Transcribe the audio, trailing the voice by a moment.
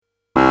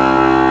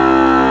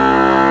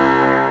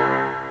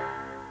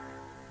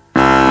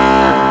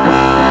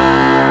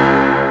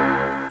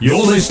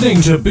You're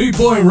listening to Boot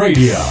Boy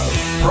Radio.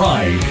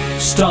 Pride,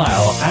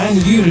 style, and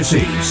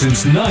unity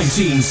since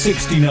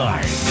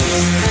 1969.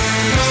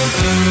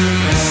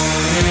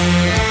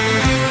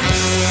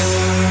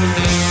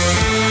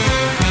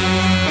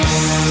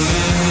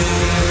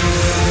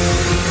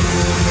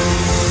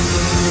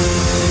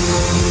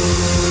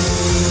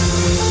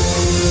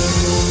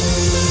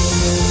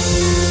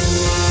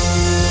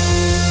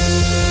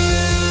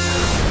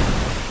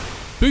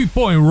 Boot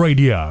Boy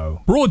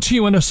Radio, brought to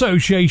you in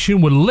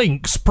association with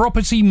Links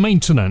Property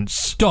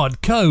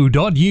Maintenance.co.uk.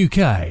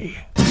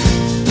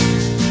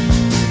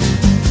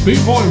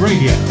 Boot Boy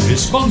Radio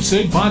is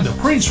sponsored by the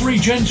Prince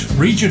Regent,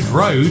 Regent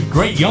Road,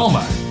 Great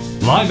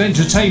Yarmouth. Live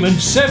entertainment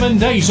 7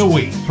 days a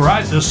week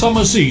throughout the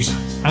summer season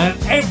and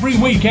every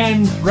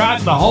weekend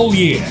throughout the whole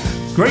year.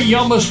 Great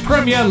Yarmouth's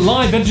premier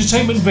live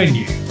entertainment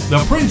venue,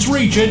 the Prince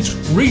Regent,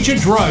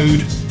 Regent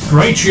Road,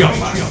 Great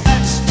Yarmouth.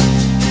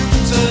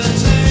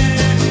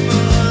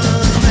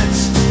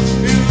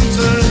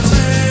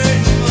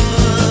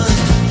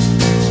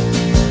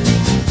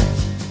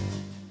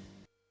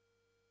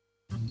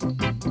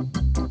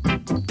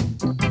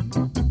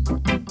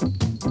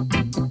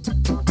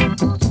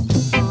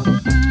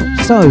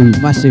 So,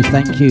 massive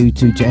thank you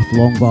to Jeff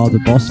Longbar, the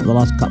boss, for the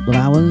last couple of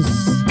hours.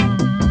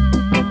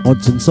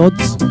 Odds and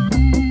sods.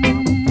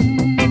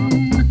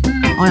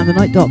 I am the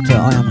Night Doctor,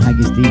 I am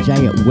Haggis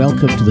DJ.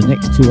 Welcome to the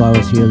next 2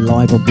 hours here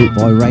live on Boot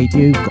Boy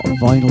Radio. Got a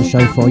vinyl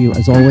show for you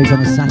as always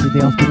on a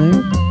Saturday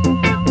afternoon.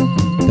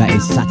 That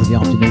is Saturday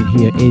afternoon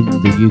here in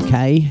the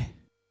UK.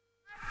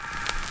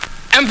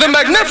 And the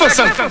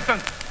magnificent.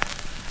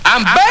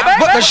 I'm back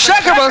with the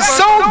Shaker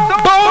Soul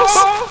Boss,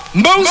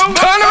 most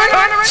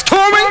thundering,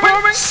 storming,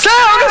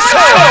 sound of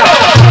soul.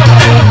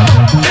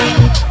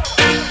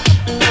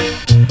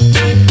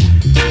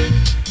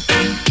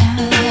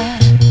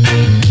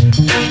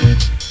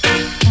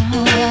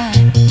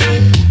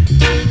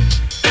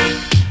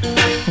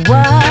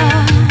 Why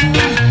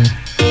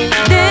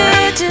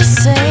did you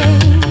feel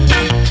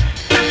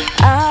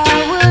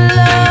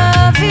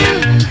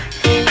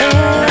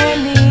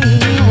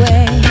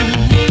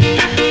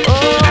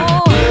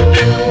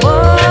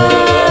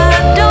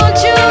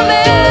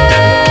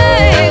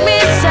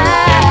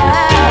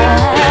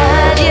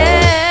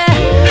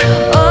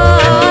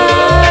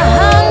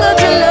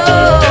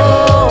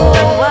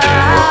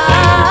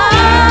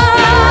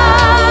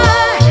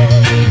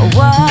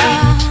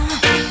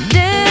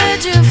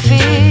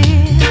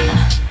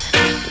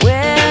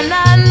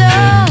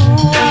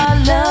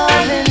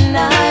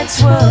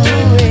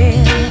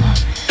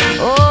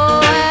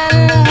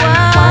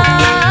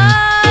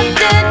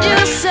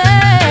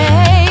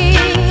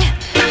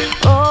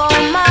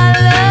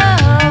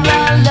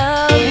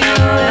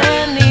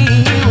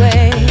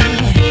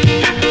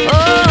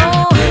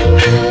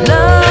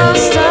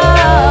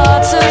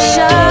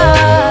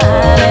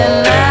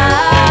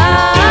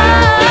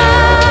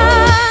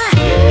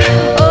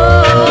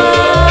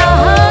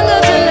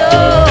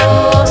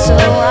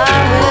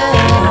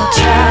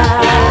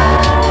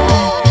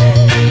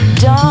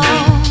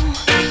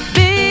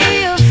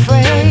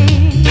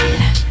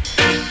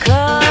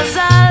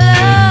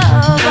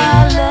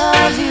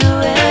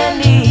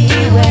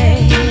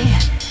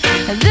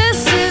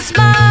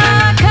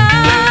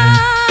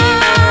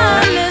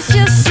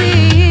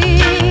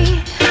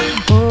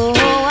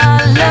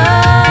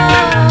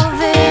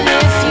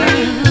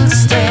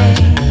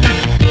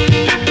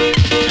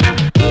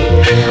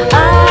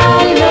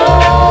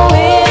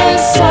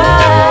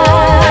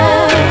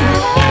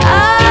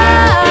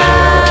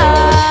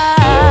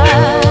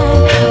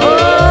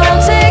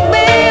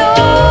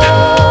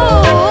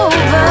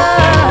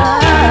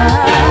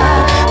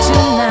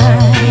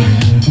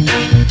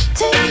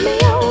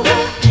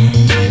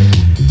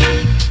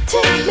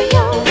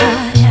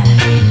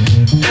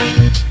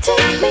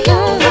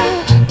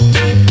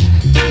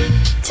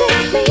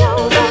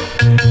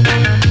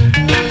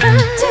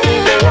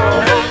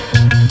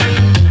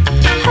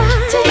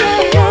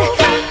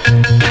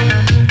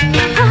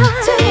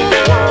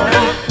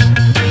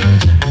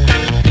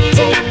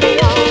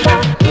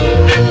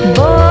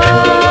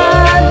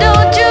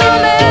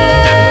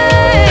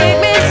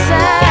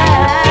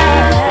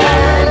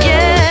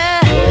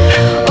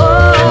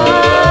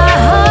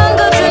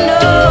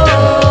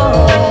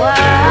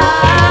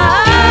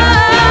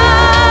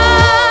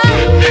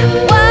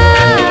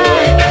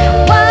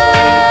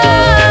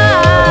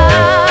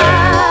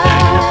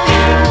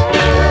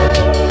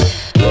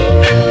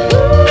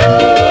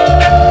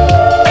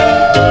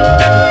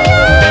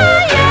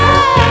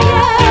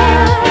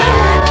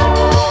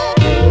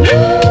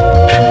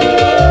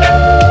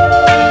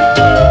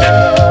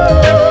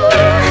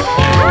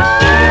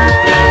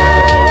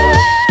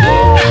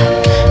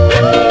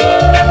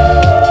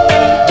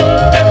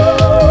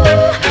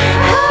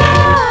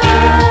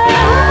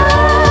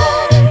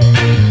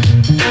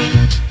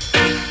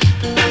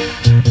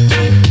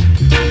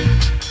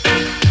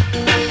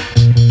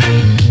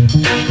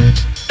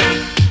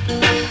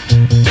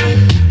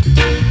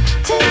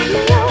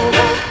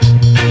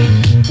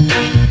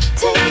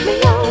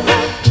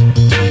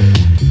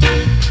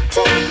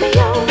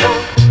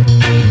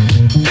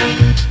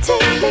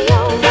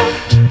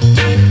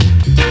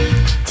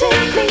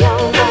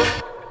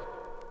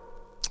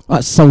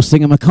That's Soul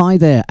Singer Mackay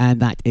there, and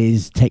that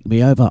is Take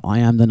Me Over. I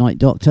am the Night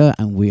Doctor,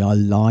 and we are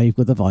live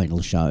with the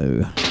Vinyl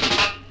Show.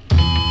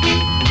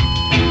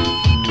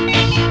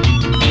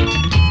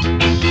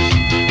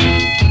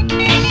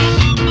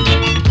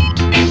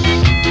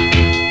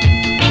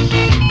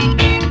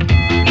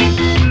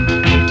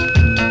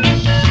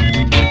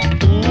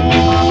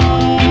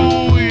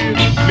 Ooh,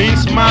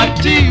 Miss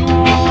Matty,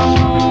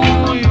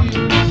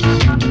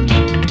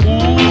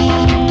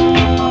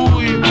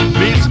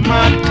 Miss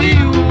Matty,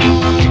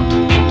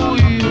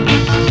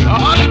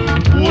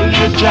 hold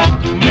your jack,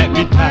 make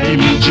me tie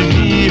me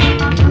Geneve,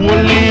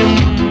 hold him.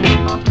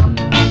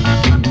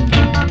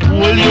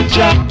 Hold your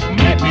jack,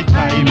 make me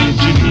tie me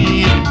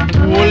Geneve,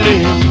 hold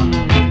him.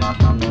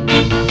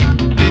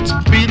 It's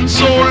been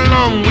so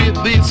long with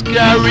this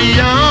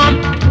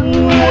carry-on,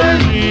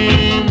 hold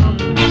him.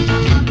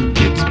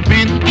 It's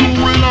been too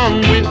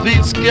long with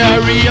this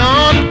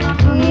carry-on,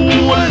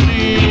 hold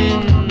him.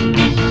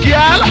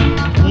 Girl,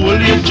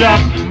 hold your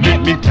jack,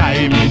 make me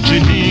tie me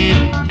Geneve,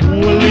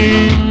 hold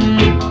him.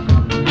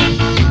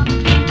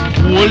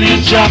 Hold your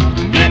jack,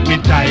 make me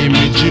tie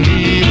me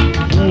Geneve,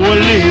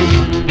 hold him.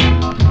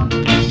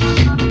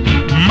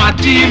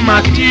 Matty,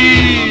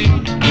 Matty,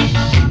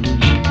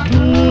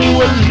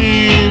 hold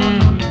him.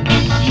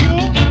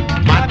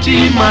 Matty,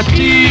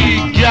 Matty,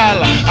 girl,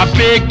 I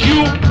beg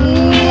you,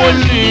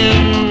 hold him.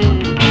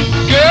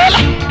 Girl,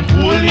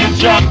 hold your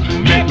jack,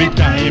 make me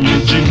tie me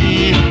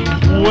Geneve,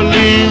 hold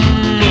him.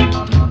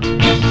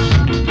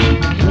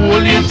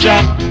 Hold your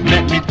jack,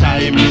 make me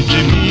tie me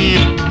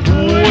Geneve,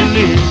 hold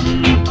him.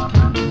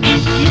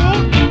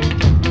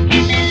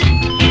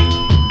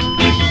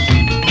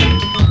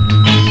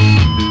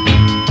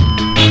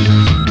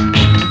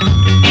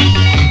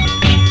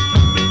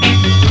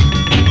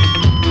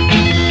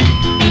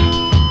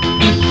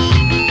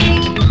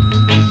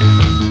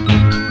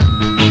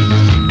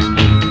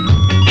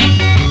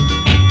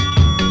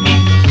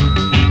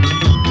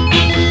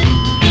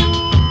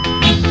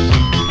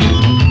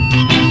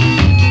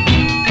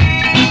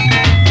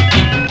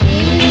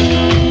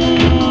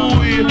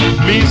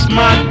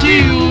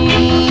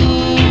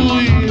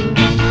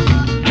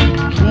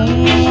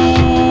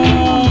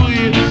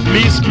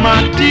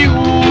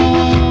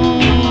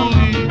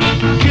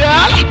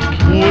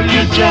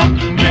 Jack,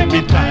 make me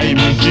tie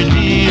me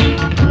Geneve,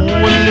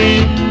 hold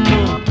him.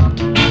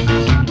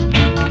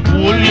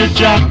 Hold your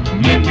jack,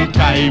 make me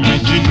tie me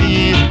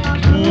Geneve,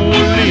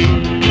 hold him.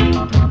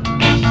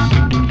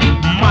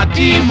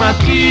 Matty,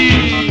 Matty,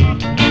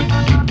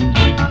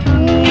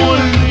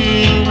 hold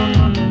him.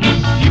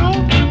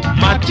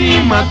 Matty,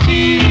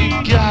 Matty,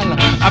 girl,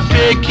 I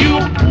beg you,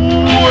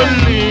 hold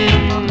him.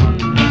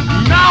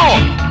 Now,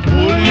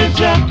 hold your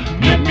jack,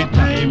 make me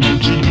tie me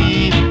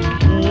Geneve,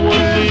 hold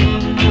him.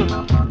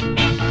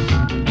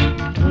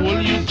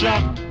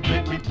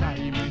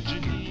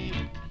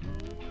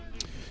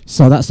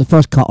 So that's the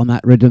first cut on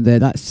that rhythm there.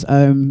 That's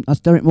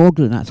Derek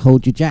Morgan. That's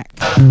Hold Your Jack.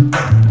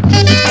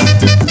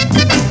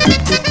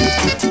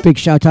 Big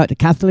shout out to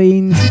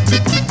Kathleen.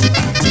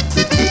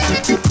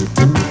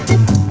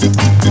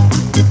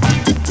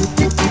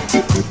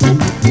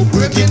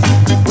 Working,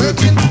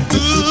 working,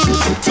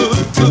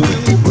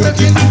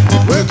 working,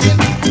 working.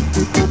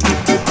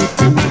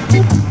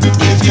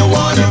 If you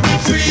wanna be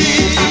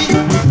free,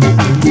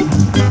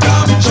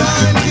 come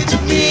join with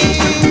me.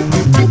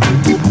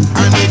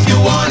 And if you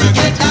wanna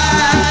get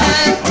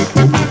high,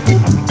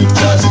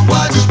 just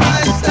watch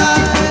my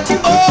style.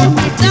 Oh,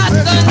 that's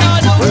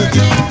another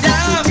working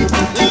down.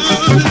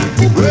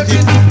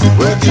 Working,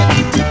 working,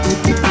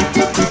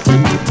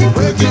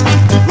 working,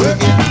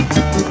 working.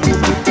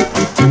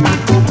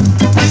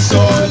 This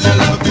all I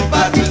love the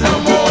battle no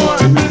more.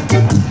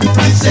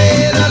 They say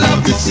I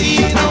love the sea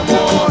no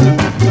more.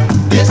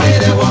 They say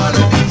they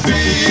wanna be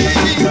free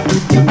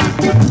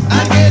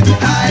and get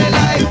high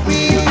like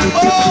me.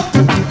 Oh,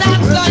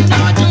 that's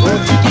another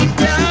working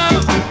down.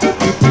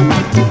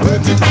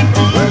 Working,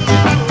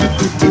 working.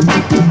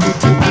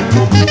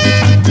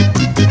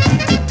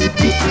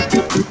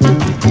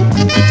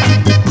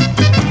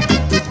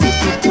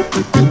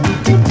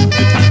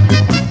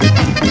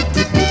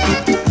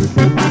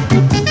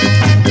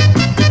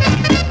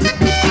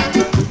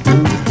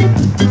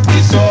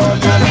 This all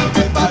I love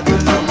the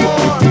battle no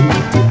more.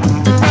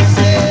 They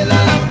say I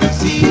love the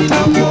sea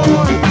no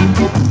more.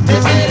 They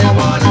say they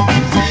wanna be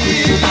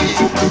free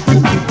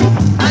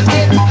and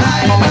get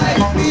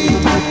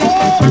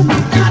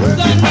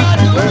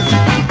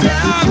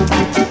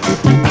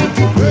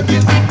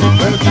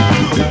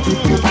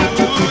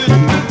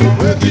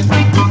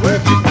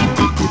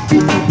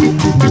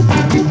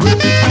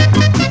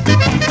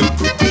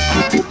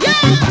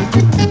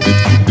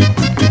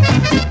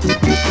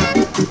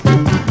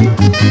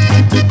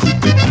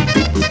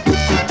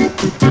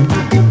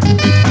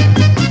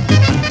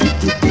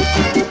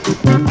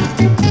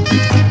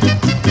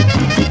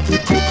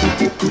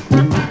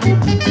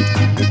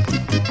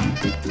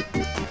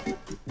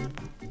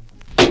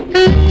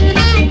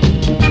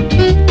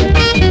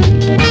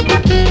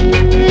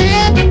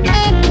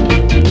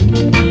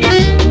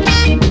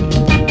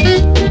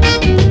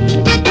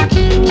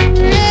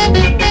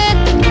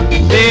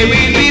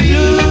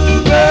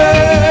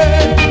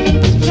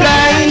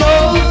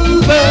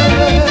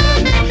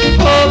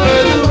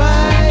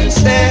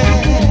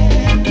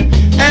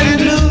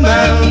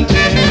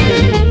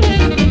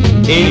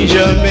in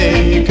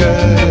Jamaica.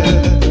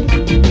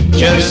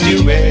 Just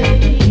you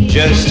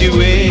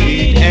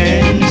wait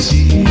and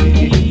see.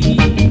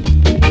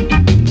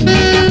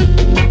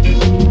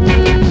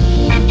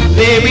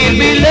 There will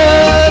be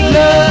love,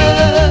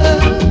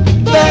 love,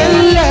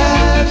 and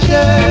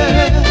laughter,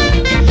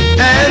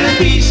 and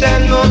peace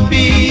and more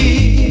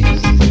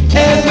peace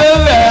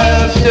ever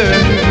after.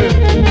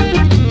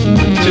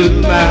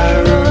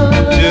 Tomorrow,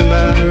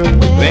 tomorrow,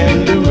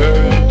 when the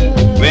world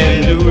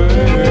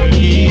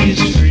is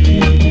free.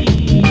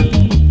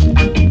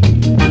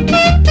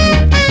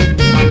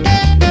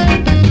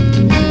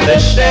 The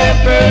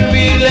shepherd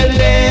will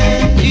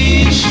attend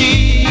his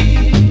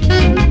sheep,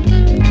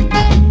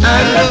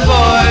 and the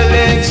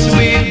violets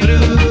will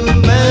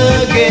bloom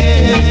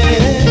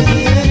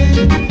again,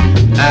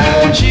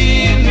 and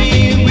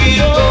Jimmy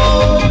will go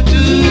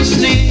to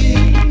sleep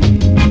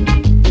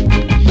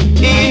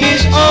in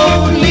his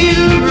own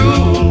little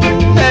room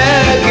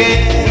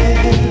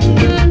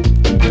again.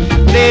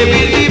 There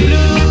will be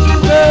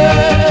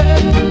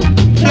bluebirds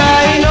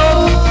flying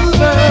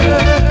over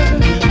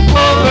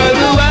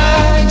the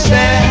white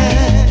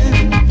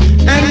sand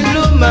and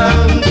blue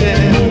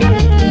mountain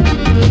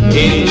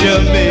in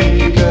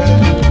Jamaica.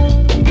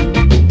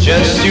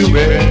 Just you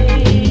wait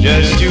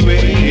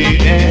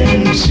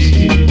and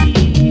see.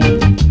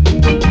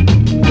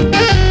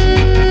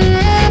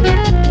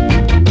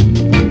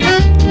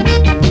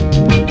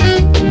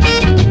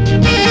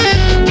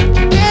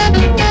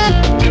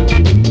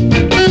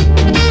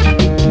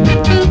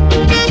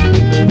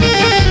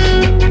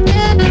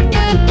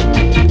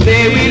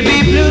 There will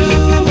be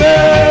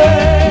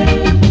bluebirds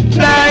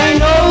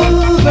flying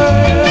over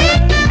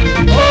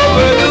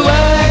the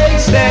white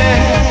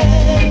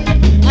sand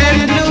and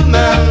blue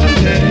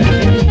mountain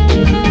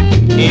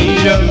in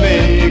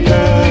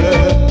Jamaica.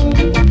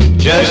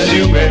 Just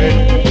you wait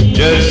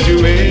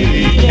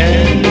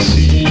and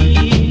see.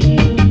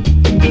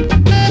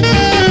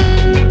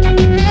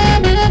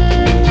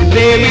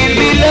 There will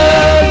be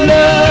love,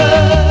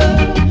 love,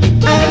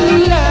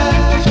 and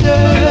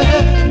laughter,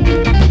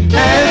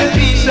 and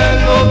peace and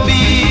more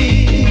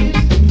peace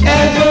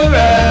ever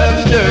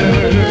after.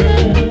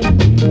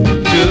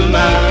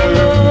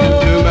 Tomorrow,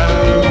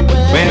 tomorrow,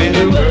 when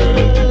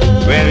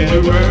the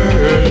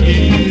world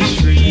is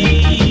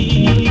free.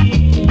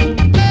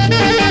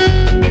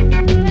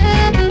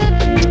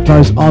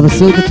 Those are the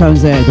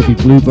Silvertones there. There'll be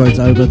bluebirds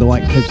over the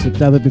white cliffs of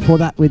Dover. Before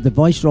that, with the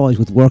Viceroys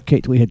with Work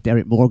It, we had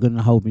Derek Morgan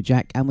and Hold Me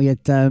Jack, and we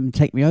had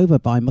Take Me Over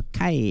by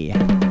McKay.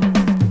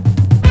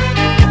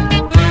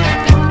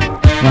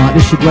 Right,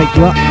 this should wake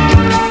you up.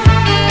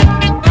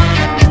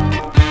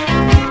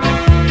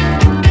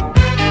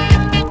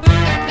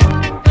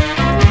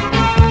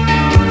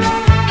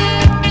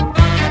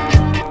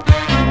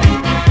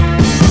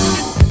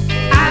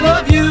 I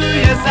love you,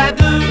 yes I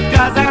do,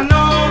 'cause I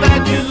know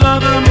that you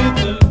love me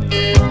too.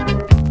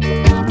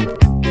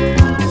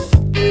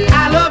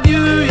 I love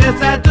you,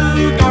 yes I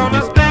do,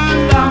 gonna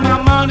spend all my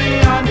money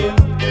on you.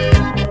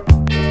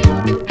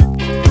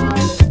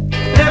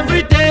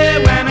 Every day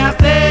when I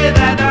say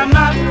that I'm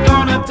not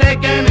gonna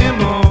take any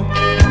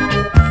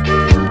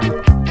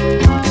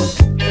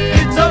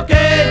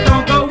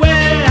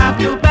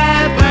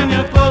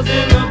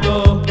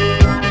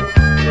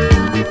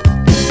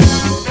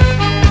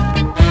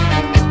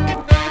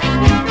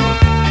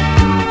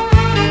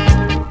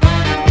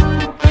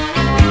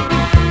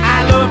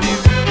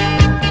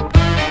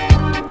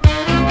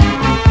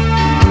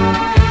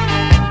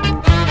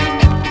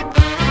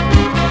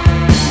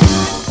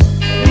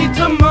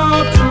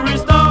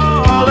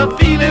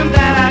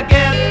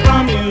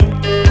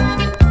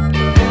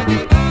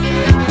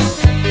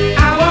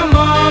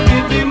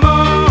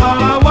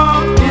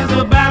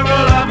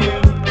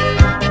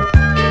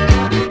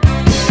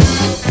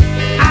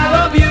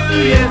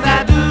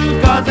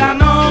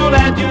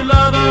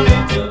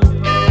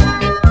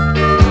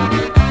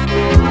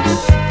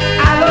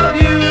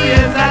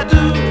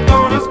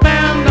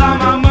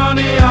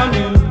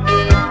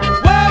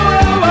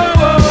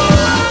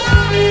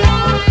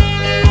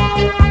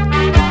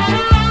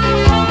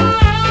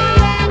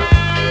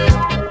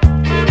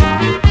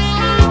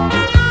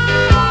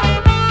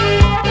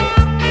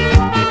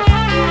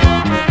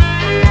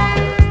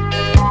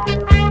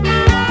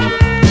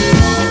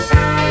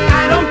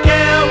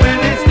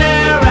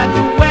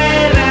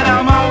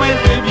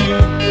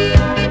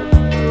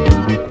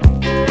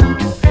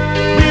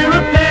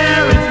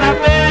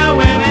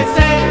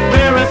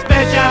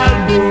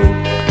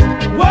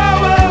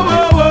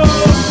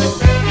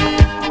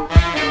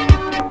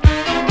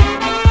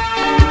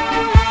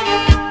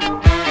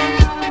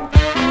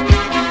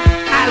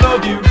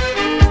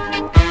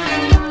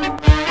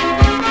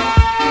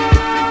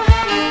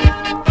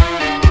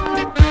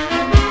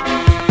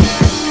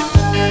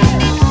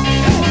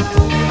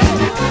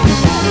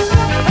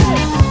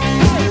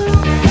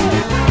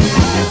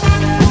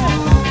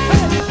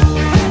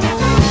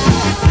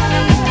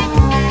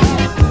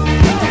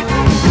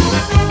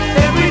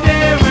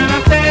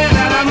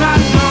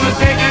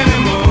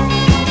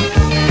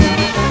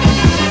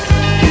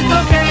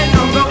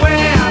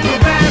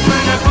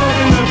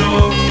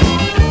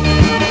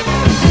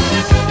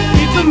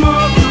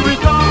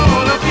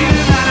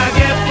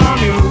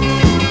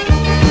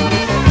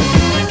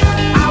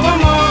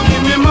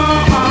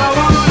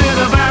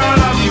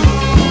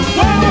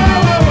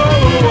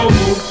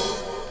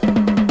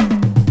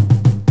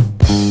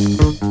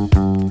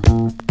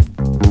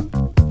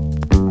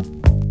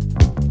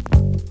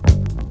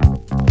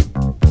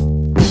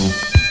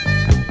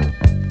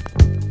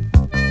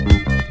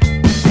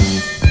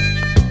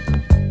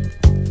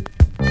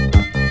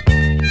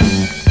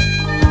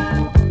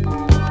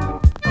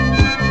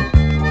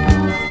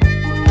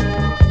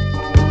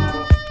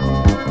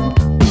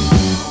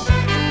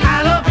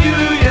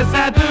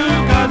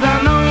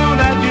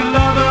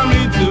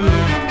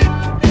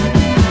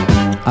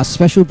A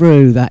special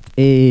brew, that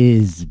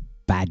is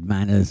Bad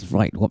Manners.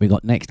 Right, what we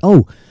got next?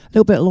 Oh, a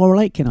little bit of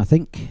Laurel Aitken, I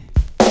think.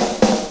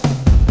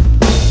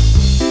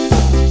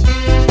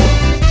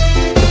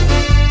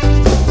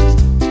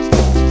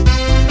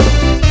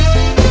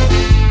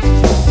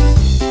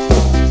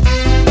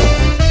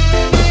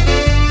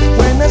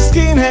 When a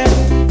skinhead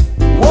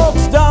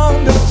walks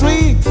down the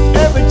street,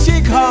 every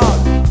chick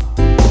heart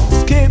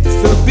skips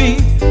a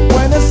beat.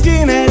 When a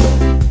skinhead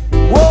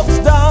walks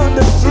down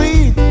the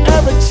street,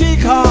 every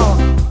chick heart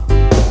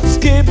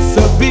skips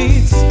a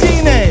beat.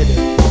 Skinhead,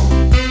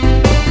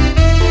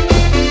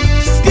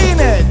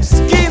 skinhead,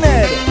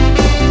 skinhead,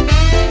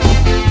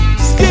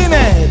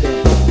 skinhead.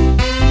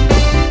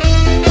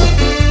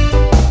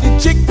 The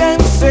chick them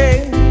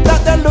say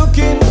that they're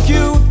looking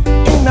cute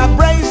in a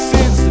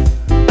braces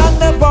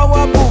and a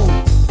power boot.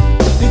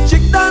 The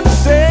chick them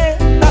say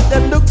that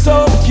they look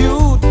so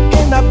cute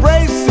in a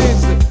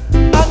braces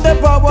and a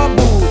power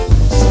boot.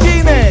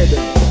 Skinhead,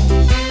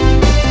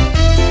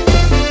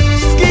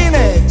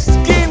 skinhead,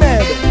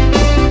 skinhead,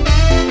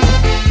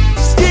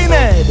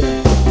 skinhead.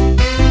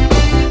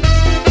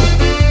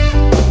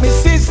 My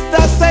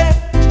sister say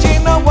she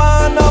no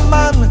want no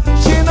man,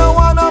 she no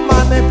want no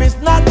man if it's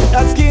not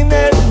a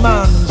skinhead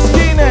man.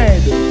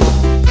 Skinhead,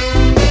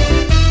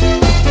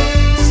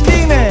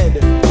 skinhead,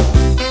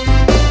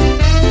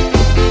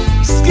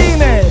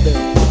 skinhead.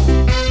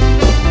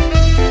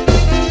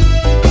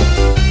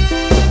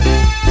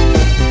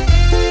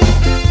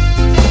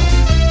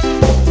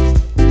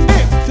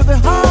 Hip to the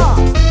heart.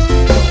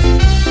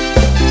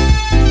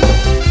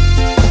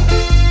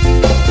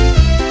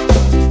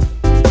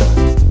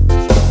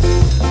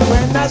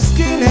 When a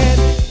skinhead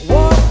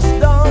walks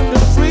down the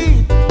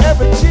street,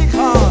 every chick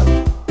heart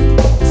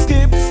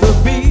skips a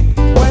beat.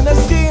 When a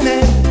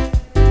skinhead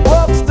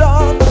walks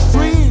down the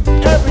street,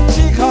 every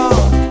chick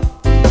heart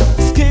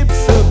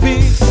skips a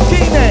beat.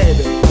 Skinhead,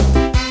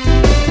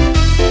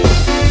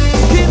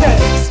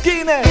 skinhead,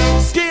 skinhead,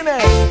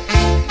 skinhead.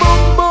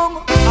 Boom boom,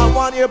 I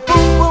want your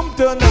boom boom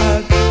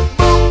tonight.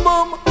 Boom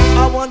boom,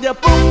 I want your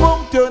boom boom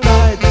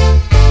tonight.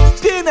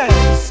 Skinhead,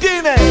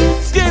 skinhead,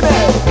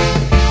 skinhead.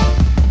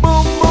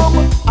 Boom boom,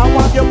 I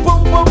want your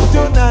boom boom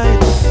tonight.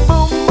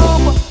 Boom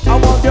boom, I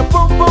want your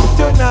boom boom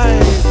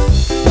tonight.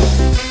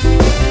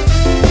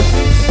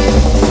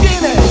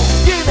 Skinhead,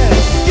 skinhead,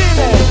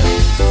 skinhead.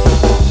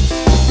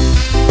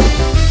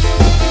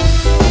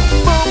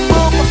 Boom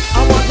boom,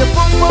 I want your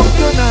boom boom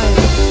tonight.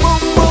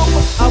 Boom boom,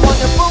 I want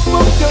your boom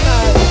boom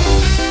tonight.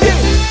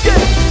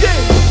 Skinhead,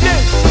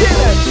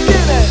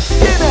 skinhead,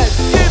 skinhead,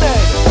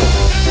 skinhead.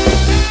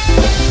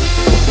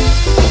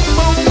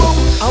 Boom boom,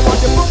 I want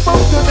your boom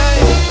boom tonight.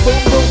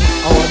 Boom boom,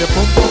 I want your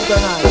boom boom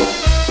tonight.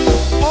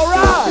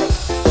 Alright,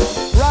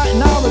 right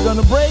now we're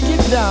gonna break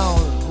it down,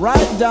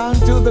 right down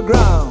to the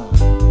ground.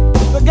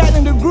 So get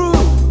in the groove,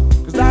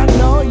 cause I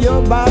know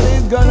your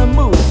body's gonna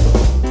move.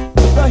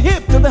 The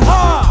hip to the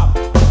heart.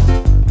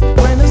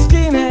 When a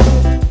skinhead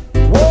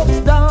walks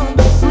down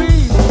the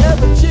street,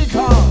 every chick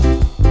heart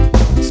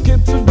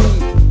skips a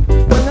beat.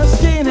 When a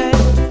skinhead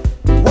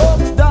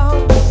walks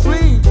down the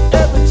street,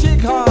 every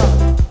chick heart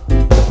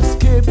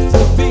skips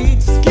a beat.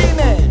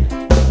 Skinhead,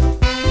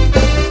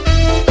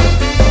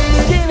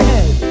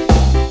 skinhead,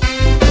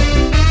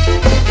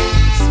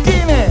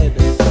 skinhead.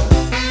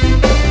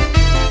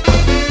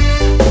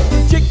 The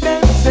chick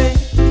them say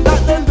that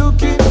they're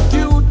looking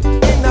cute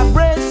in a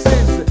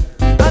braces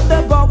and a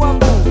power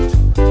boot.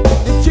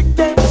 The chick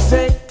them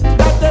say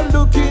that they're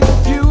looking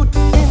cute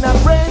in a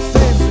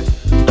braces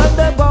and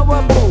a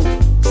power boot.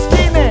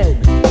 Skinhead,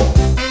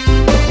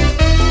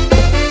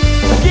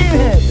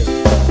 skinhead,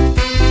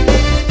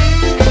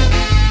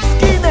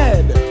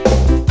 skinhead.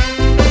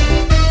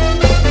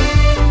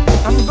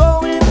 I'm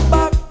going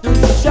back to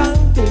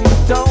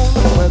Shantytown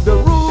where the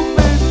roof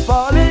is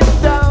falling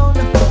down.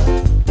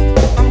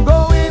 I'm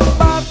going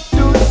back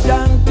to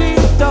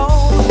Shantytown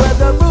where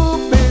the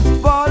roof is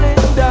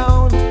falling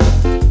down.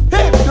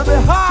 Hip to the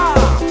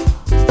heart,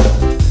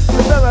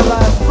 the very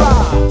last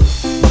rock.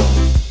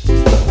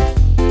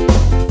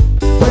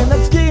 When a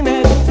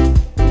skinhead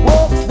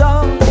walks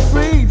down the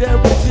street,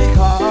 every chick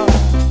heart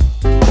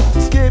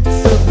skips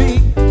a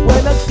beat.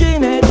 When a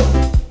skinhead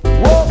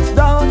walks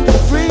down the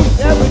street,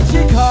 every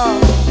chick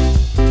heart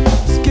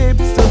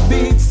skips a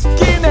beat.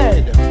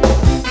 Skinhead,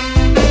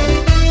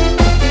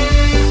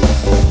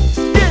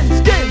 skin.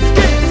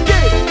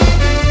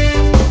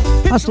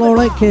 That's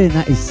Laurel Aitken,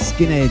 that is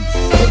Skinheads.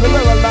 To the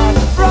very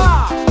last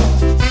rock.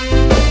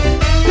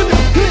 Give it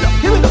up, give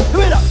it up,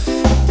 give it up.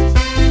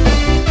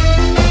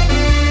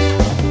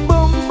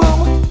 Boom boom,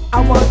 I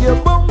want your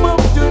boom boom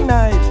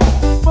tonight.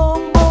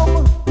 Boom boom,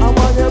 I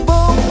want your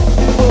boom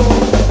boom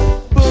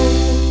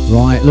boom.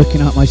 Right,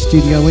 looking out my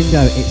studio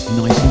window, it's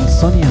nice and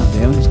sunny out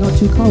there and it's not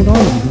too cold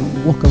either. You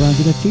can walk around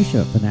in a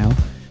t-shirt for now.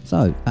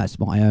 So that's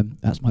my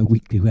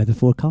weekly weather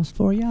forecast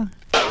for you.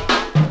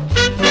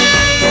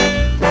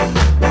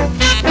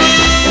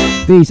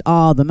 These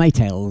are the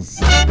Maytals.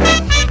 Hey,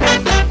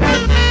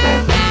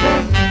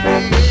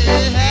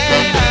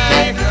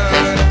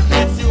 girl,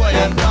 let's see what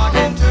I'm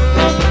talking to.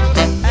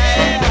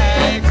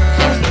 Hey,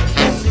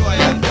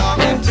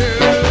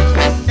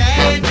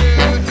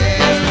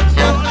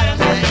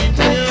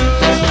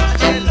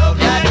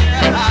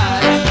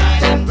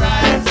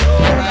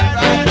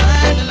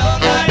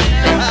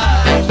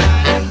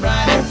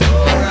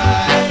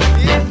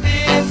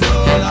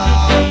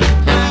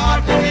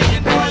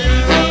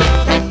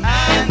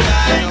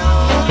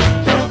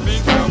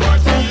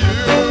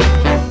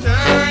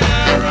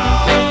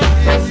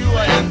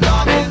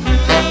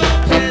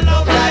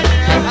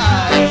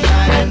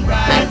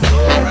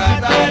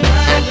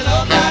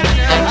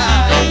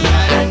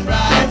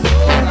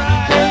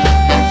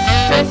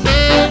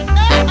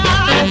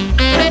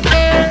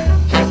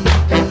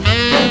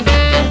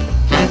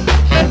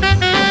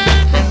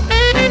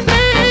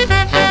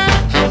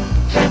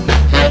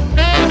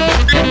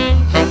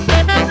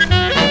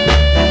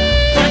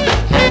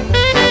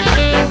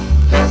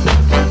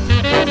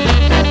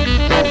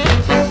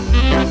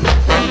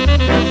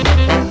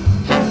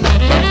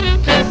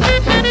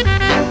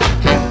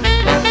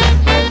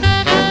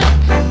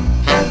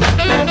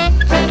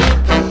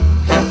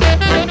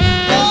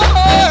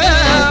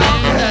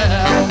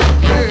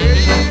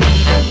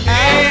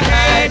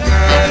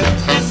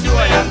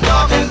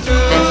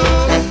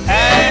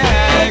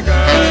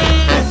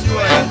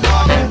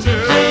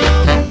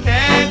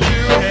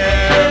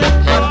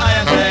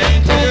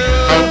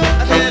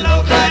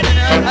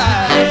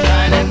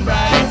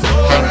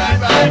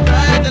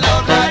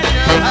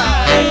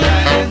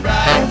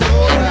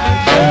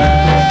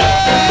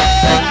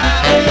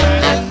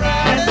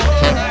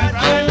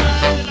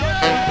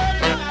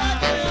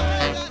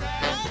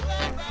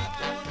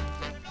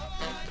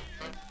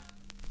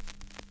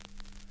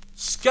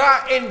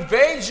 Ska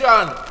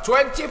Invasion,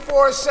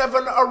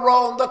 24/7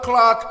 around the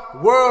clock,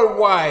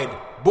 worldwide.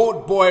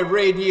 Boot Boy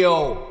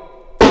Radio.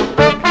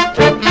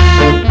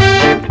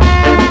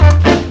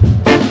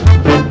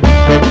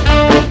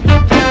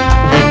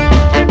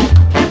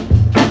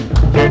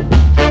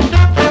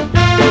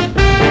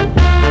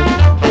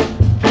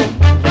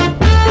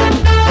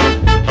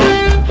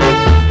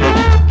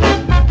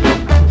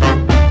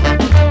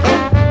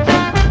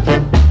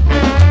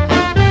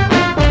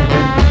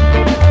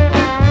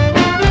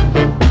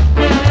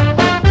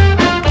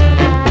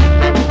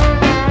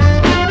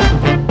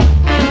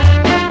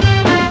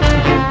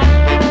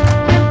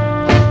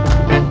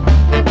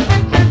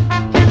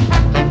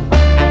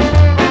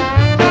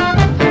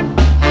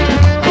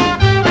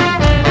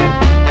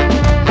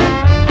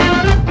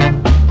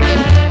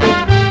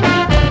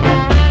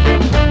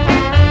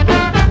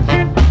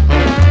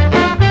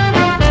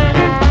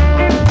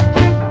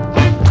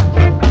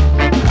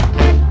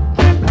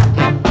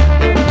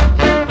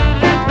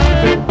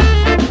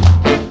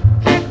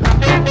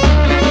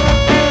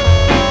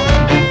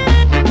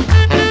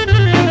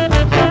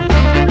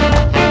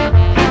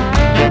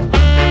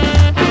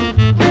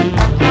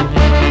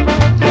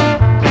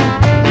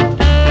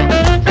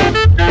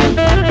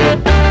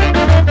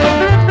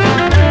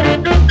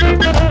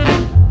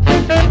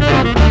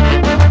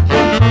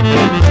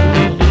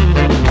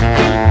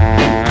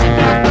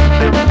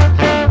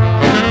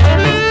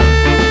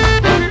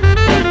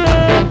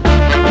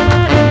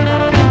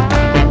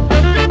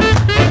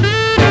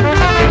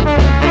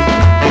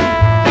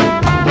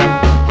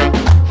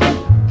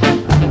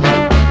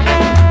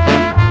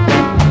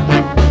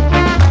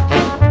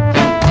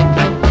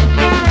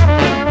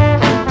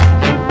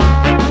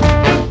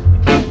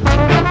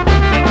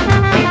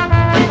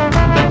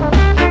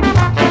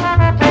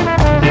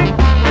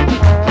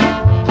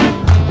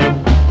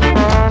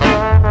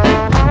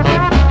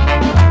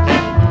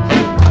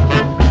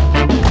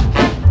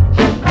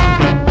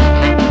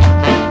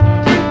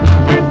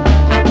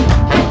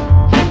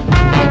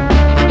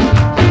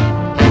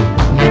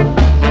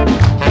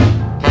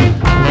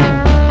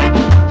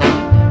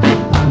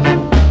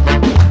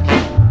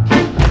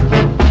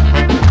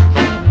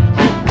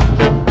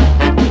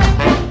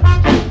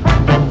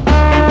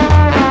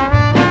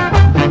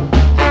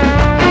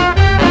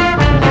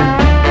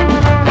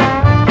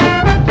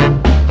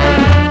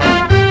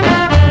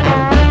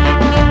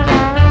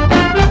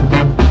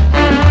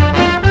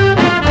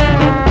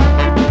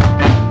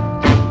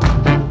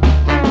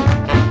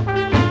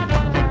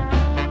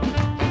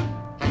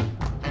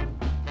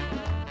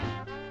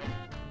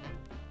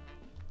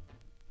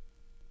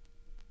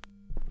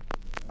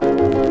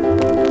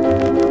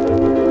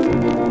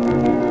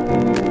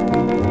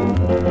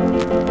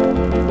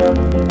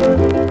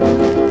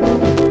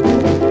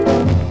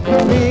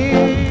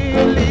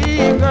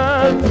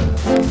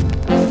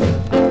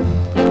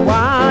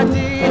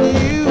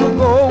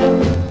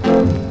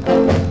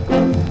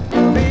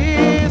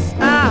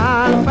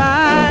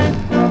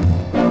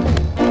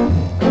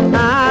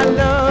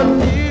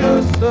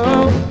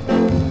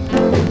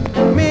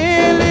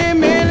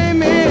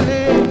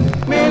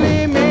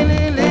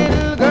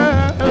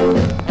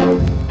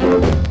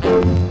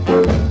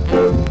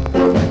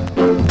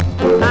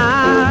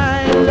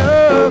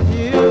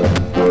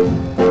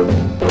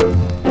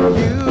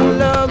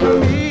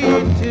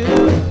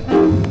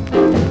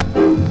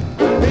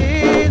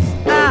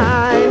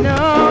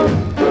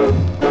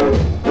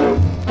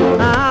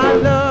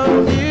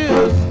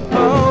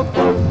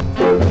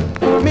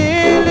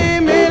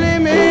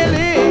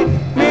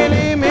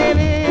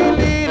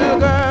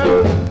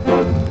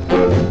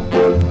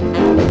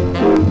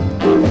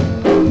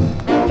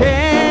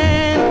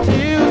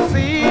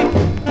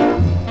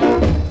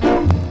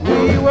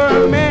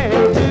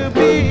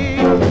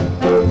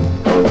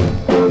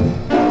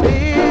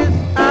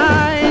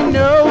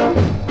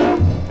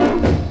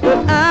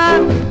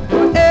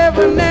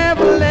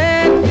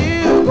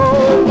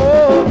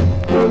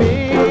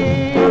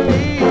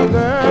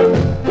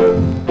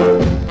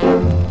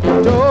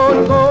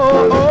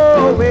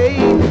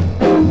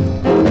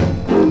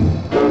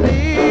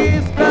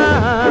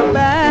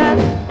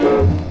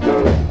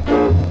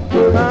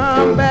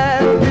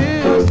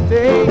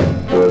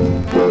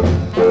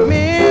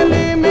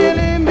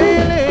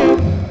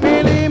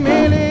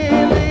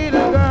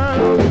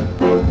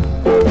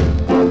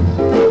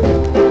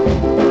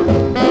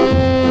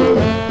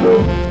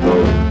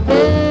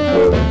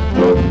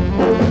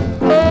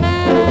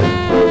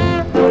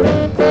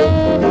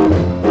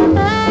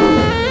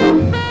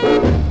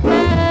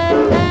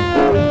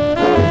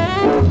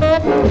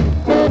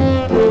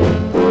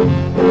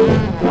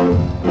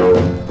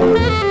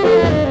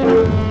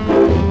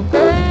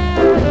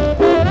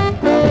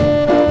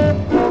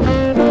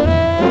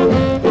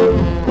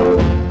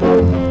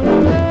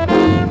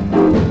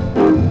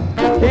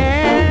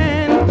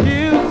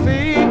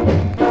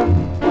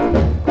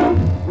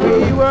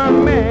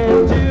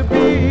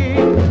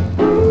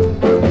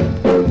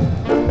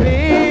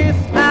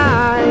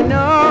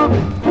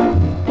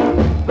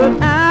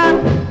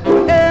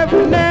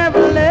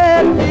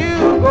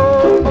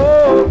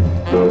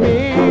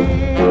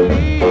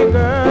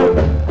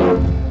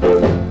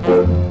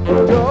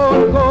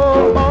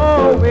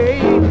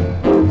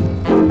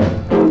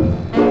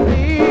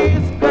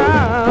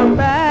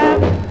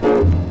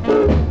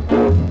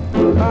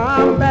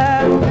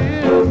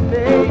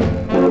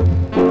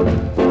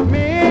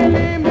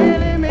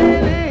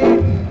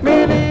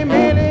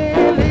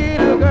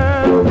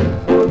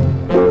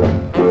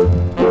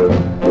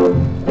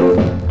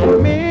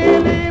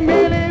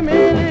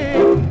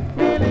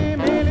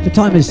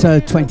 Time is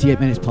 28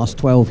 minutes past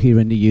 12 here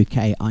in the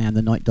UK. I am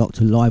the Night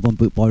Doctor live on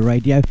Bootboy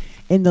Radio.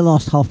 In the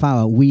last half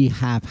hour, we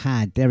have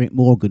had Derek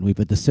Morgan, we've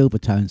had the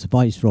Silvertones, the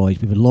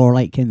Viceroys, we've had Laurel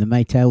Aitken, the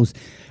Maytals,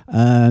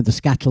 the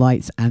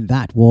Scatolites, and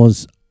that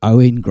was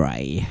Owen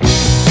Gray.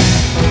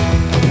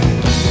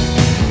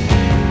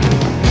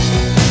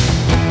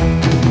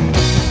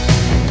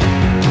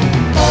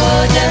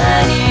 Oh,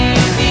 Danny,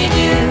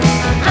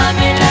 I'm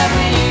in love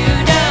with you,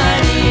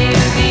 Danny,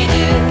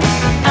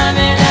 I'm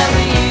in love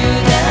with you,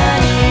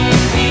 Danny,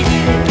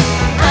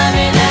 I'm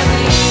in love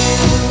with you.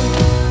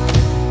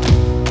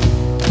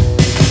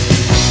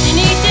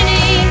 Dinny,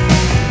 Dinny,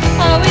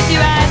 oh, with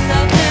your eyes so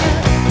blue.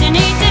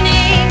 Dinny,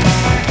 Dinny,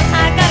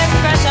 I got a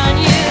crush on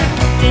you.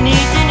 Dinny,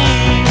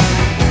 Dinny,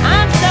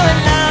 I'm so in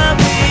love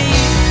with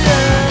you.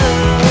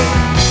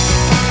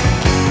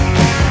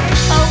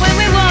 Oh, when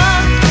we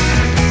walk,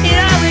 it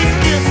always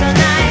feels so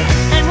nice.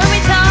 And when we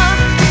talk,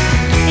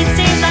 it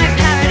seems like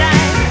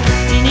paradise.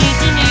 Dinny,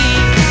 Dinny,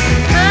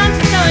 I'm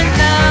so in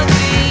love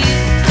with you.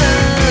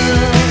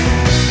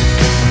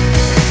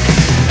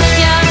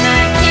 You're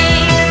my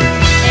king,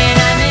 and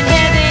I'm in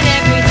heaven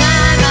every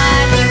time I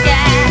look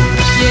at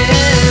you.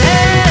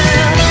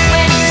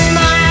 When you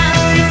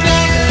smile, it's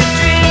like a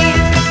dream,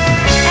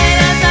 and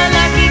I'm so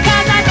lucky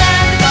 'cause I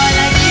found a boy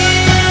like you.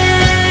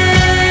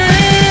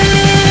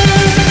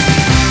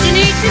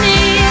 Dinny,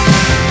 Dinny,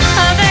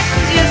 avec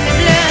tes yeux c'est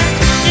bleu.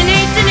 Dinny,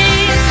 Dinny,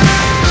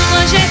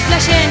 moi j'ai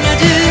flashé nos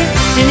deux.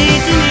 Dinny,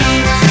 Dinny,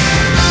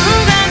 on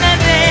va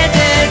m'appeler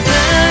de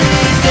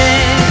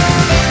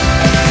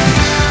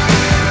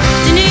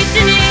Dinny,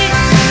 Dinny,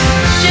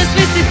 je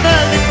suis si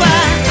folle de toi.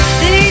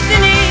 Dinny,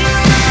 Dinny,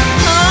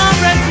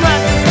 embrasse-moi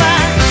ce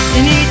soir.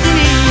 Dinny,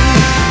 Dinny,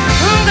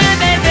 on va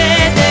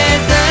m'appeler de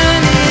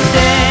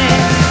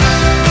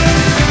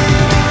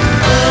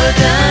Oh,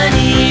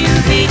 Danny,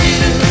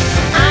 you-be-doo,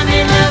 I'm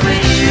in love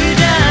with you,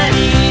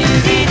 Danny,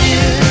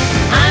 you-be-doo.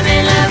 I'm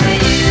in love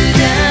with you,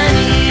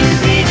 Danny,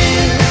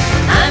 you-be-doo.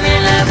 I'm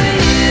in love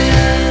with you.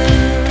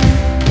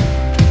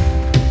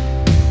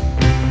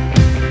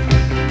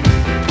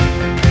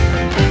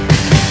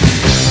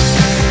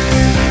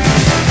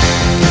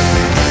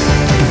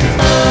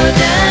 Oh,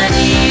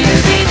 Danny,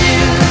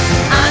 you-be-doo.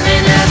 I'm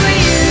in love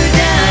with you,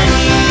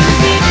 Danny,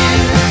 you-be-doo.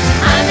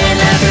 I'm in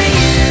love with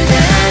you,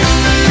 Danny,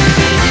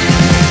 you-be-doo.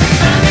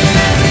 I'm in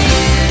love with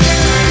you,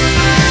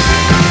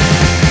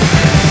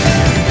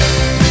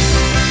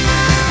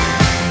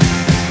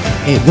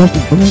 It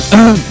wasn't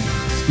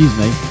excuse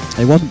me.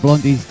 It wasn't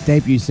Blondie's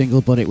debut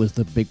single, but it was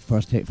the big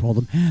first hit for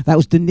them. That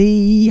was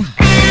Denis.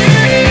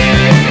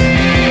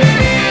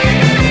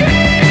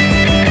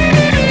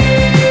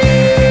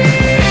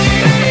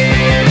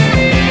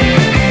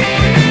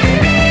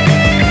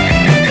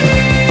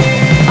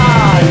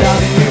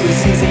 Loving you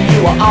was easy, you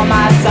were on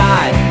my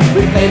side.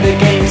 We played the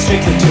game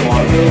strictly to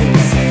our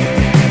rules.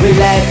 We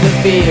let the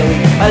field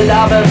a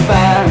love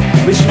affair,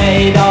 which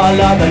made all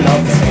other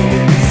lovers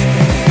fools.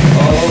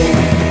 Oh,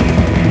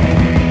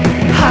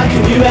 how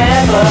can you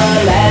ever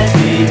let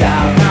me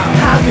down?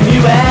 How can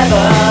you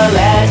ever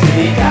let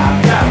me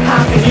down?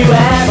 How can you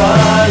ever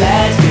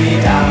let me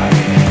down?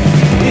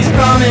 These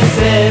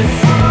promises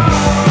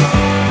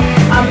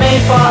are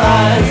made for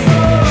us.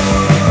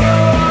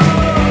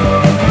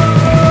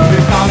 We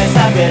promised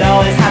that we'd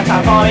always have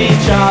time for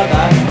each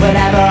other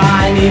whenever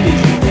I needed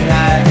you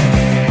tonight.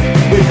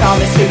 We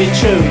promised to be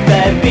true,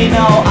 there'd be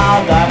no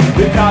other.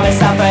 We promised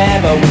that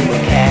forever we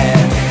would care.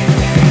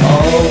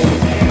 Oh,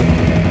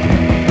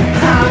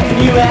 how can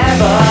you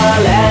ever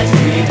let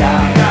me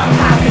down?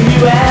 How can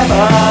you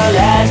ever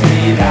let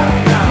me down?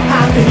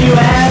 How can you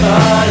ever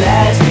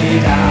let me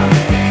down?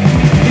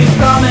 These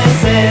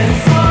promises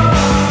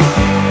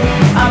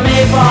are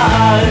made for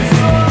us.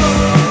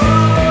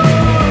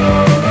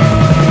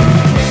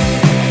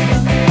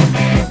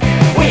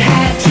 We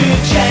had to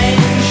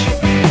change,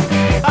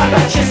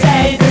 but you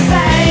stayed the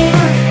same.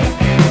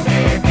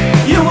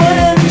 You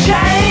wouldn't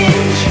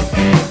change.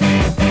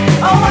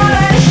 Oh, what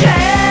a shame.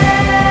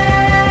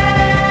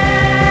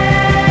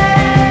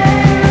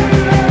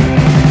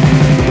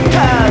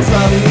 'Cause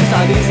loving you's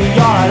not easy,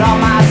 you're not on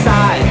my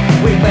side.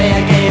 We play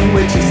a game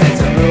with 2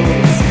 sets of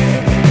rules.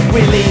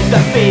 We leave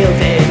the field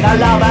in a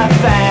love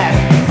affair.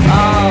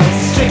 Oh,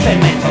 strictly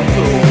meant for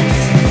fools.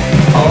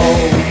 Oh,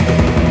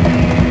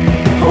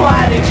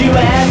 why did you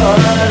ever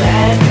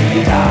let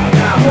me down?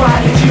 Why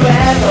did you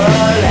ever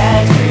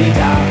let me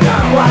down?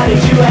 Why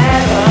did you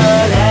ever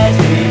let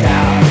me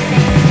down?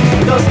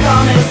 Those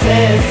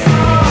promises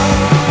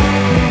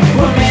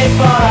were made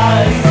for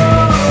us.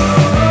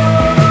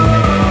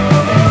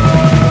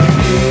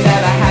 You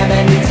never have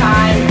any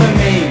time for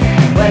me.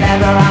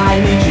 Whenever I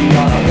need you,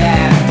 you're not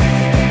there.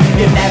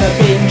 You've never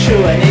been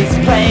true and it's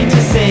plain to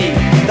see.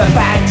 The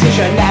fact is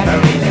you never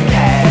really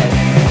cared.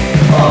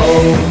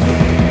 Oh,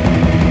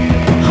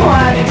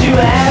 why did you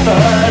ever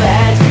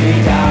let me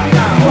down?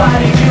 Why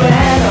did you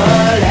ever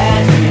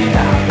let me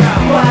down?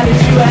 Why did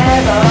you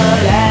ever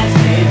let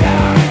me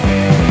down?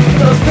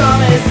 Those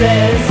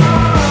promises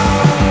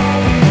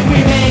we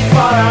made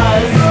for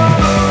us.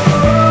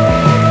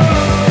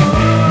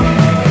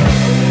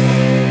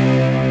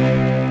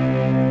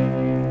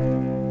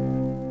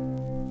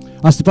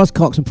 That's the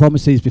Buzzcocks and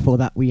Promises. Before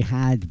that, we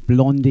had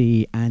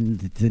Blondie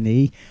and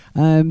Denis.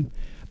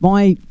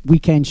 My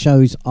weekend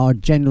shows are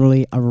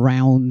generally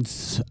around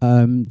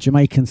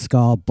Jamaican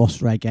ska, boss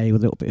reggae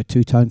with a little bit of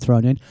two-tone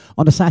thrown in.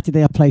 On a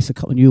Saturday, I place a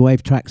couple of new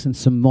wave tracks and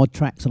some mod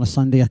tracks. On a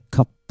Sunday, a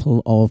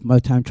couple of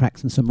Motown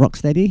tracks and some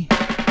rocksteady.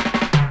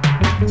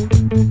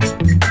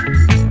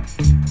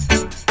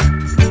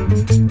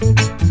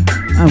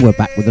 And we're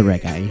back with the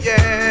reggae.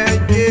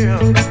 Yeah, yeah.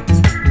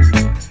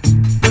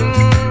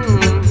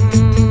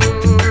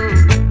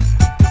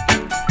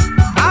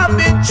 I've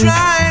been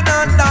trying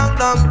a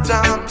long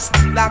time,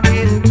 still I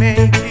can't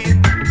make it.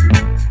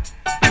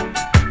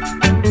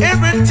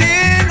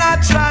 Everything I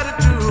try to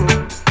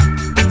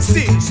do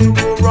seems to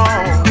go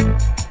wrong.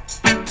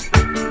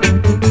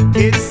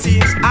 It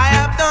seems I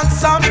have done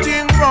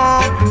something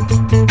wrong.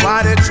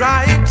 Why they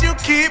trying to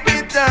keep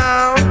me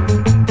down?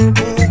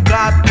 Oh,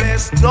 God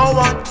bless, no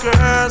one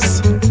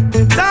curse.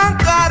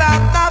 Thank God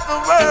I'm not the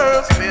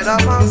worst. Better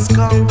must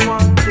come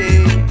one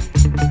day.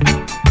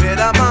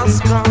 Better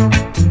must come.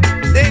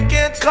 They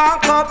can't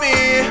conquer me.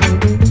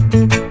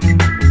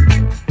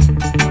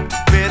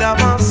 Better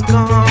must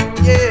come,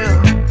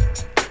 yeah.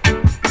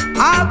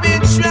 I've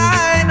been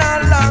trying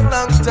a long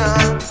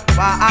time, but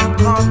I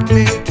can't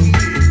make it.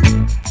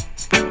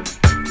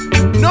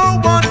 No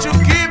one to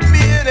give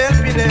me an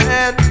helping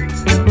hand.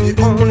 They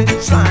only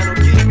trying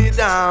to keep me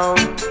down.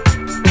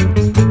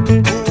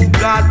 Oh,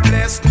 God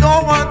bless,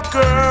 no one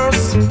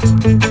curse.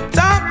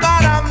 Thank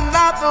God I'm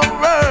not the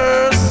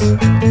worst.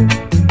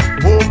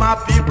 Oh, my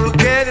people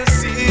can't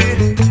see.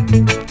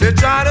 They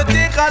try to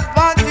take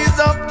advantage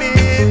of me.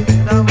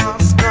 Better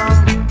must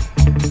come.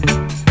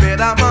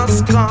 Better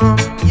must come,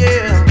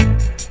 yeah.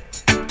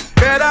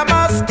 Better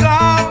must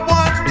come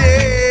one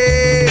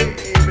day.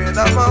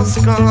 Better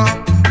must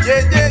come.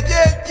 Yeah, yeah,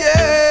 yeah,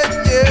 yeah,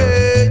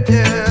 yeah,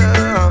 yeah.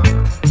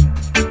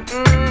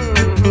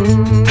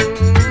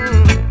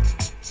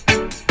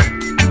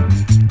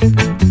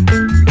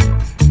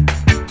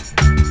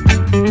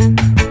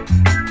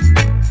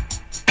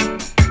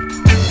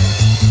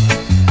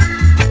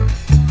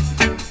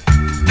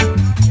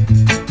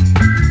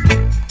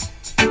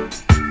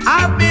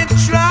 I've been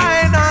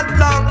trying a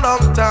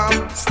long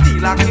time,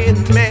 still I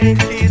can't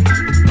make it.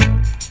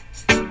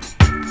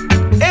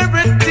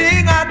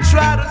 Everything I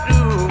try to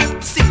do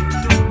seems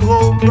to go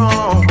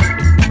wrong.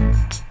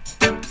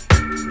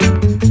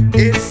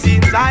 It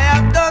seems I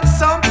have done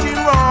something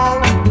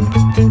wrong.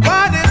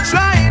 Why they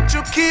trying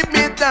to keep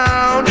me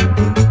down?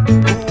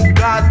 Oh,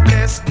 God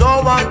bless,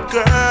 no one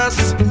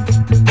curse.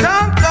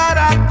 Thank God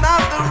I'm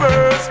not the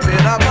worst.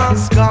 Better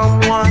must come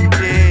one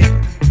day.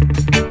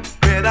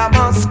 Better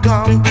must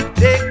come.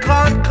 They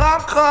can't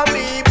conquer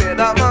me.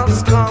 Better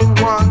must come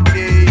one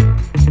day.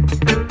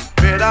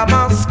 Better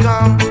must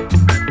come.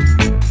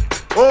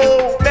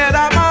 Oh,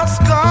 better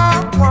must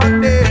come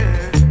one day.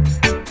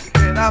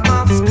 Better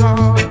must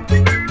come.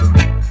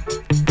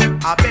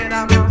 I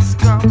better must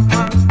come.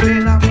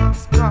 Better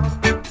must come.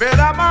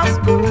 Better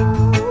must go.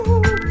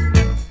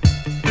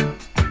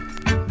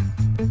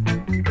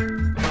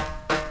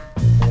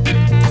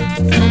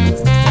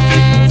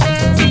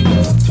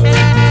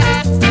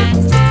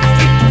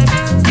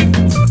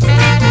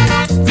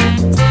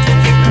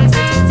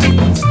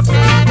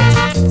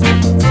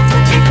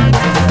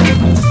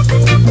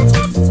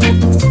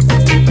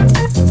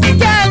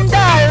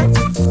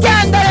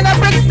 Scandal in a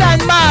Brixton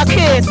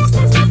market.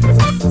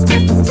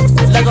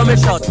 Let go me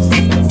shot.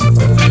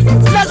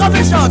 Let go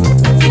me shot.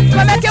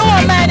 Come make your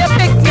woman you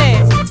pick me.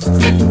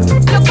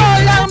 Look how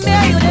long me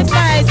and you did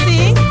nice,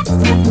 see?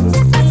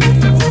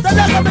 So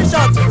let go me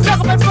shot. Let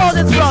go me throw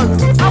this run.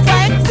 I'm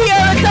going to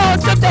tear it out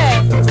today.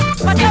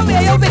 But the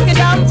way you wicked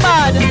and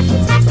bad.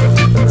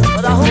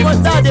 But I hope my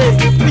daddy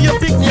will you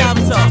pick me up,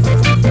 sir?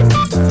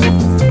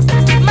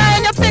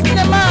 Man, you pick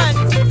me, man.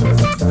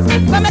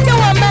 Come make your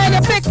woman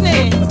you pick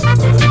me.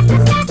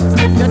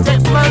 You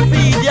take man for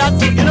idiot.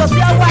 You don't see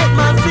a white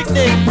man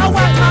picnic. A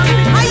white man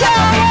picnic.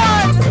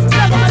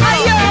 I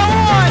hear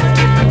one.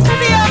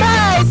 See him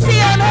high, see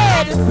him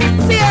head,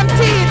 see him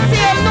teeth,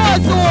 see him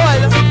nose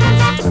hole.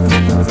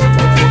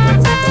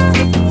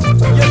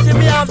 You see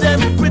me have them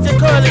pretty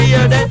curly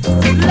hair there.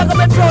 Look at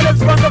me throw this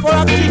front before I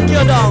kick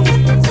you down.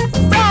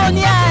 Brown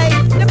eye,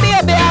 the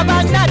baby have a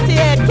natty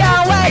head.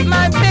 Can't white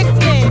man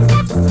picnic.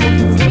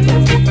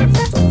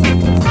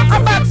 A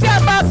box your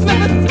box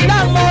with a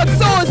long mouth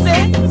saucy.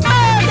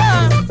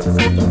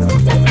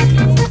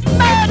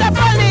 Murder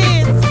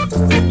police!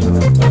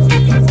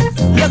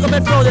 Let me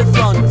throw this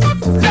gun.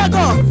 Let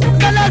go.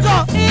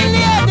 Hey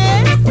lady,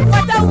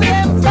 what a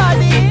weird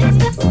body.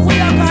 We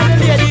are called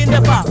the lady in the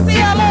back. See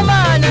a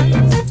woman.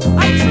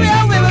 I swear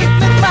we will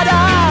split mother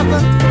half.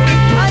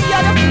 And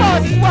you're the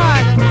first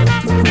one.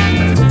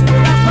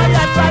 That's why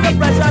you try to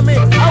pressure me. A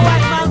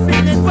white man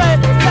feeling this way.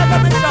 Let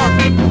me shot.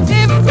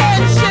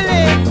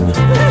 Eventually.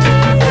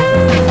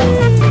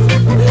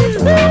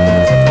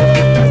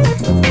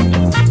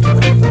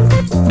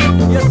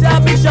 You see a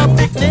bishop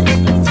picnic,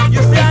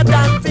 you see a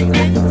Dan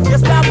picnic, you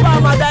see a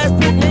farmer dice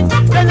picnic,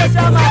 then you see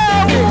a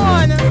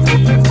man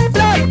picnic.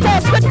 Blood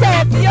test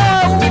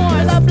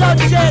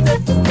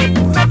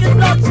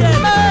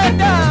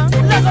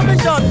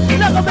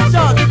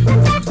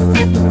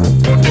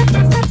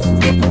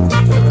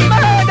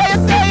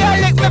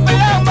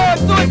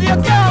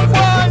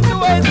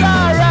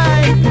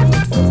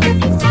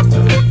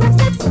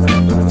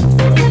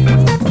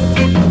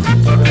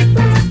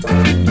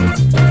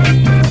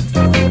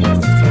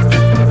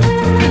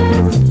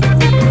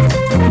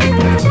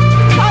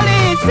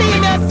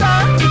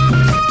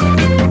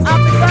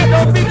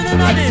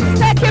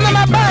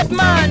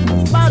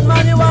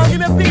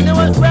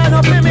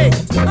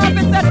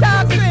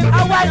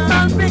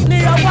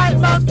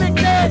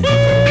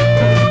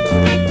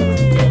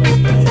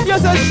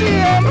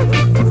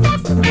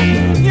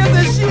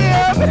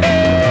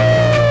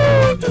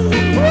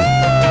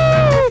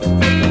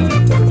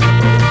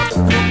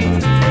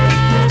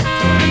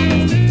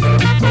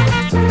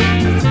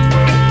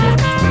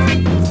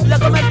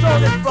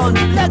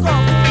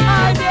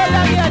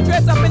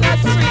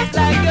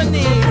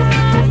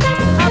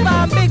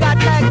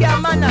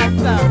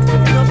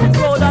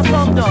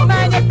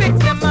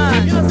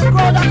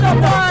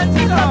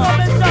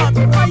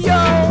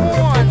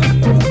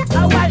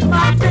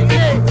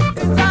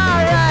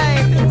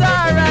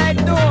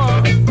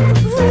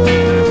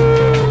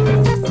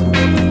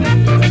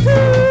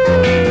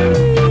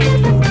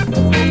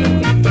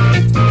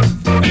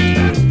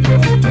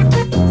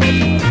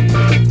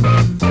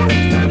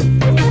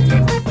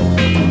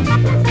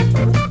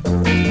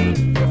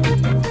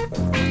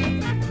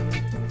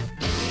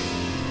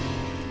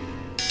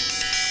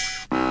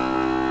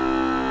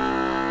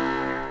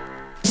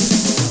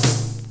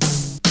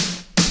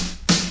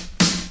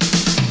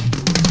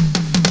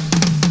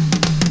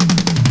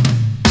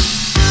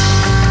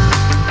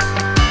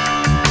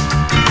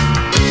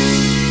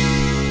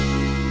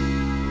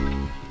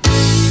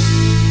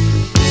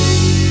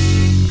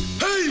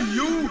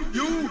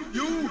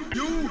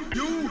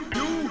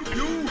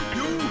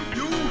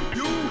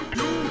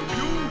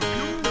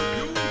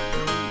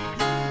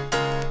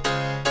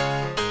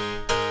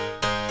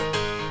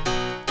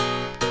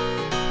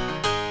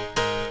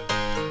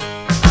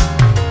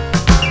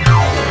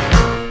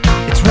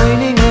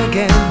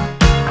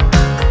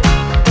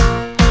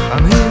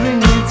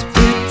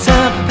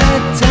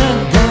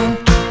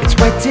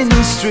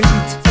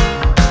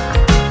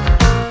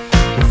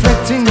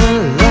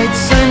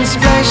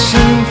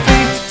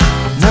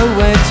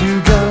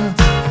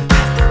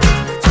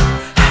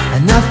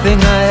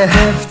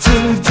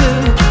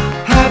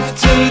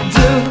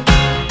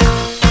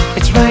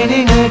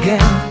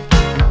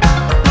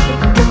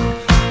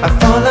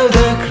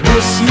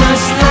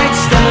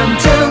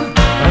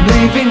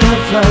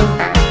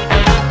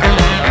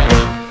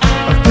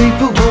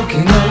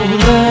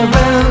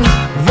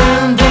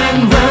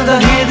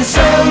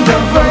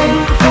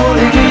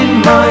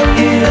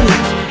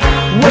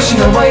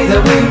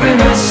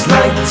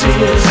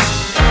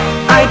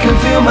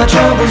feel my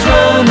troubles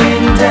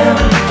running down,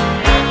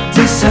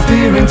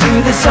 disappearing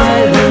to the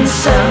silent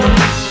sound.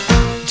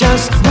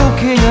 Just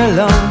walking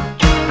along,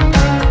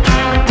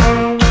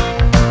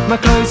 my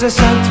clothes are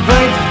soaked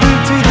right through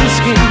to the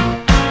skin.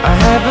 I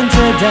haven't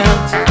a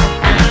doubt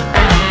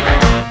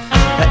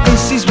that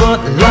this is what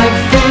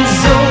life is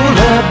all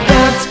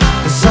about.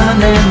 The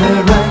sun and the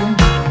rain,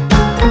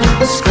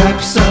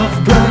 scraps of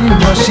brain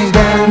washing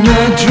down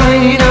the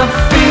drain. I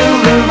feel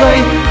the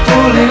rain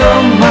falling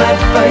on my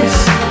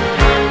face.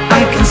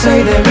 I can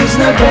say there is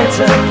no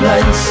better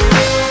place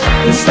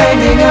than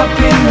standing up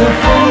in the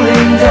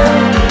falling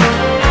down.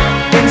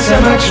 In so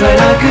much rain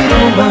I could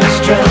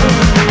almost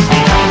drown.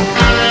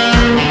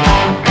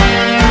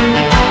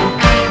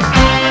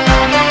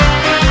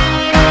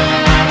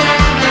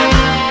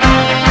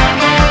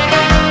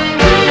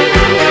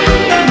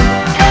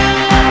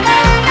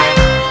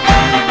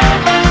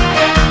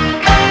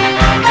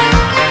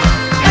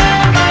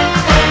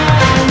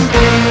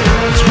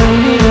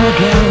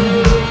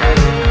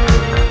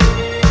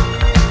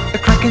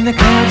 In the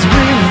clouds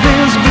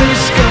reveals blue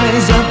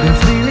skies. I've been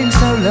feeling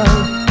so low,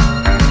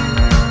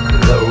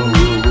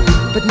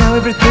 but now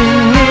everything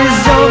is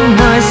on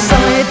my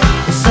side.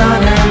 The sun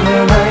and the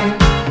rain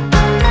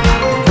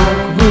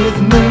walk with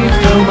me,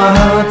 fill my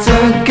heart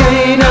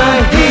again. I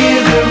hear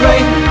the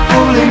rain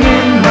falling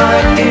in my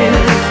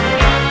ears,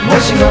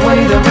 washing away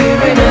the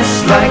weariness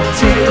like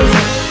tears.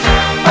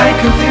 I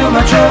can feel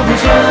my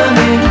troubles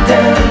running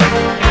down,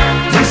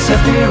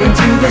 disappearing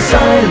to the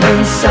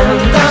silent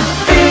sound. I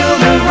feel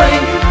the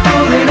rain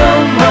falling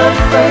on my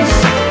face.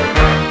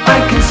 I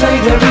can say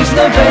there is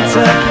no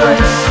better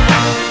place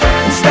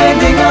than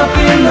standing up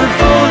in the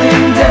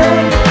falling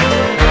down.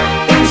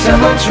 In so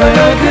much rain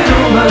I could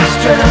almost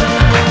drown.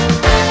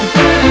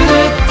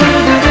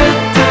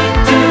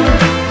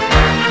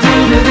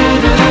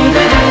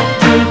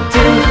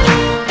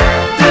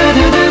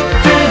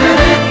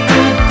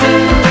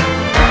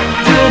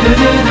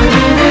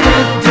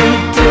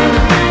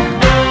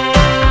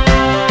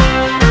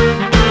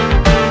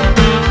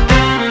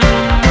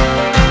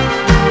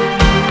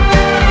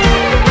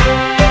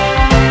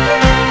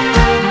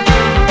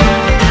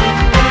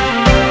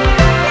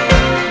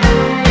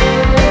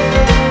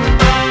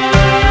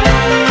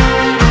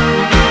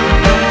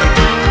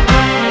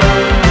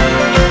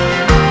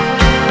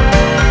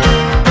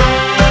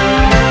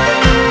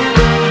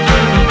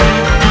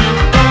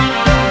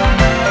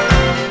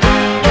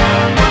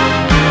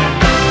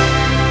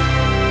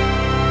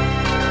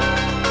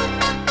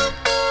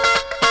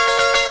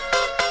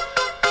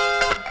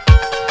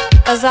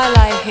 As I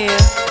lie here,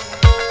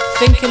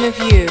 thinking of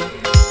you,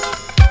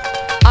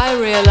 I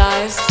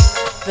realize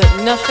that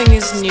nothing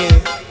is new.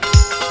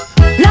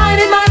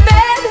 Lying in my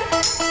bed,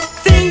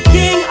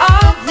 thinking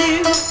of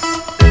you,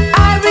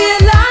 I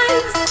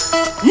realize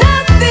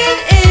nothing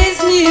is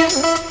new.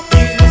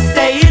 You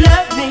say you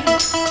love me,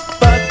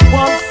 but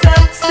want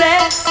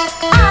success.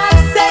 I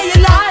say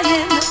you're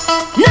lying,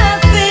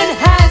 nothing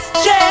has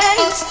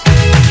changed.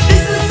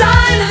 This is a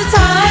sign of the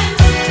times,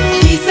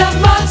 peace of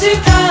more to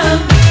come.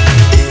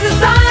 This is a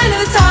sign of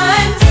the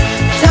times,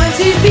 time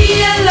to be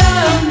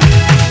alone.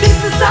 This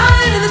is a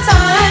sign of the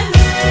times,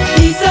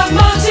 peace of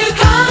more to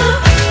come.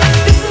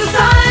 This is a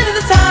sign of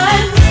the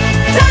times,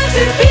 time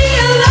to be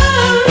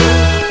alone.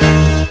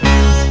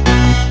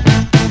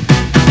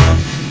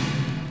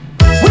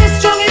 We're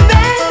strong in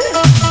bed,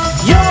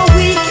 you're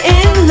weak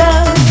in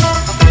love.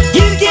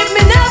 You give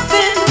me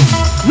nothing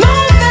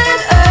more than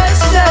a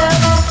shove.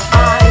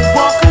 I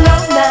walk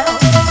alone now,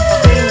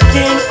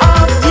 thinking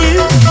of you.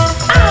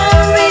 I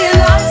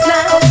realize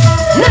now,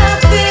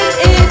 nothing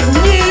is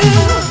new.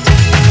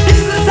 This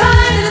is a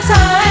sign of the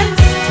times,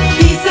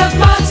 peace of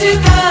more to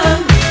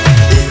come.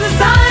 This is a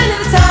sign of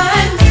the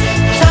times,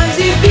 time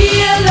to be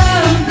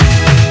alone.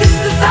 This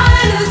is a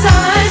sign of the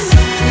times,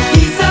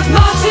 peace of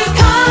more to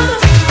come.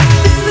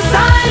 This is a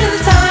sign of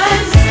the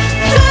times,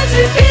 time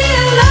to be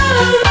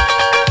alone.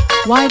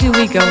 Why do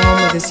we go on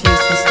with this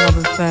useless love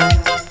affair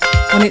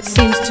when it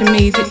seems to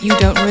me that you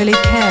don't really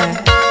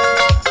care?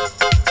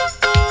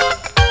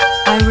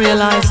 I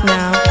realize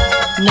now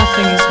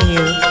nothing is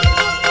new.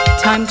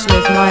 Time to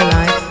live my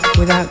life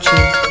without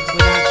you.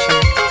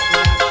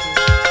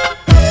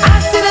 I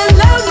sit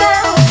alone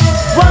now,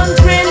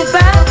 wondering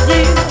about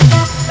you.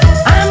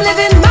 I'm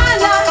living my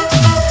life,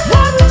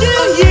 what do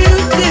you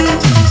do?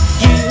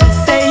 You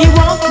say you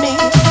want me,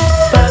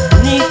 but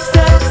need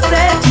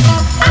success.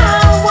 I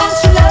want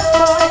your love,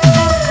 boy,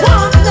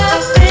 want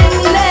nothing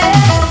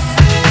less.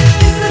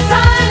 This is a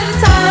sign of the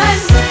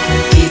times,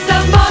 peace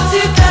of more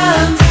to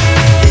come.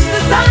 This is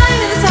a sign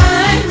of the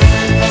times,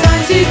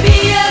 time to be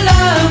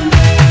alone.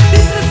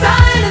 This is a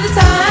sign of the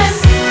times,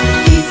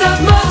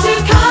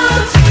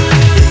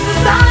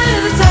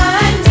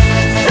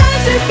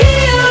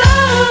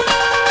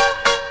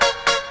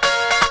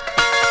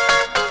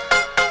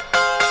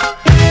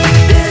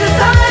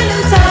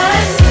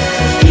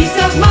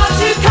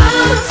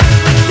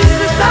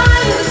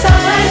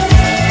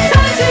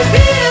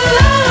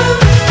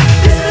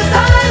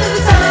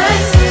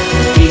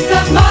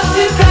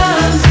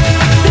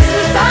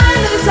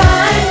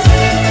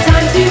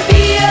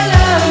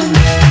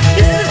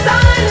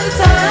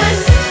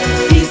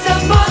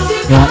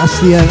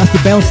 That's the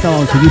Bell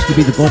Stars, who used to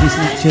be the Body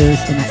Snatchers,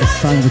 and that's the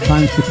Sign of the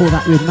Times. Before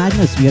that, we had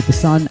Madness, we had the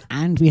Sun,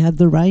 and we had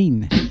the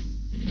Rain.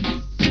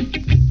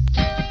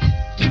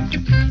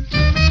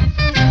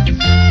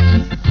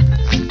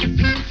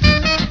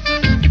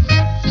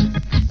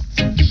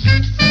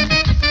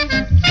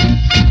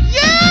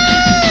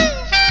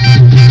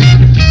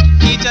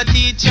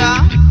 Teacher,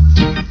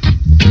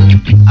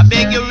 I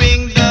beg you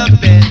ring the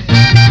bell.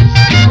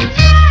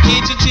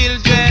 Teach your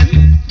children,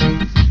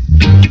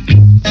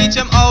 teach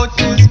them how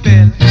to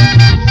spell.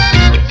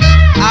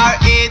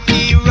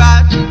 R-A-T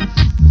rat,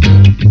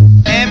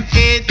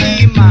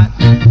 M-A-T mat,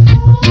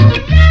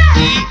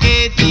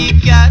 C-A-T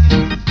cat.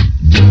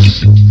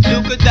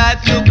 Look at that,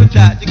 look at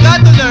that. You got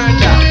to learn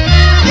that.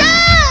 Yeah!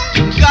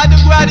 You got to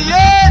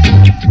graduate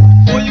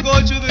before you go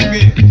through the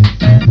grade.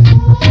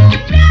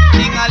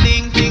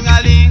 Ting-a-ling,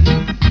 ting-a-ling,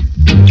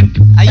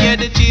 I hear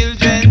the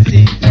children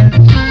sing.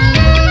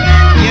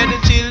 Hear the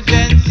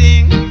children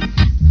sing.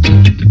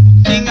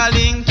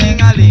 Ting-a-ling,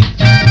 ting-a-ling.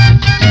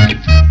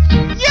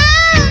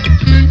 Yeah!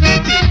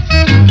 Hit it.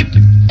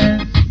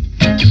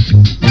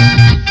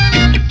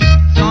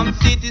 Some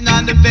sitting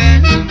on the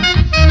bench,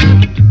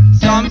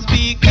 some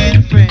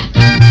speaking French,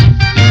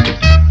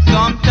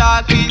 some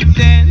talking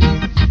sense.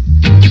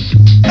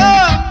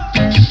 Oh!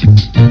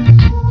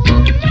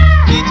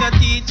 Teacher,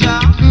 teacher,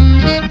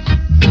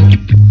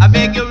 I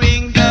beg you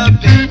ring the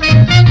bell.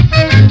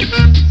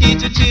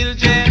 Teach your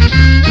children,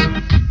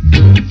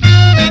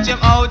 teach them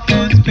how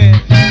to spell.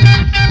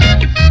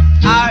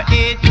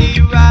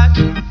 R-A-T rat,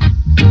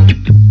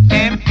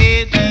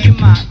 M-A-T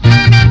mat,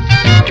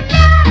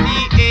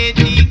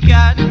 C-A-T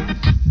cat.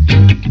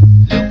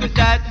 Look at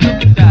that,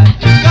 look at that.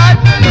 You got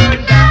to learn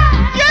that.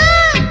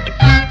 Yeah!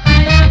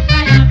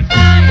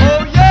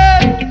 Oh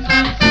yeah!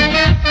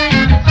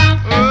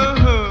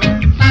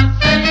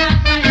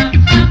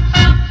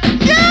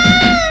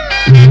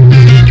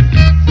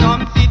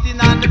 Some sitting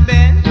on the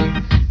bench,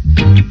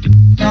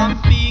 some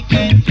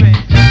speaking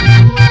French,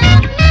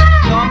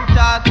 some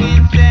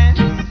talking sense.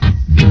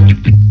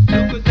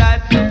 Look at that,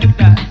 look at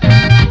that.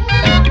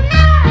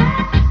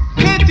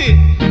 Hit it!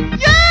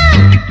 Yeah!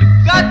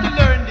 Got to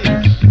learn this.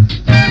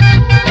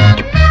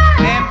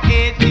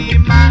 M-A-T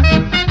man,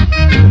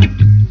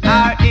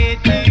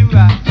 R-A-T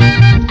rat,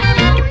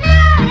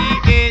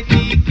 C-A-T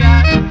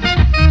cat,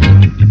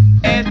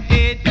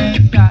 S-A-T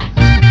cat.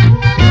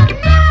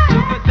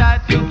 Look at that,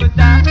 look at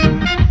that.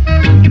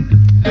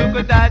 Look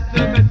at that,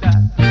 look at that.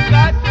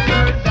 Got to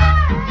learn that.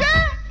 Yeah,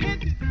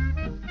 hit it.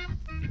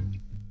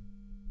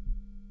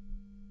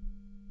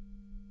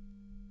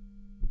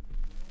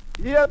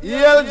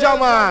 Yeah,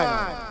 Jaman.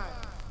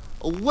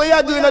 What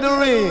you doing at the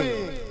ring?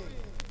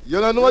 You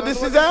don't know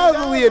this is a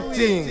heavyweight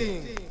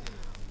thing.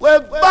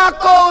 Well,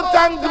 back out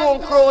and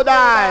don't crowd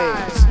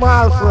eye.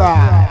 Small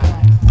fry.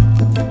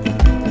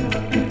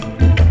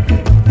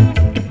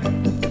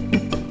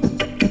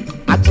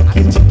 A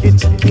chicky, chicky,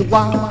 chicky,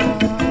 wow.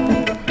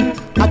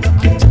 A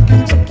chicky, chicky,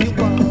 chicky,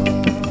 wow.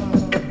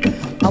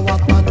 A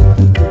wapado,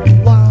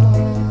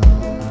 wow.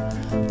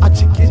 A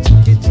chicky,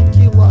 chicky,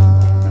 chicky, wow.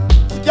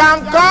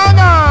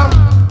 Scankana.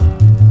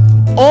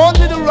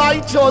 Only the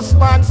righteous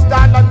man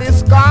stand on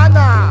this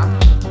corner.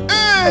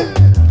 Hey,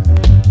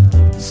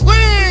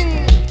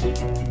 swing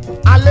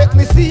and let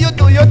me see you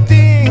do your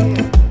thing.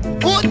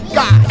 Good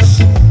gosh,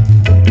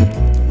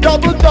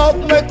 double dub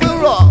make me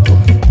rub,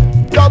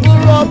 double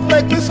rub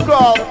make me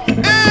scrub.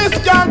 Hey,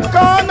 skank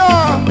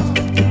corner.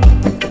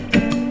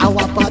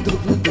 Awa padu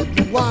do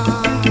do wa,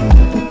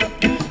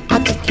 a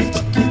chiki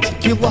chiki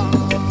chiki wa.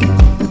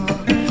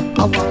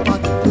 Awa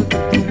padu do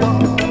do wa,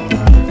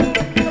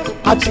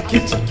 a chiki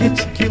chiki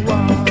chiki wa.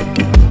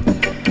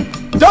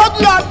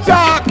 Double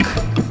attack.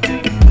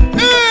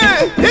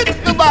 Hey, hit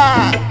the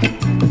bar.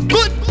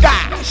 Good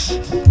gosh.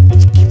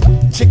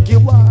 Chicky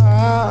wa.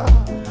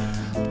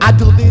 I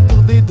do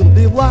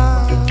the wa.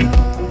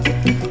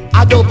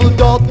 I double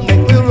dub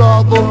make me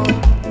rub.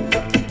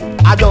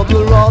 I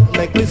double rub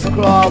make me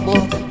scrub.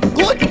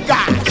 Good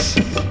gosh.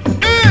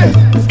 Hey,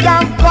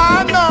 scam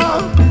corner.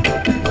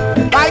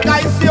 Like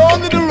I see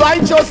only the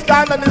righteous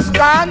stand on this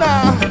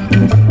corner.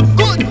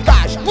 Good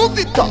gosh, move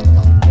it up.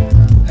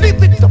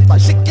 Lift it up,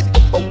 shake it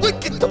up,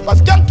 wick it up,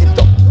 skank it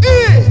up.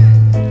 Hey!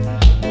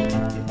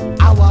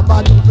 Awa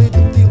badu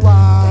do wa,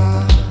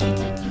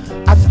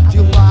 a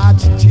chichiwa,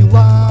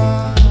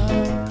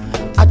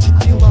 a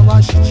chichiwa wa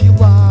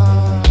chichiwa,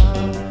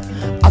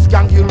 a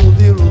skank you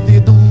rudy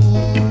do.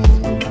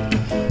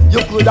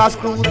 You could have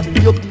screwed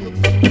you.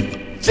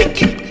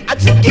 Chicky, a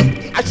chicky,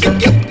 a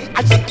chicky,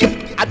 a chicky,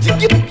 a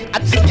chicky, a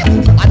chicky,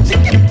 a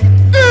chicky.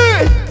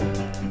 Hey!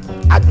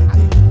 A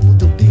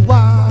do the wa.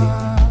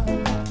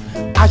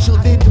 I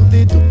should do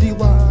the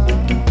one.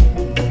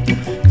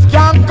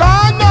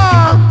 Scankana.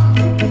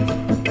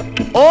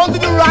 Only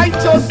the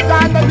righteous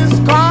stand on this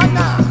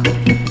corner.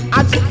 I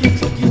chicky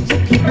chicky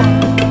chicky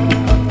one.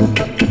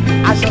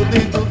 I should do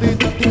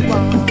the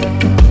one.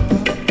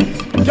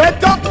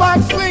 Get up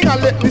and swing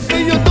and let me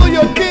see you do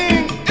your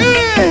thing.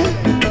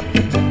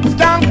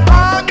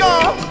 Scankana.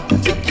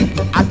 Chicky,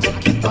 I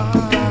chicky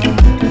one.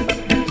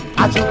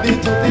 I should do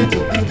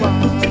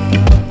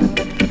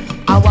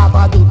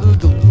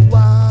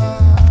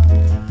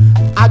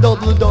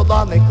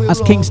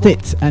That's King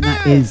Stitt, and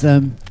that is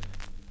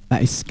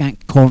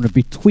Skank Corner.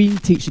 Between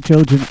Teach the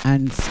Children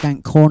and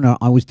Skank Corner,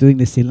 I was doing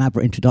this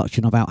elaborate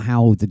introduction about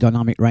how the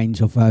dynamic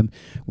range of when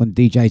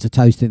DJs are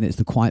toasting, it's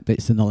the quiet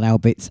bits and the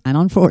loud bits. And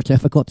unfortunately, I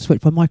forgot to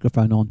switch my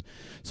microphone on.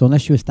 So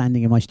unless you were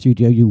standing in my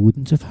studio, you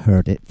wouldn't have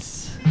heard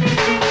it.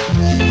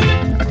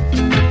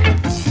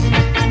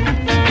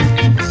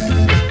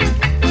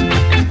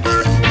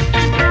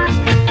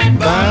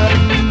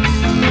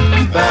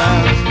 Bam,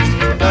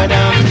 bam,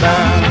 ba-dam,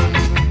 bam.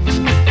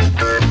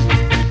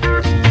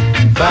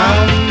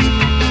 Bam,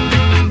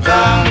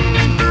 bam,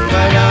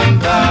 ba-dam,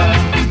 bam.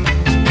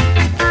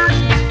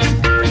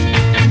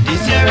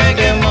 This your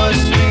reggae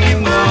must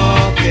swing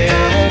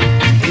market.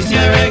 This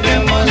your reggae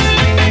must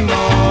swing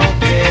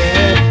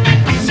market.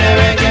 This your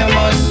reggae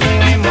must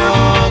swing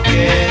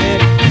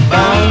market.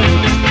 Bam,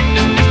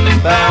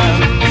 bam,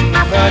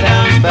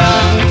 ba-dam,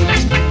 bam.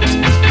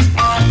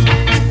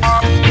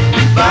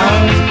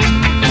 Bam,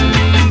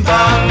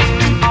 bam,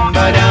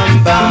 ba-dam,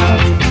 bam.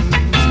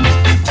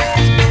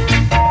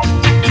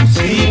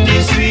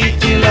 Sweetie,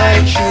 sweetie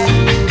like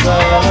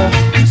sugar.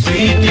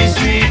 Sweetie,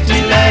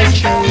 sweetie like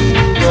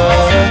sugar.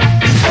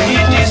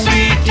 Sweetie,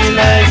 sweetie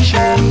like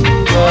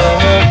sugar.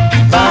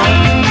 Bam,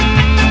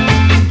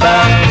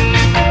 bam,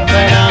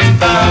 ba-dam,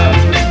 bam.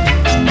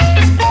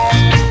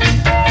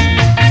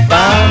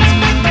 Bam,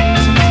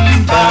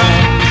 bam,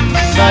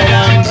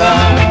 ba-dam,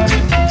 bam.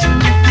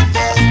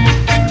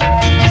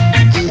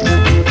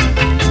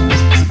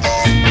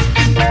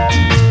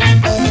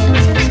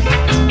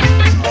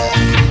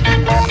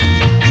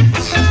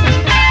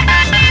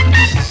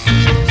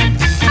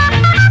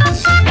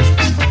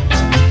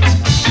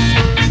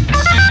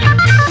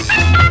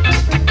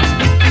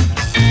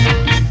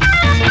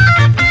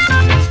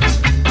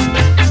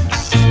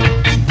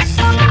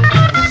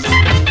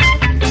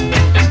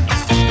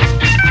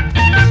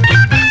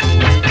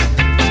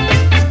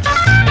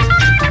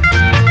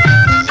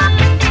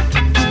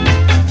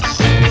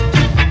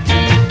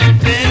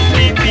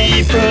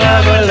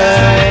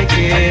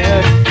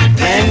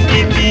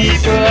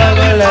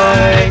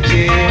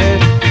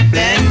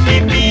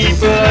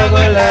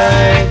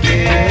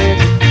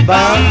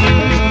 Bam,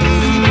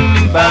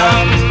 bam,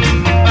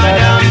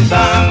 ba-dam,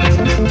 bam.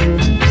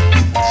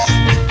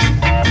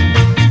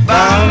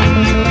 Bam,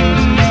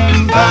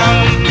 bam,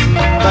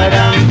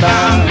 ba-dam,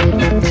 bam.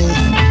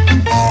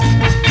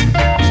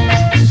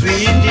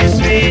 Sweetie,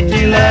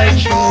 sweetie like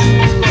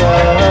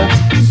sugar.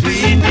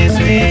 Sweetie,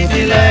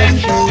 sweetie like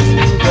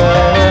sugar.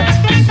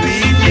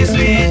 Sweetie,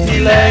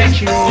 sweetie like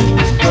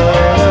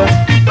sugar.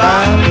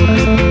 Bam,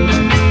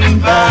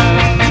 bam,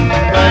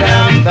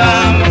 ba-dam,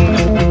 bam.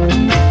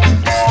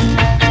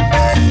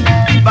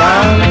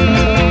 Bam,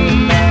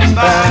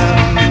 bam,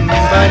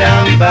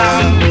 ba-dam,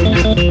 bam.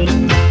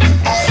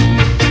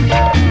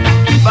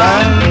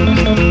 Bam,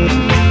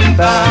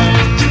 bam,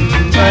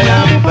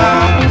 ba-dam,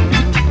 bam.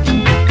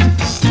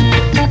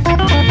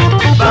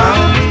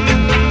 Bam,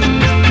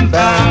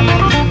 bam,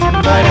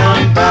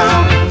 ba-dam,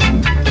 bam.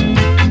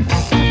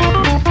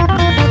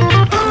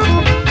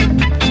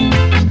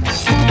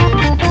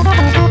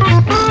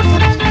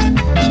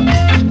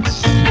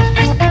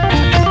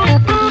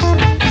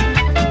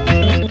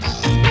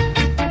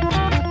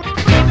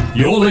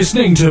 You're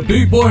listening to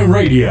Boot Boy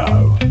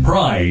Radio.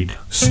 Pride,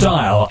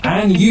 style,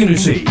 and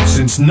unity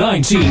since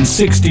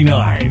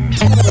 1969.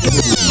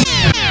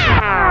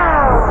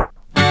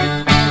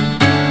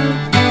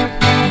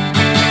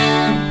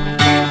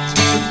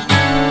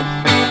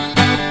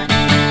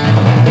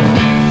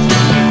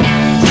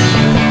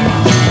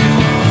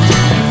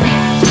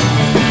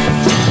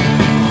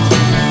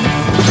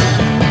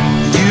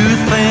 You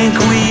think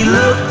we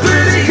look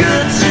pretty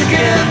good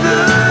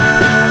together?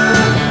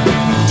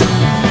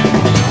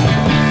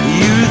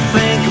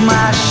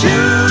 My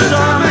shoes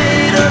are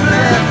made of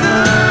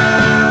leather,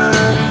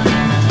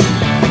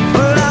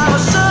 but I'm a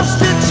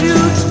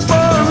substitute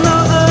for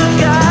another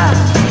guy.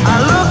 I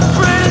look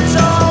pretty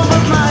tall,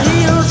 but my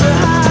heels are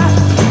high.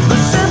 The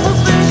simple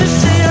things you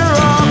see are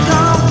all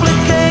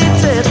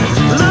complicated.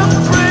 Look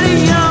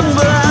pretty young,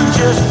 but I'm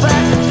just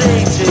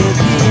backdated,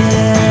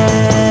 yeah.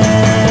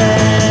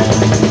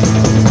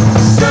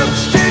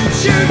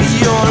 Substitute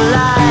your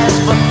lies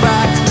for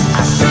fact.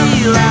 I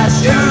see right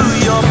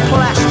through your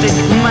plastic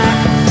Mac.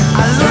 I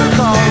look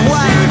all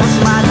white, but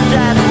my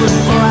dad was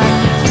black.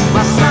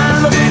 My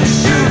fine-looking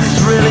suit is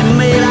really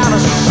made out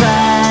of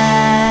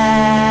sack.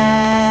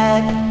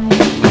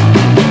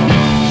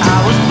 I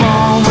was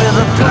born with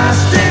a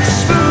plastic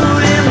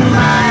spoon in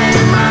my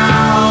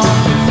mouth.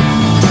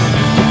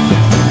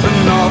 The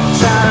north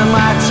side of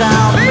my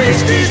town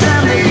faced these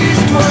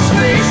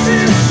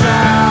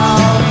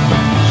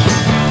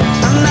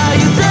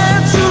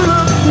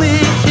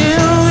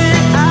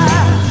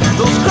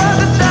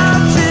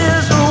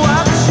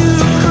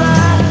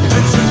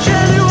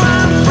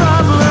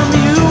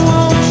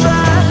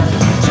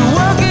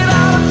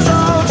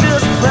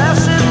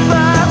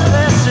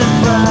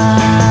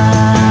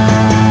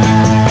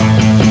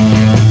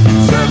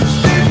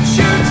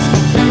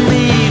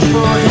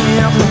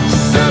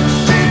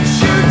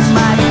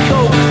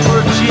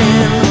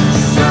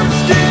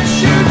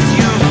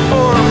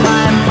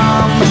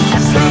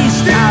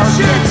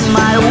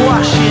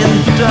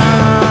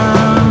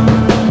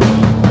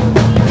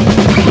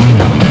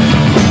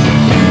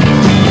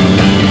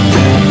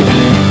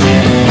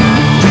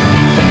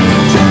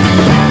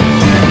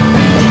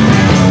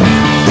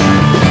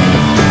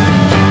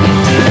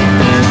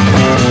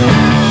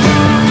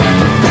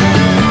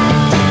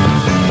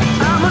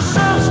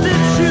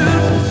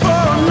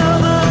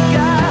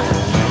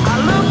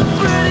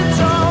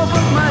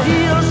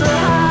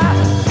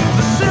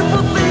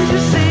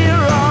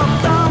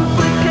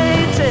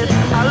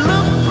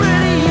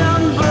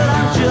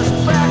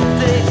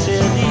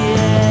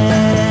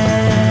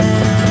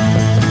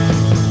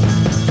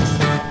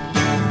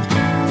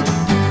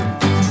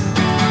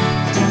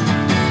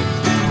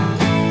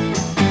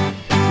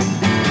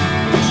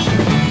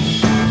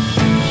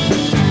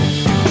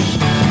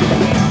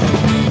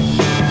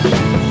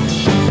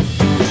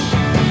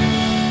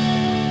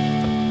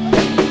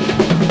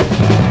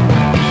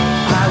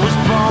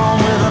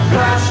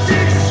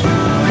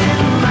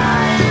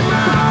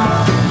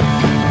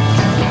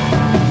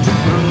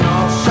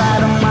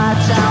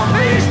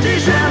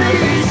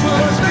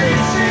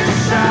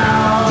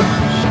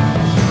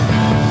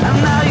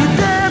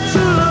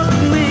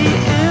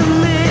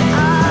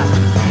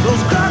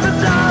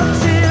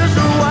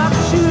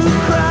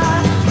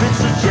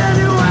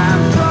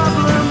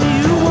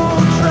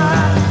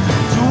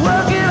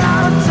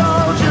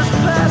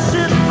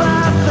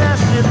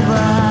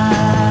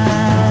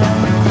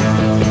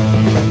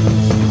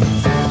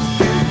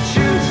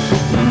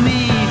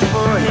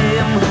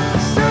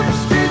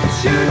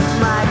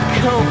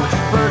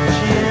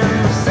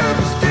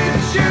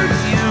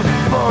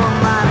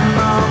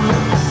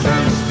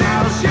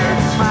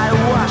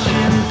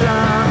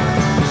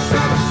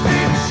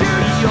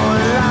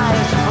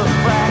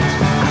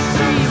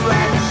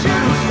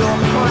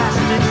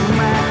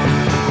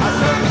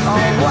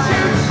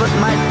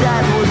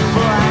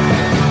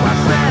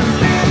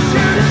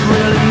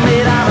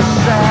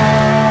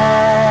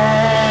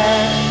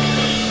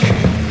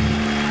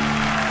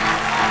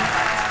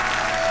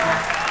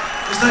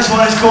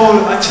is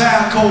called A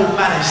Town Called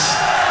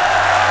Malice.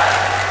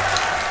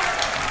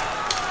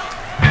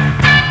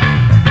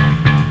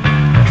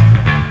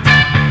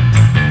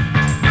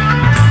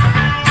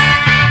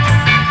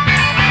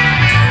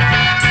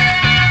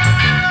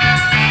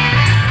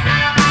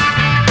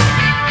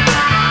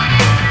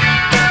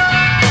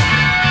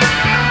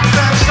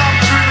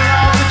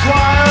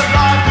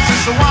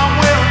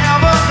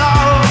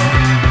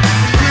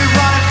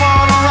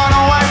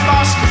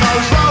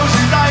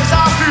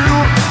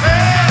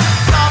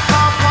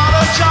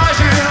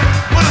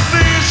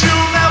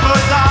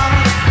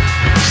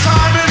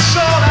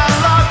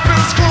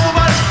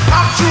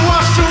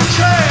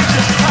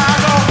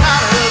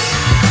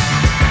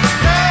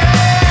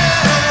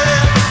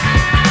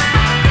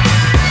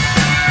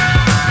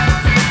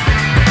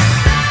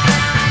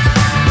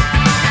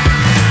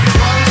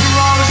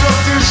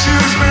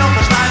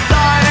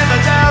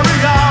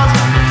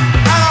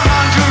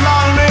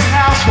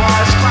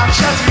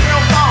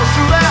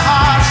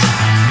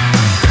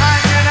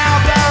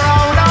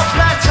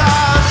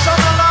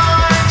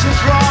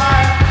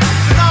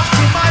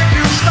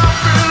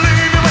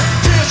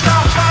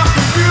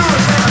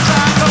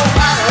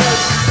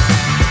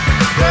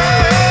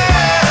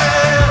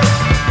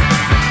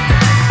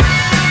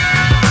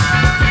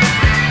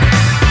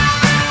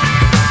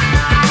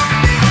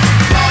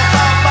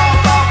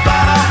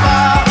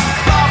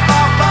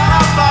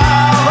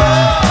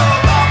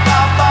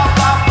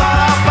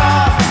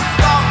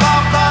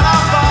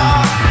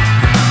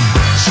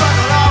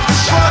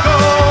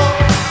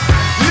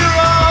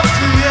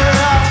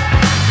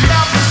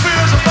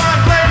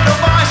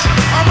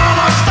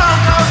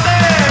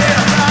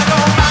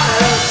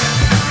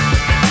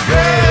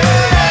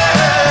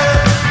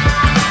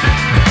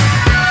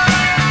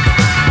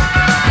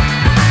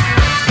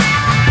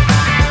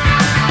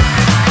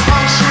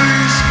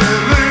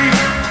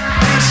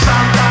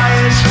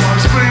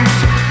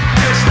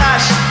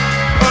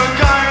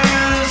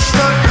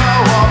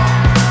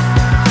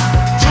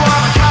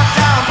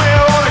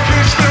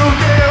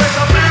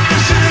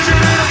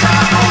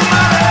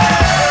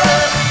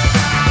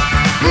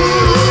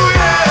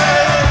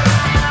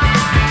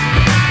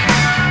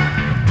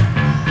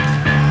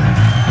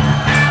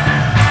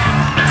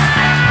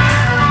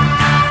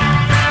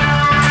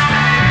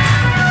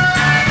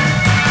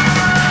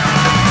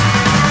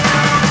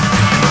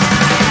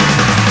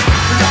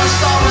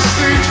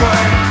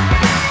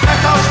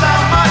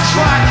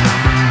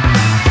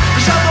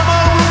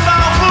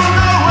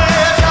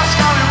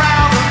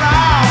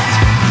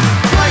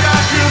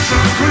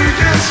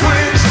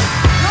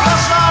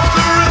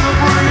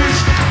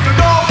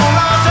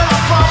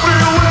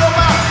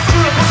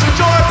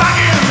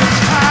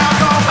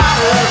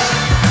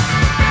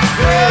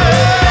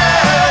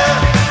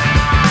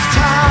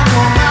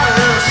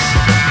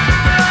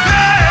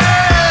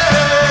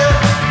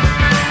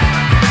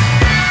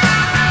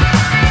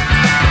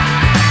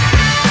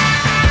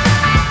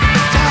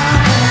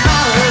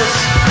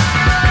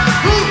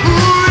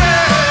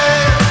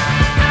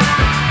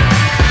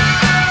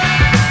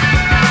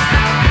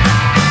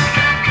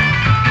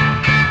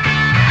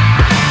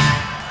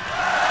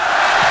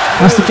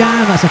 That's the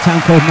jam, that's A Town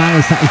Called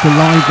Malice, that is the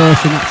live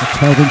version, that's a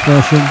 12-inch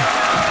version.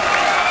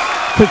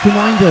 Quick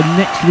reminder,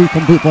 next week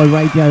on Bootboy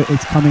Radio,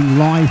 it's coming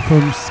live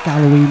from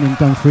Scalloween in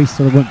Dumfries,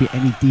 so there won't be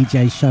any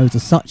DJ shows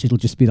as such, it'll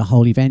just be the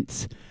whole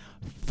event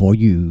for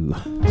you.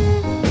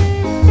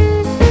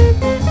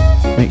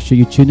 Make sure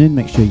you tune in,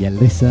 make sure you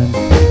listen.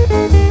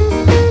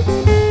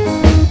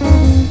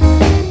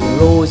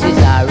 Roses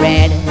are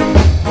red,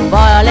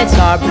 violets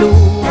are blue.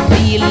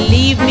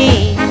 Believe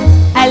me,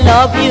 I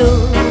love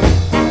you.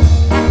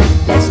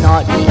 Let's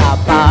not be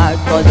apart,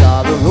 'cause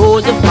you're the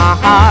rose of my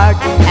heart,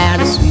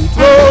 and a sweet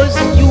rose,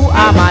 you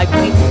are my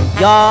queen.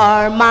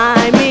 You're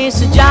my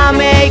Miss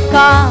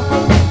Jamaica,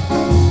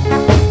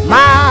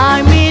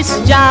 my Miss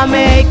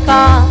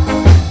Jamaica.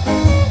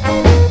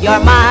 You're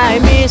my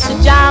Miss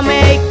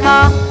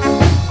Jamaica,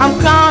 I'm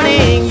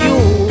crowning you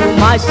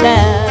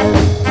myself.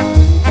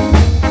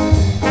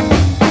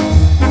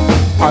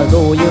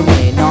 Although you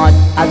may not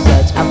have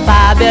such a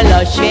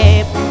fabulous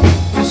shape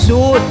to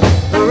suit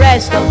the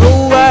rest of the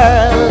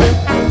world,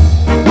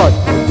 but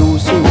you do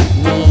suit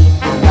me,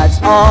 and that's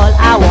all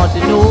I want to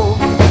know.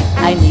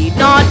 I need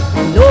not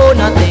know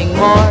nothing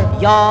more.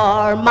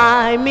 You're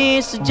my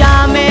Miss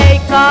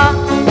Jamaica,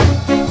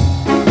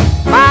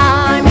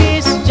 my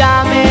Miss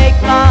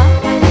Jamaica.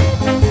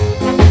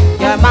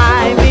 You're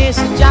my Miss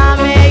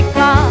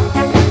Jamaica,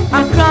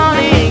 I'm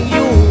crowning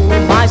you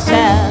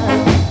myself.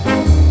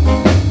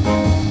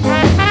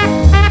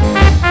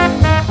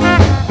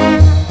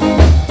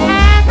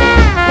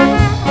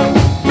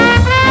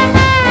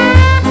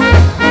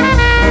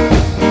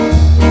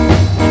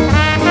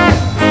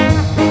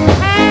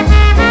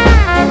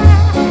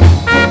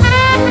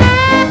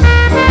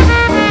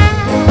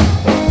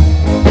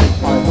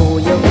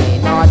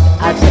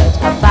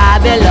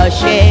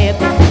 Shape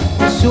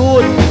to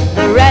suit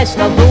the rest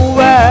of the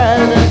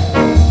world,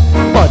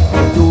 but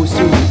you do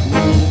suit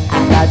me,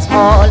 and that's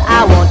all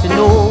I want to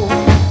know.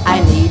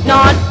 I need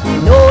not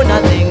know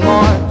nothing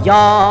more.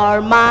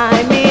 You're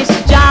my Miss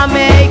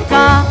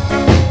Jamaica,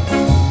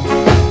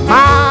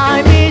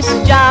 my Miss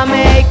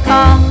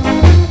Jamaica.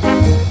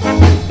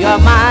 You're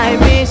my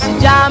Miss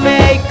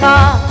Jamaica.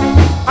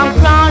 I'm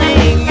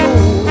crowning you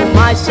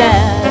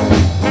myself,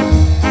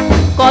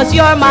 'cause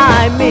you're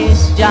my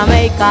Miss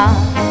Jamaica,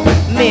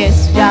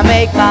 Miss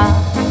Jamaica,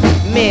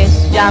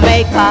 Miss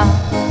Jamaica.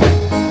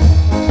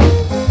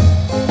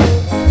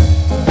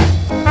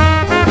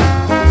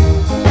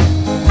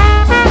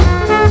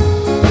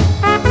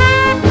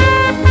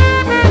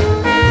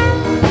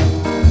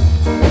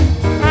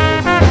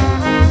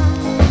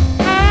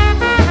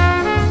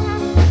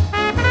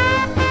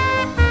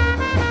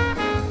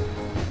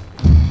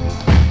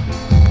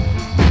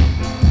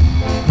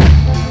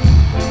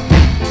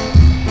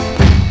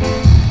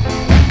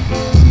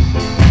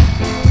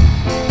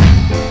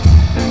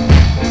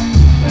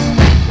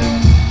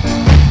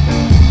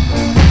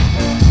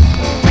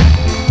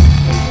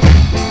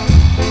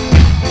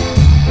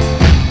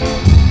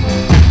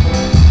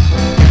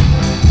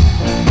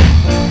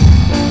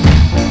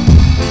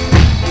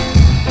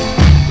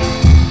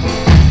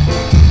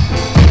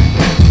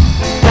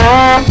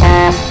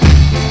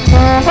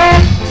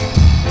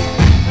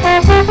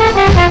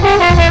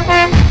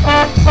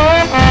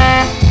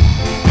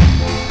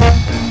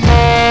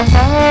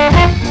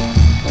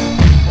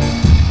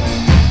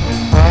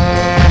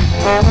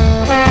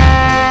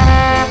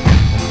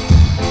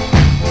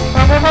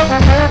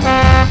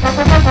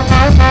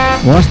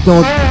 Well,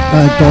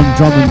 that's Don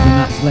Drummond, and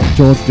that's Let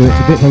George Do It. It's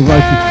a bit of a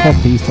roasted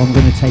copy, so I'm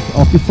going to take it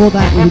off. Before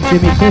that, we had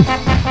Jimmy Cliff,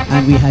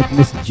 and we had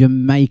Miss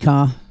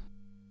Jamaica.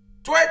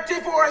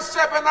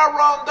 24/7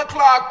 around the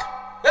clock.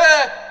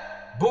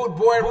 Boot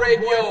Boy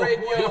Radio,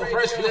 your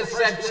freshly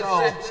sent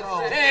sound.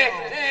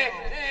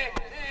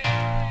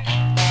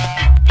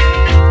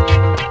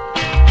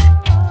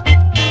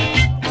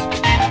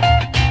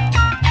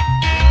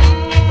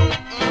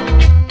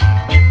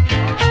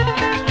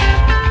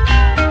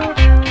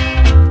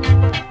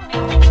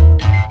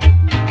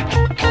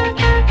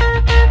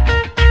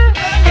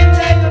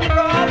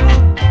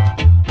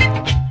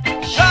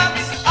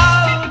 Shots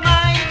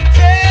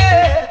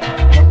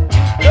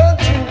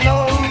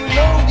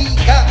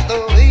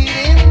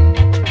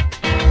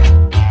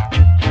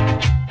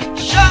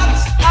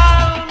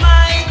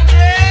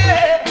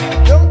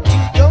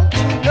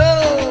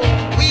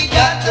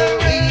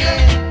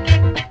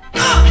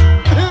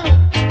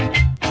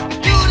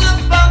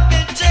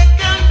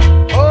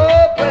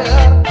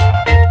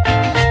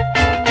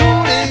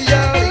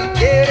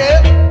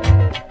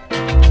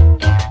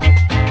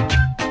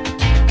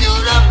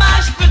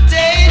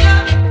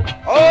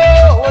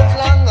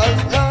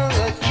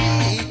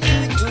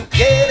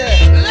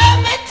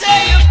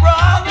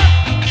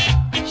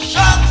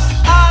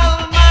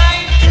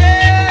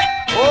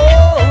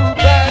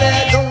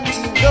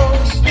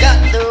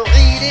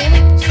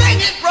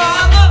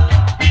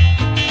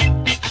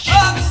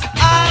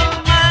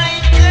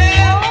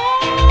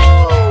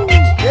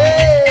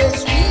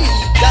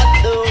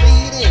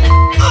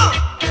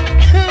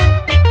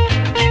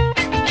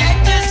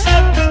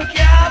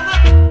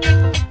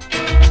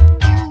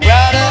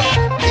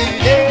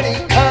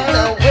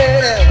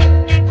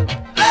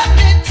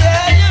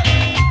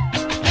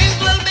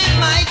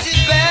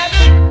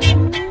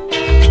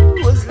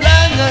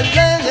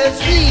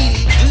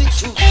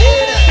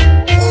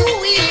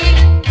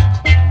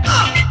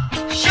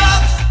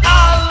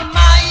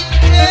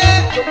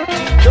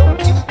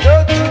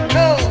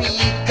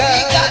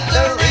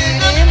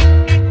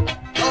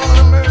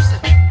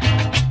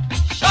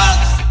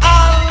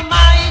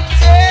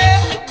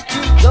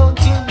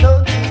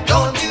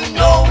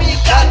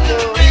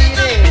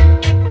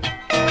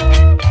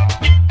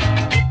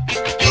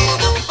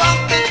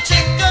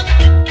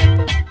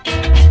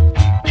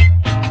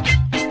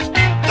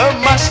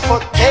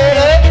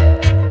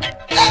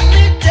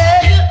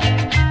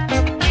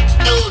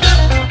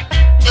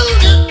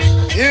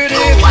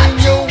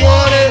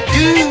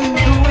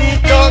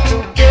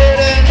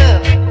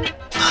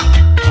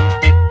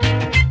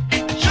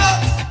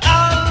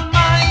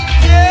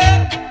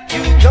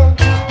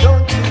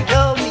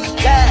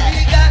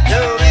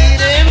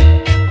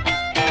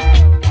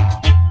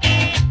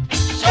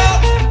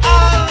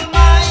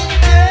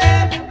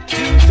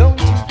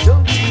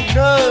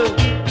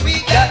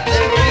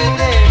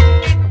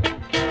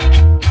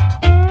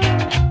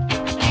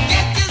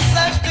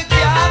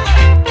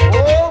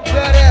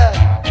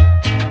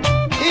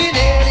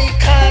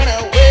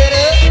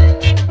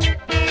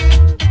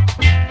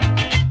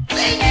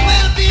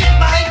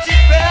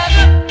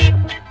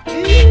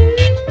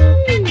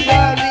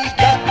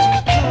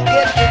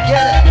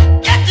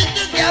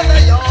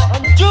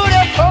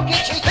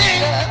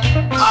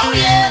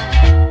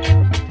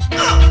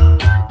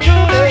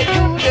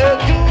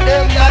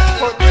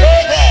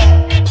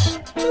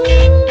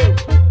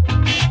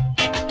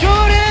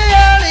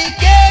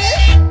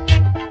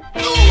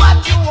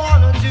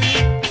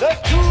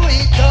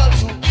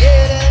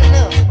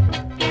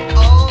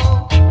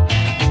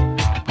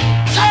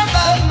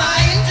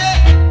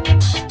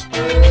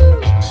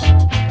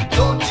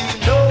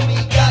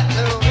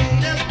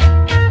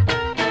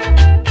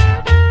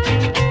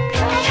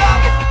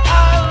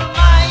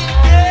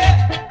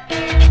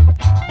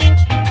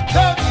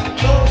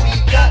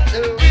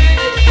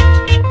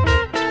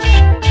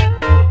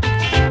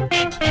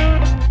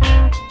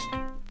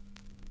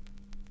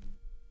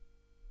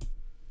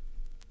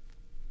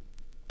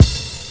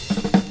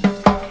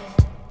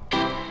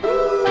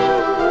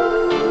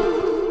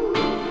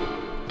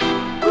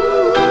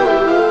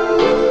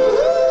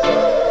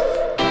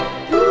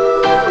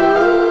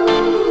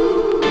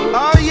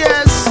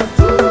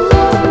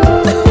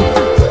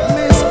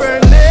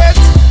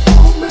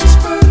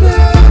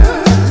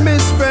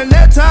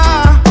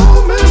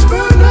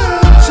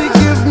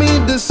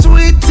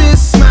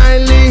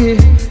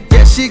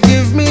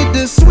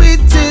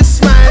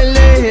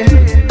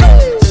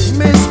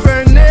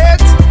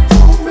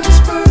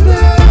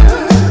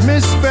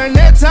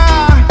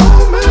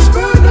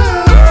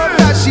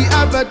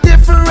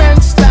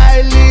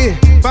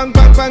Bang,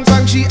 bang, bang,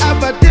 bang, she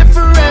have a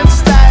different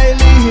style.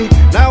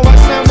 Now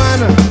what's the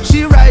man?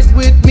 She ride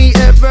with me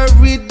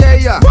every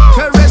day.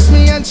 Caress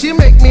me and she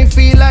make me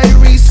feel like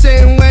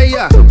same way.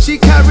 She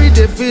carry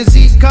the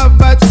physique of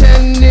a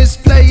tennis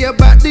player,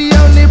 but the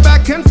only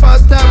back and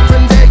forth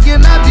happen there, you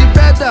know the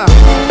better.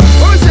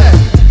 Who's that?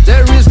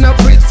 There is no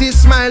pretty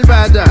smile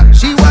rather.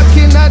 She walk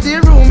in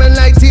the room and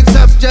light it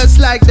up just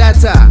like that.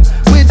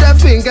 With her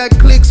finger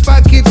clicks,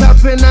 spark it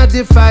up in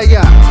the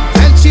fire.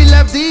 And she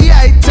love the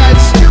eye touch,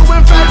 stew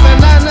and fried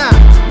banana.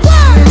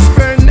 Miss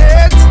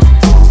Burnett,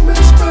 oh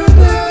Miss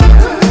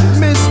Burnett,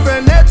 Miss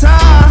Burnetta,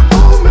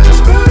 oh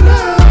Miss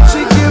Burnett.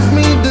 She give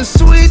me the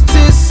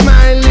sweetest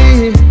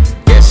smiley.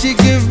 Yeah, she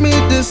give me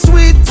the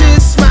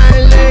sweetest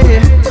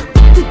smiley.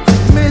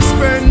 Miss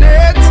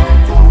Burnett,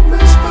 oh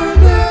Miss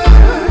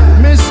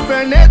Burnett, Miss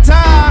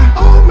Burnetta,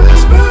 oh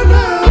Miss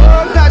Burnett.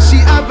 Oh God, she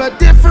have a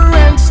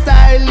different style.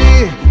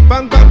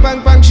 Bang, bang,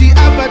 bang, bang, she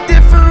have a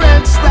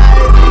different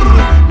style.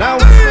 Now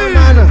what's the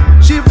matter?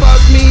 She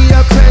bought me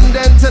a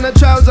pendant and a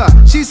trouser.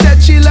 She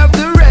said she loved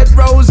the red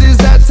roses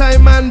that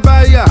time and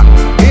buy her.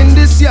 In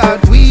this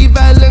yard, we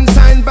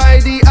Valentine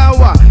by the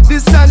hour. The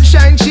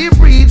sunshine she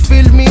breathe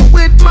filled me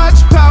with much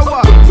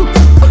power.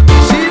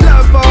 She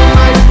love all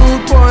my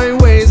rude boy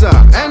ways,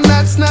 and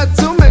that's not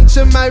to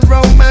mention my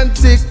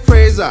romantic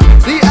praiser.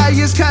 The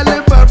highest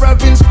caliber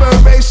of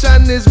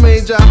inspiration is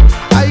major.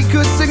 I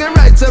could sing and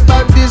write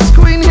about this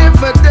queen here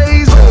for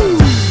days.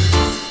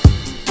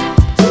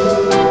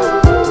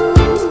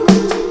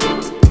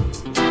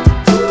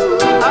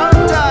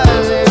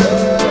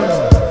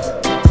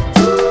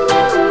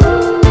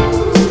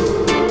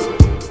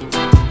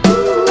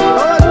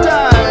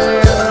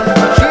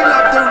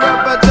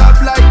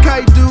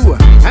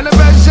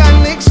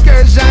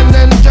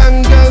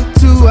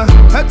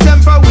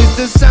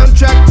 The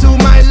soundtrack to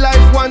my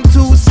life, 1,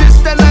 2.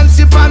 Sister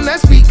Nancy on the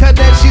speaker,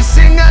 then she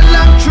sing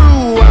along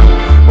true.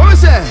 What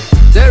was that?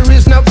 There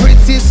is no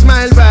pretty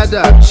smile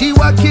rather. She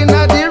walk in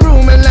the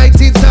room and light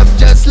it up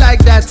just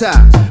like that.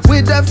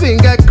 With her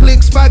finger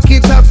clicks, spark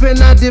it up in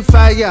the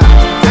fire.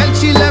 And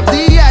she left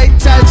the eye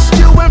touch,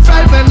 stew and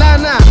fried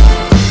banana.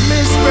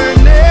 Miss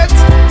Burnett,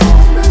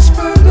 oh Miss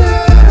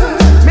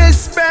Burnett,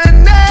 Miss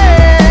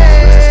Burnett.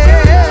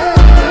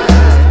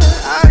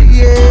 Oh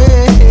yeah.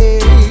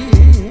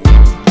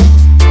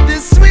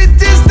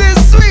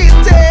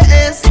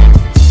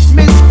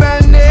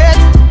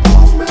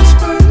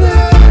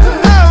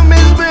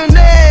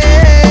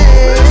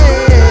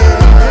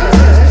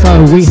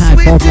 We had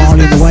Bob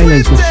Marley and the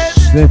Wailers with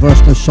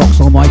Reverse the Shocks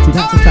Almighty.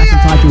 That's the track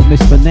entitled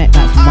Miss Burnett.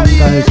 That's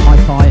Mungo's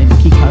Hi-Fi and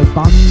Kiko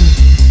Bun.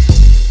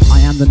 I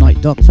am the Night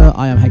Doctor.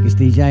 I am Haggis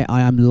DJ.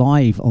 I am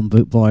live on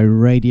Bootboy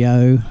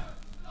Radio.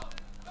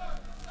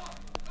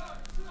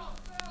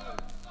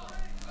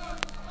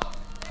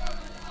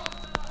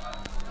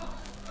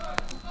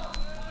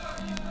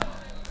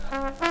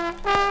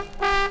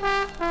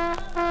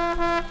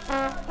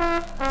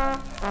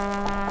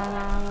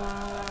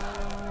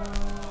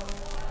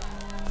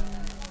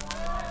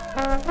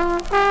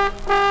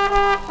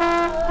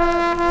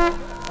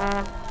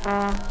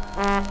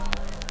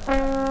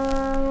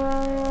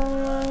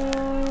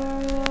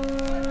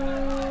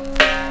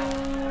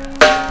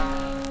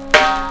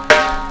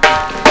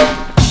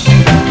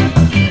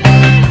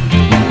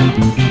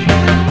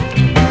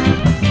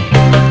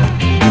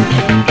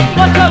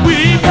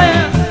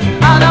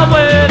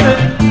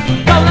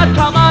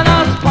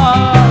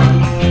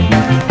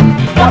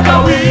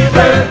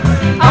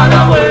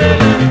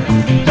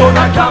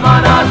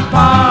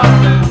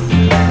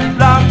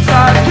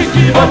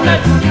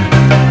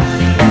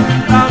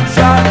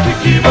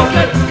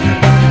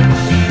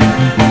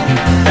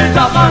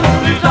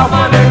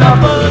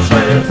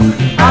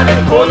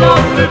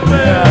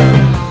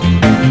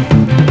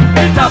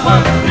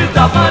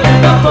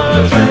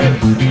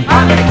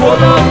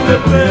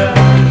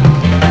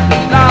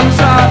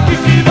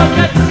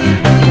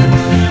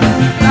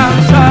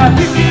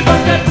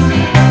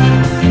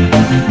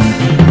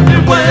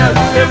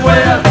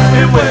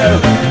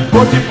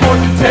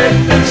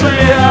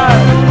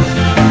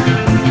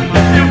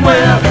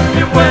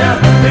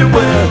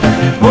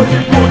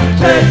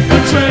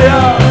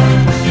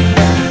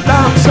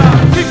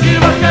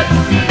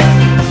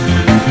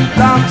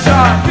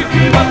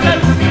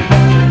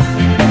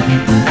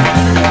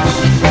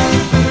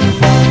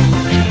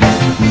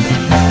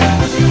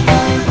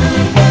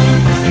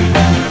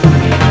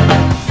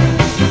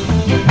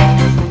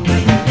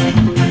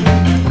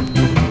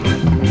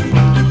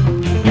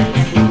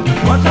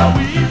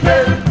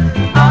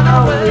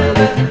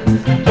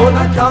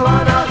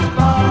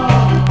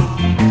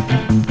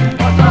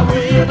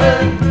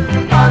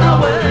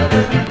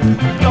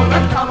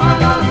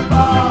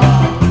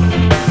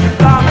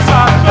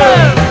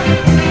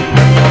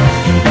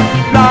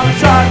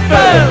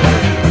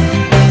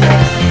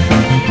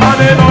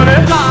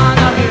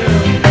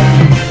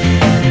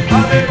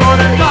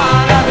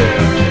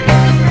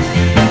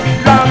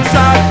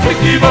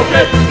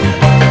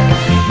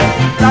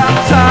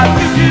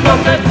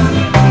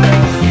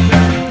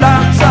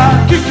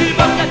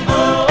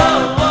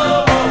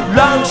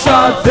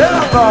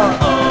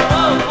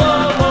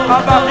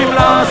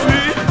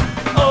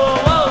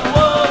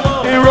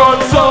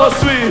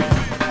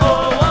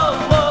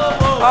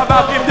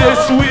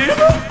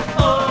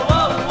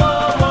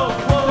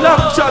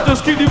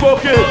 kick the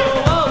bucket.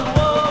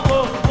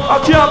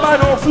 I can't buy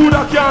no food,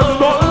 I can't do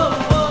nothing.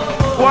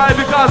 Why?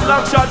 Because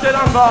long shot dead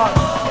and gone.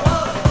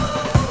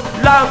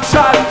 Long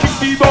shot, kick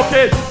the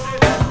bucket.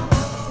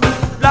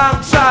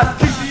 Long shot,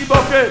 kick the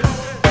bucket.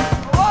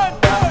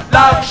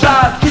 Long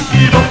shot, kick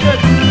the bucket.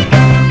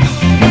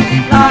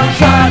 Long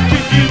shot,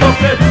 kick the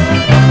bucket.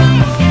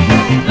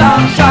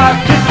 Long shot,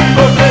 kick the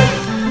bucket.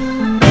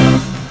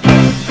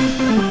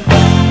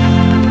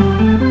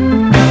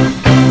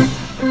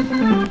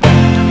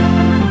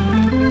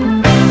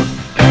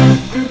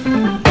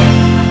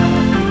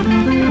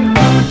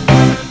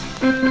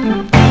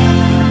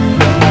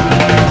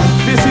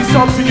 This is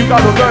something you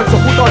gotta learn, so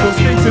put on those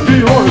skates and do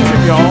your own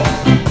thing, y'all.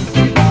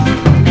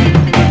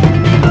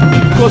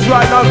 Cause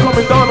right now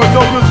coming down on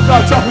Douglas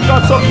Scott, we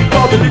got something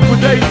called the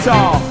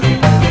Liquidator.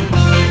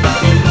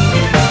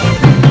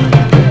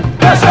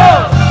 Special!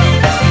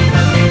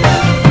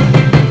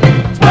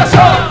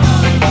 Special!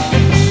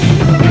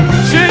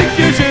 Shake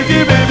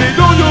it, baby,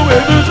 don't you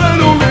ever try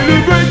to really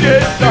break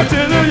it. I'm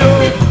telling you.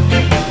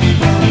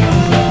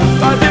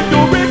 And if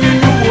you break it,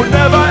 you will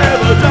never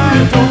ever try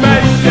to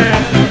make it.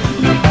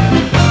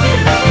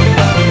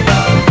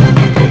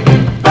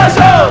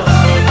 Special!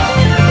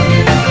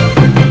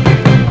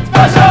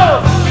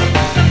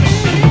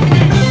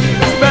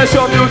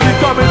 Special music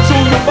coming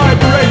through the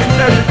vibration.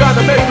 Every kind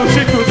of make you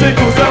shake you, take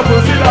yourself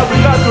and see that we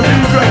got to be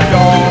great,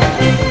 y'all.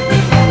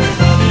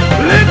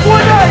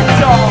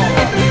 Liquidator!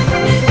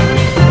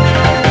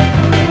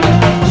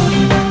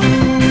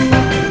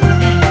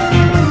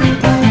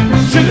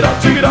 Shake it up,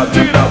 shake it up,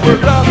 shake it up,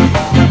 work it up.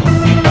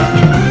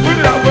 Work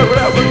it up, work it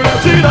up, work it up.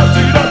 Shake it up,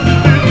 shake it up.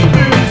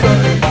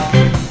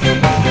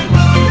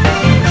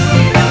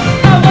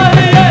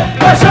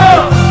 Special!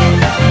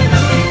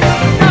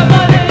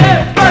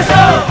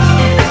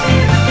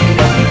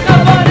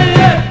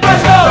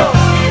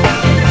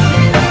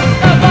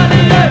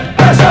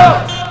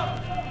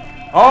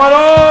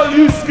 All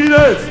you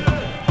skinheads,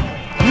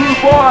 rude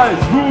boys,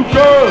 rude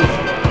girls,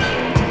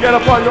 to get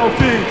up on your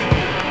feet,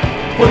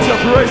 put your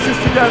braces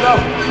together,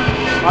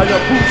 and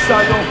your boots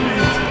on your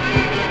feet,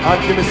 and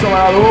give me some of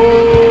that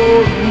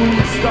old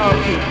rude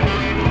stomping.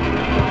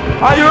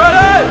 Are you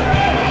ready?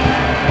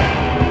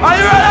 Are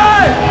you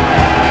ready?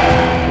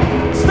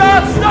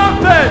 Start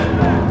stomping!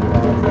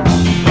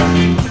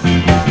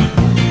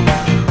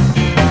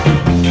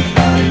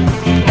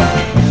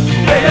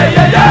 Yeah, yeah,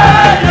 yeah, yeah, yeah!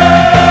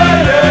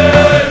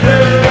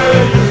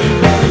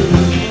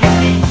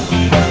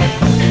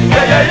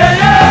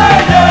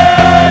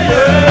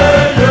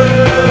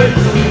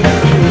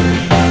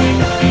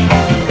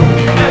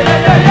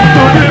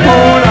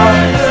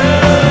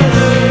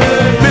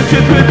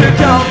 Sit with the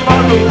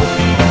camaro,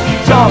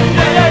 jump.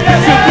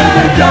 Sit with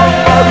the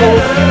camaro,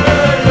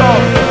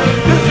 jump.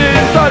 This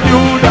is a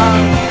new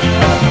land.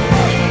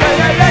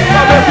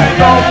 Now we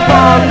don't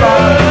bother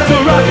to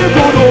rock it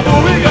to the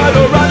moon. We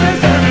gotta rock it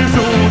very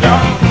soon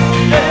now.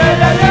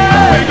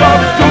 We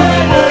got to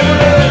move.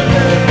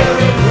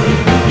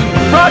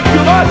 Rock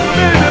you like the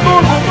baby,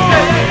 move, move, move.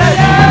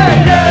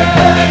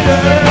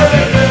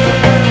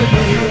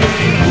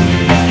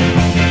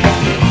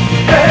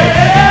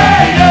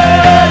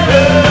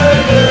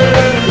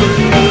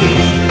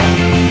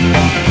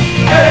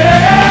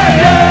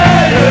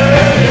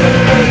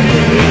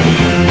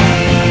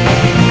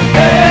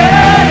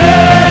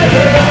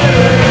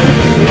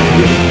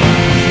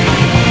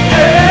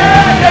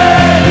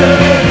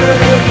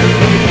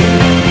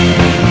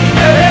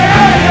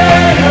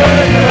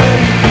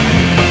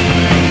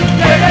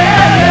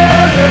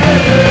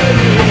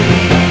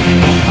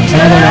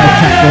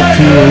 Brought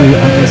to you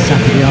on this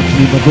Saturday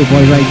afternoon by Good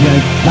Boy Radio.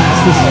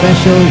 That's the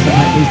Specials, and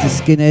that is the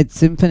Skinhead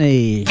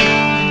Symphony.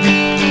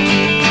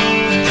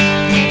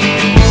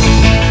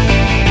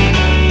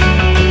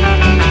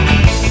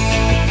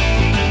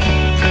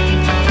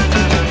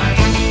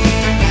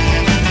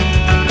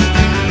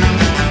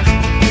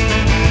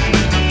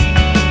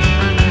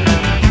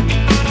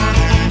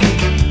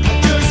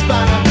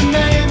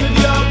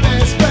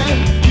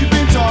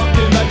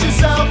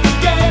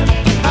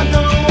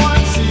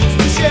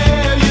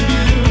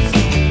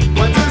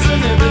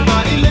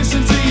 Everybody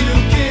listen to you,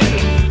 kid.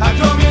 How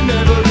come you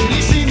never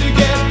really seem to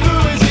get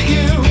through? Is it you?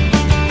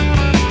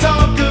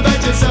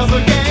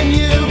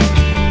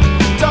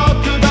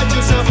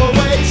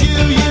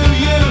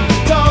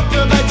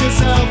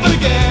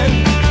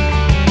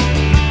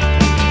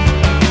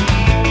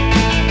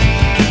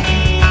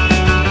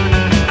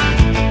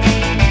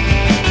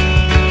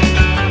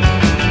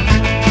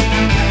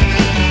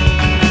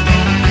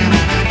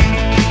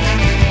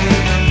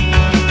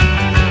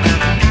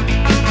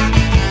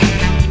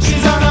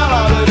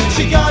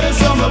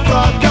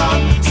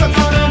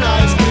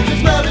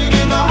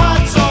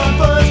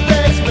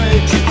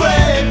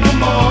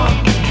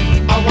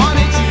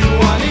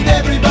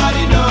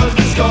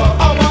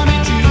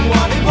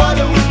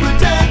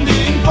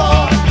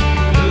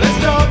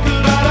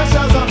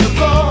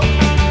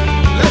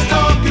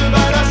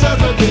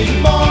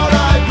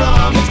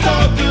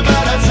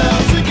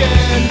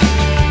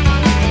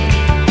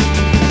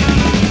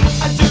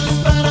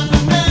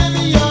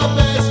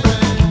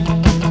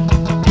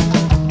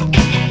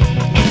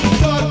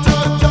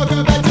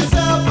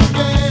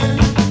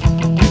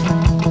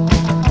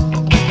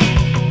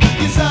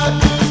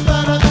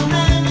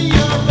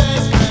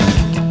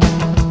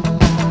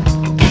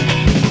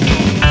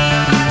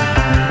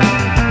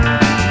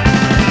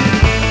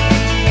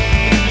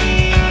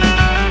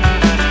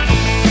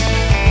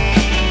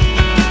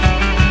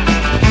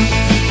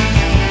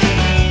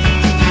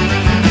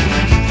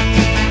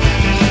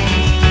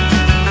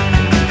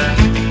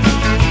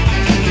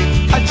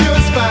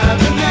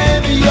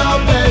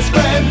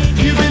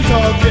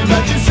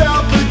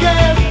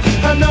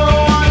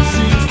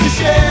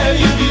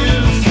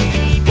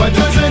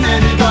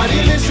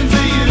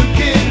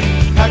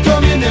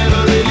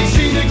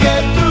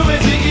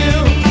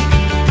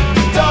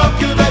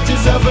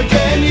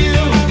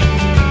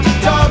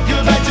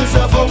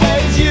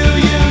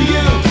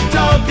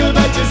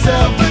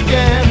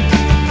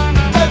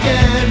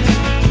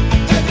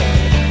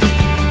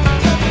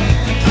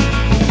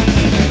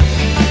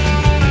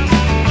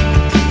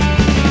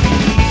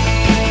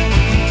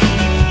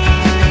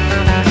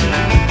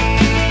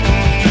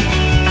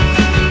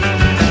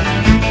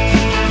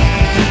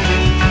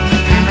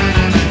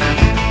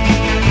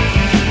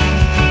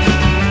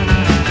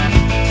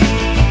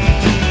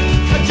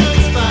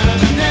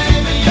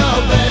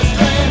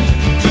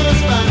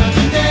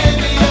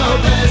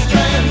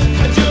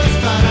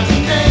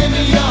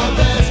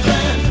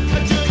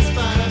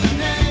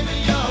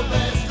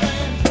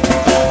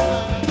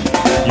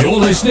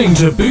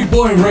 listening to Boot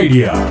Boy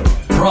Radio.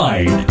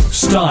 Pride,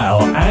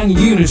 style, and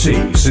unity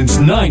since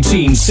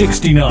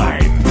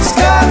 1969.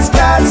 Scat,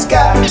 scat,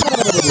 scat.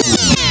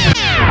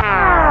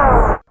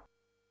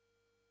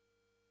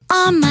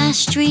 On my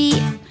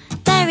street,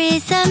 there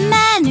is a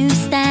man who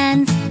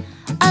stands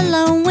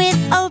alone with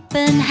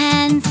open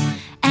hands,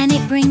 and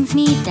it brings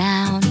me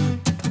down.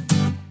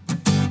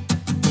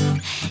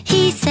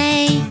 He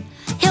say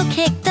he'll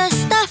kick the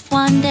stuff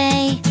one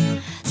day,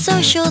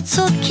 social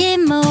took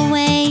him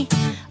away,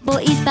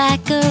 but he's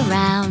back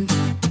around.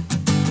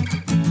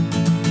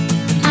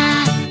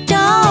 I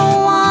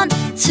don't want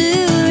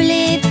to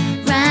live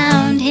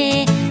round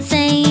here,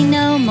 say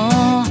no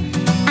more.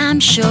 I'm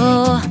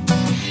sure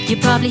you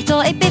probably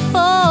thought it before,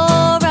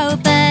 oh,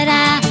 but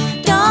I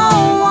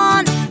don't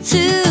want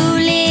to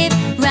live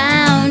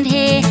round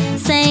here,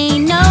 say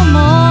no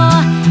more.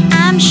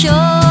 I'm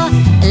sure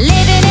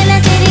living in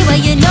a city where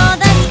you know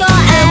the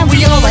score, and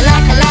we all were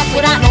like a life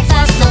without no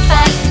fuss, no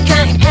fight,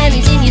 counting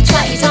pennies in your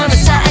 20s on a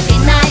Saturday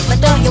night. But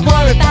don't you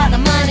worry about the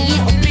money,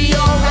 it'll be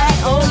alright,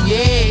 oh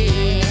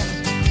yeah.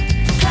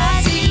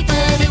 'Cause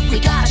even if we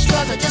gotta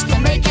struggle just to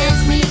make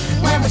ends meet,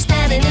 when we're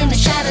standing in the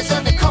shadows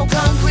of the cold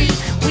concrete,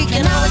 we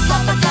can always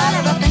pop a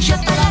collar up and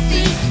shuffle our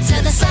feet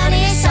to the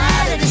sunny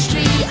side of the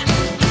street.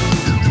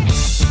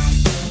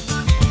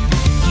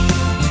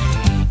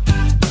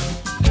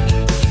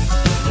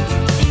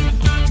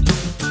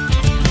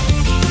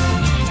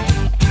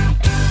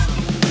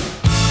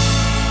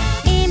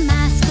 In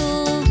my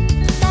school,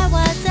 there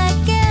was a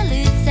girl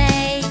who'd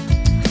say,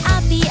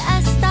 I'll be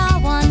a star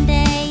one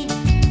day,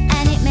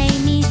 and it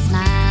made me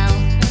smile.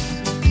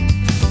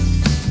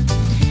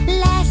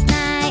 Last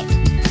night,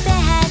 they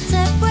had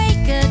to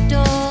break a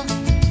door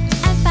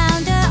and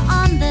found her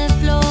on the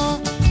floor.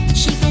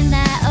 She'd been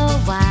there a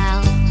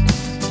while.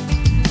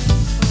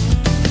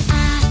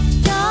 I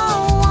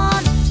don't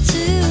want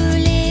to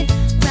live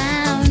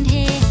round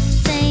here,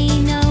 say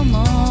no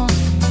more.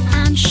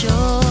 I'm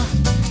sure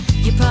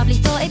you probably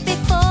thought it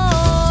before,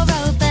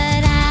 oh,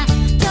 but I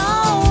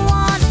don't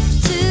want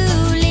to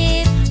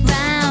live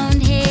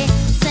round here,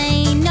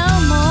 say no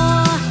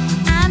more.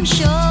 I'm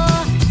sure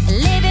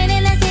living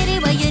in a city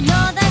where you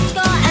know the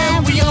score,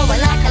 and we all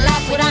were like a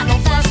life without no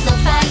fuss, no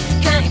fight,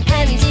 counting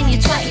pennies in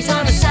your 20s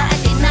on a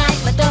Saturday night.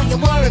 But don't you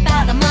worry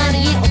about the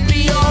money, it'll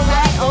be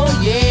alright, oh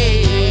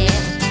yeah.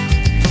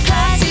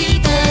 'Cause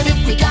even if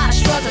we gotta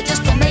struggle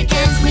just to make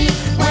ends meet,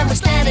 when we're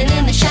standing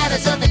in the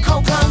shadows of the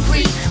cold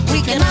concrete,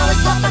 we can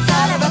always pop a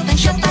collar up and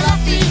shuffle our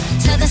feet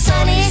to the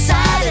sunny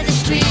side of the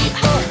street.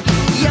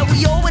 Yeah,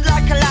 we all would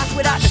like a life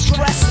without the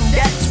stress and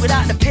debts,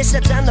 without the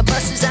pissers and the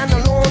buses and the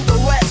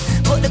launderettes.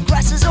 But the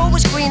grass is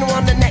always greener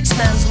on the next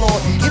man's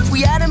lawn. If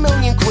we had £1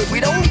 million,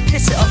 we'd only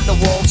piss it up the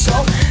wall. So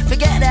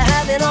forget the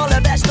having all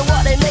the best of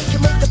what they make,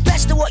 and make the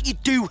best of what you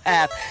do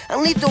have,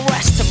 and leave the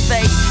rest to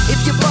fate. If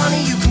you're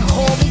Bonnie, you can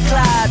call me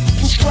Clyde. You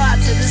can stride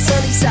to the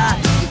sunny side,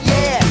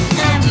 yeah.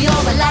 And we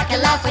all were like a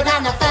life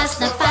without no fuss,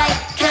 no fight,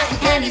 counting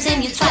pennies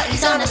in your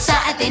 20s on a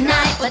Saturday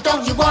night. But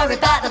don't you worry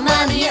about the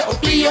money, it'll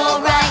be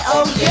alright,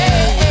 oh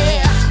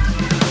yeah.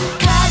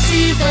 'Cause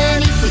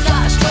even if we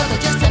gotta struggle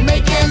just to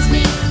make ends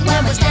meet,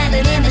 when we're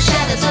standing in the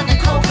shadows of the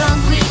cold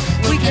concrete,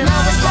 we can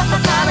always pop a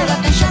collar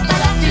up and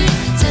shuffle our feet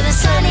to the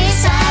sunny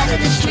side of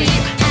the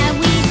street. And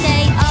we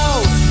say,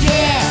 oh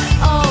yeah,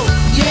 oh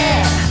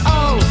yeah,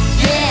 oh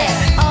yeah,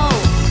 oh,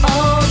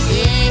 oh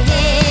yeah,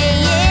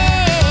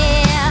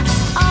 yeah.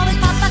 Always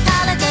pop a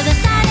collar to the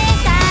sunny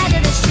side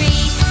of the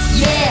street.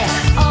 Yeah,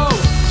 oh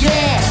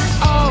yeah,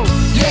 oh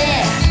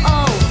yeah,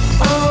 oh,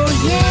 oh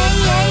yeah,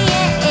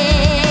 yeah,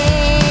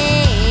 yeah.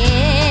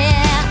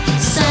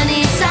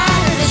 Sunny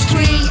side of the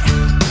street.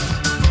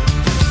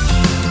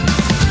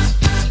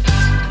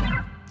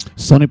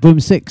 Sonic Boom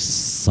 6,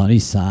 sunny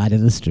side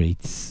of the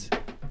streets.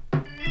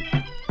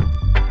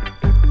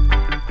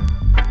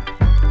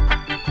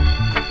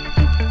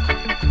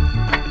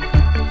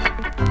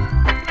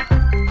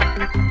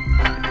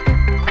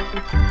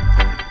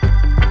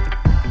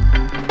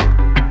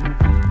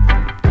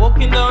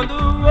 Walking down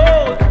the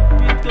road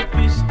with a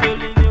pistol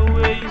in your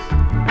waist,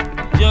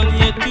 Johnny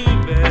ain't too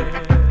bad.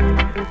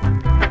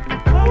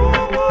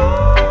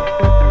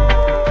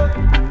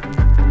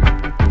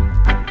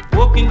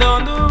 Walking down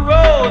the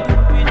road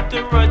with a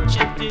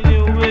ratchet in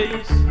your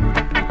waist,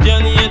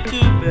 Johnny ain't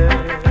too bad.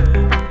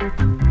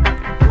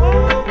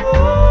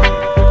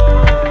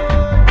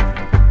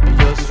 You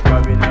just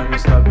robbing and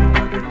stabbing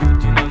and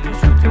looting and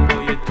shooting,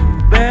 boy, you're too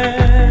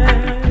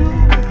bad.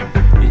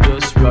 You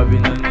just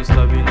robbing and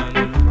stabbing and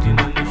looting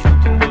and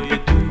shooting, boy,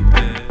 you're too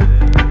bad.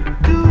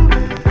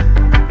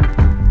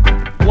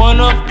 One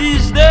of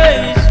these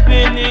days,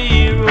 when you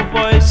hear a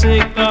voice say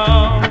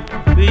come,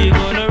 where you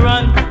gonna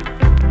run?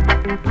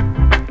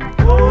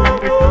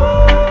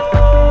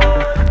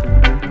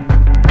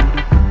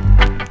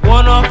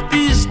 One of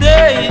these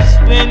days,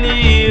 when you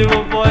hear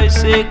a voice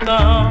say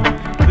come,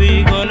 where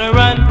you gonna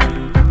run to?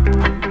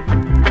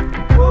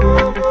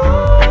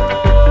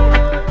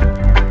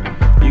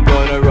 You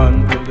gonna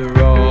run to the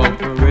rock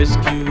for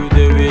rescue,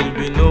 there will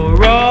be no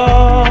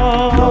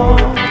rock.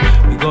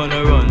 You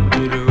gonna run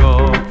to the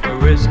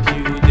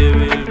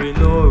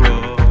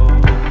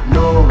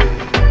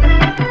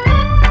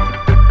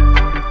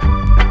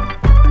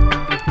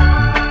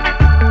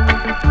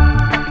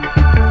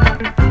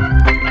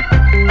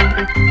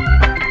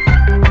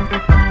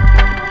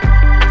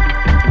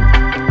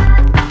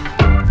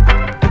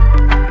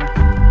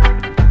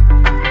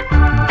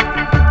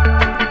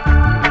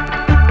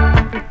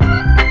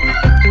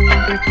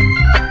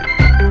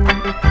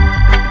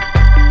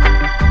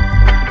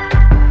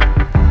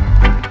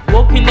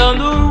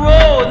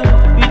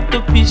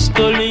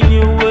pistol in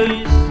your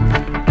waist,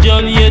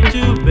 Johnny, you're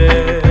too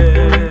bad.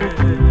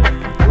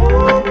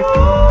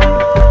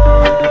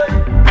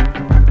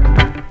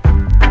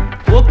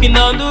 Walking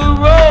down the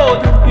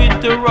road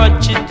with the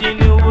ratchet in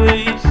your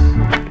waist,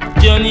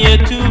 Johnny,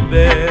 you're too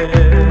bad.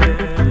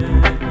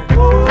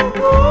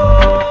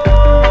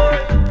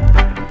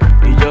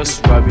 You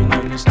just robbing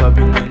and you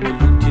stabbing and you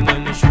looting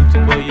and you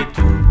shooting, but you're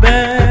too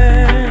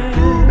bad.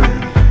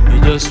 You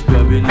just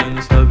robbing and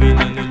you stabbing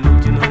and you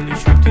looting and you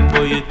shooting,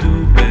 but you're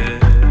too bad.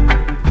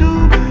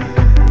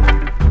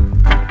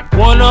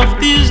 One of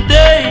these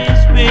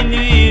days when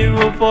you hear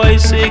a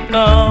voice say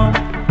come,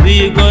 where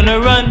you gonna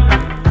run?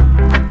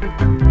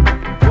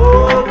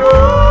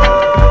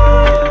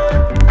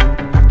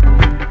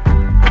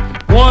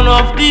 One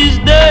of these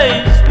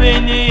days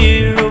when you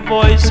hear a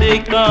voice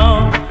say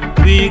come,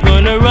 we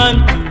gonna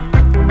run to.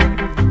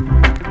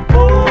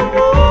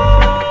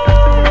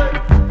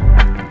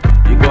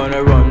 You're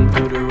gonna run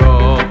to the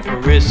rock for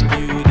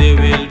rescue, there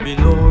will be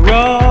no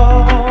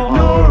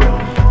rock.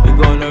 You're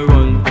gonna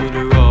run to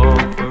the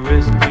rock for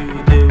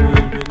rescue, there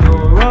will be no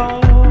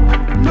rock.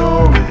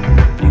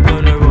 You're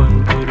gonna run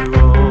to the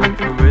rock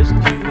for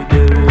rescue,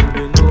 there will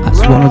be no rock.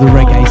 That's one of the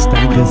reggae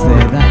standards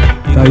there.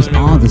 Those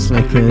are the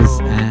Slickers,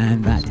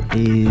 and that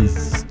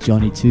is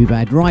Johnny Too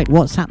Bad. Right,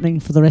 what's happening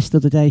for the rest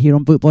of the day here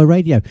on Bootboy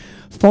Radio?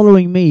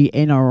 Following me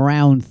in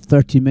around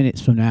 30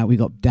 minutes from now, we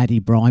got Daddy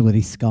Bry with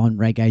his Ska and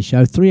Reggae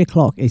show. 3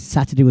 o'clock is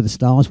Saturday with the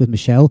Stars with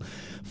Michelle.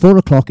 4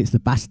 o'clock it's the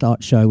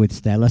Bastard show with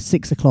Stella.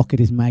 6 o'clock it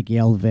is Maggie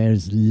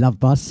Alver's Love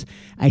Bus.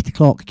 8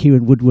 o'clock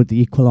Kieran Woodward, the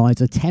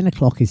Equalizer. 10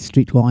 o'clock is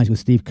Streetwise with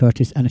Steve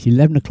Curtis. And at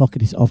 11 o'clock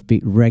it is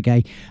Offbeat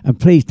Reggae. And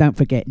please don't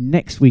forget,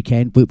 next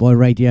weekend Bootboy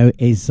Radio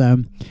is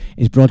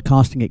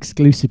broadcasting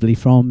exclusively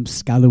from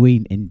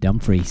Scalloween in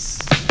Dumfries.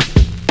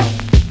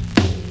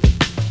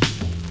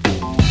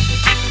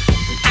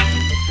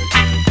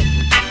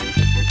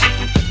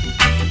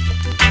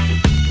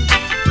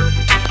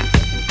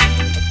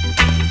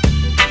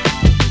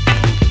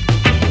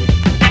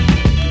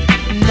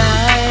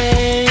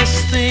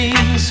 Nice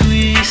things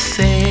we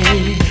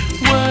say,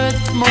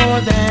 worth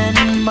more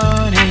than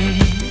money.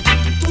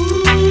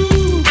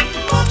 Ooh,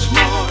 much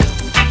more,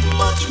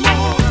 much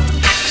more.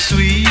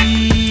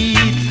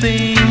 Sweet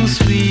things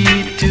we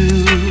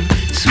do,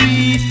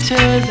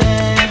 sweeter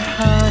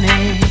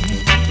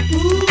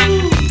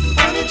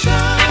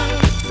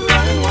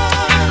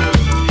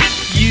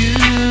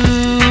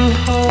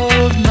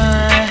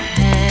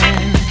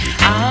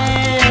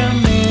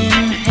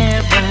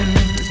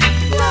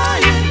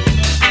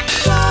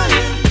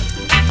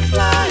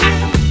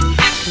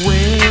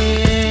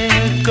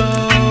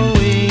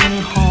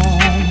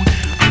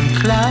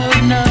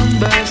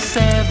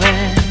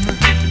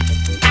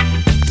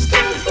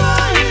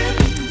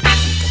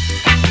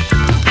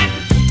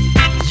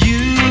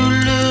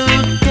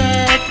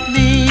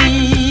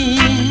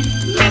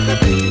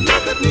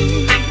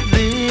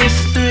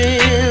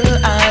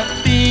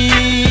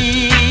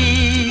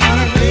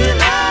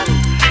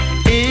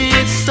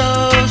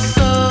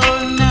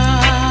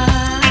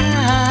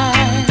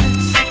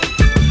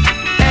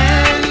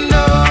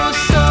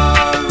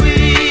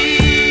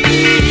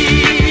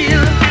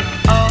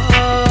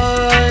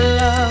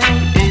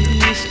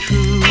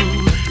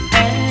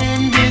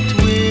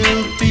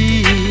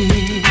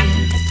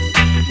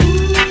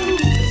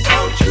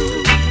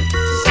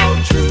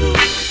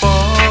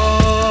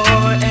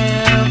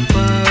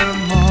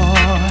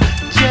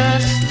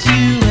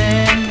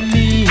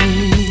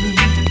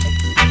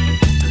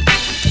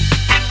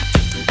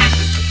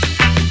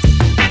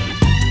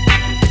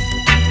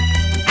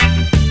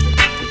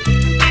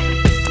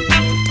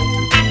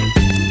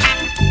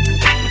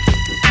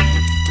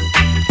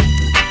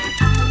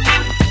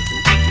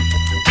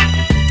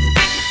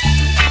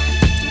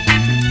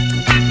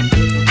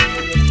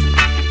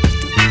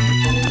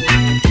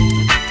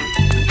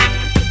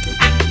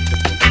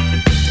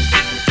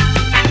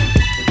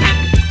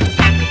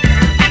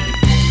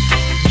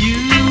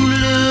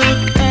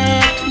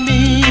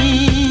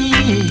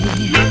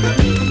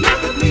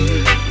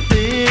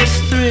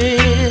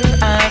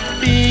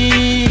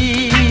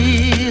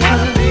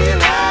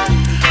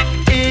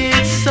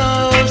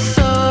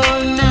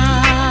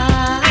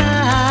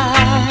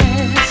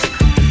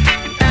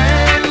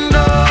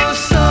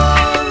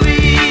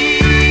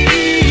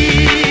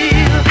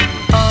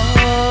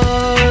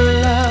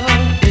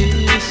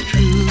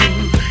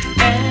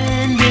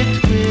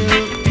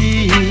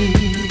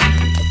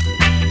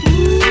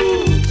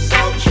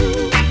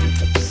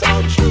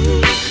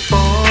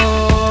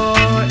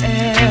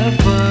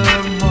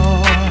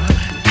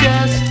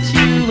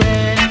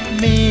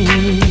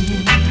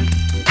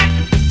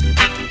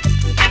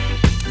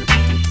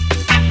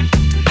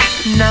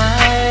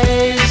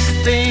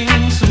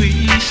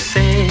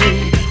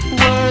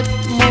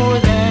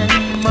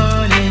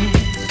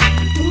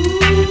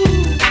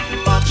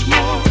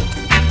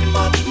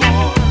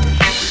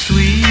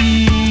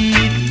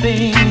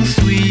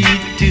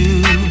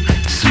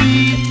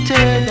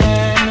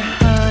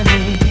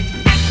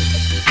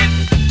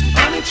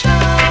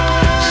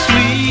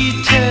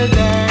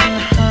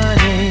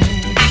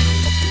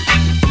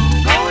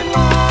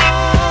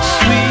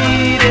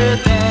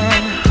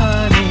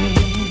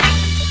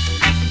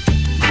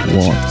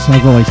her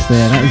voice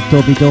there. That is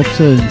Dobby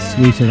Dobson,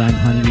 Sweeter Than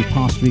Honey. We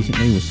passed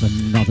recently with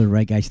another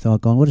reggae star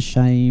gone. What a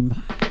shame.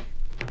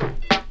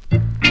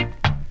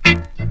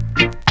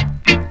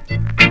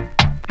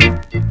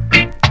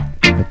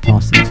 We're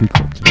passing too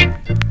quickly.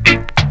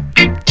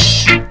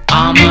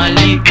 I'm a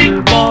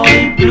little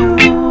boy blue.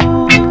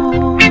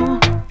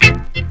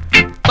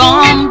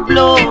 Come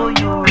blow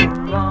your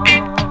horn.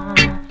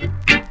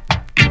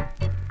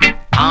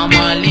 I'm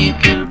a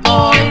little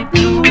boy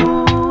blue.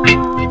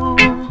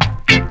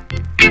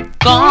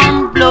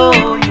 Come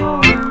blow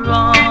your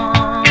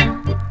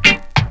horn.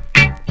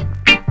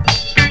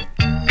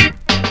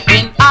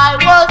 When I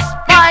was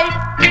 5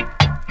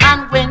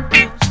 and went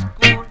to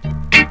school,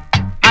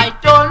 I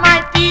told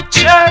my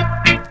teacher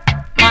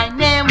my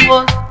name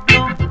was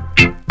Blue.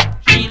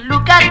 She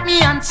looked at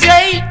me and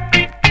said,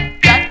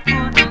 that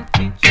couldn't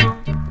be true.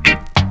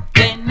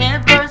 They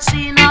never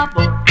seen a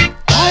boy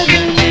by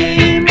the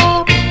name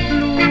of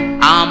Blue.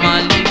 I'm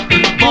a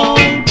little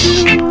boy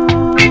blue.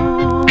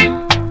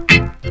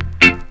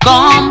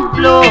 Come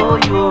blow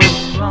your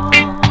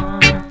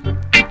horn.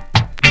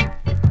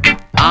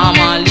 I'm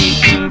a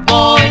little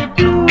boy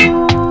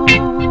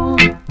blue.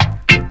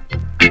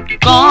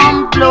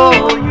 Come blow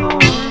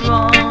your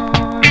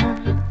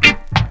horn.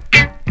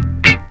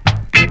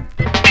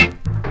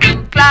 In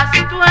class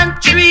 2 and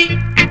 3,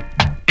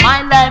 my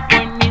life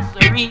was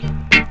misery.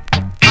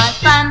 My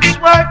pants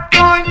were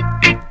torn,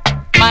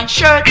 my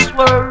shirts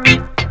were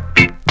ripped,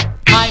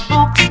 my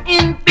books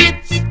in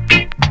bits,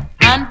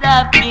 and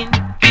I've been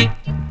kicked.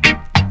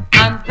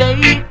 And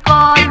they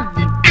call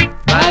me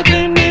by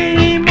the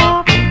name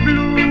of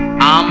Blue.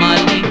 I'm a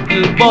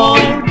little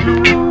boy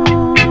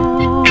blue.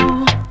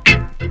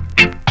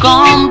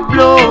 Come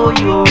blow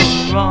your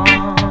horn.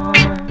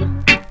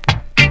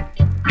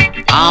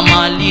 I'm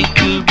a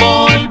little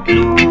boy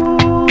blue.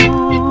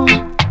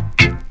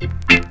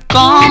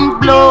 Come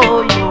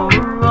blow your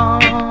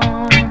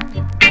horn.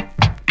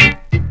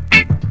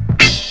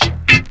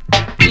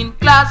 In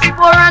class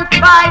 4 and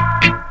 5,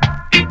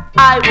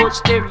 I was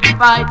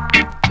terrified.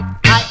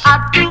 I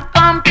had to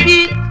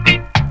compete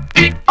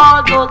with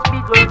all those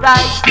bigger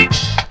guys.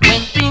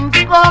 When things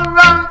go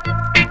wrong,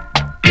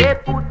 they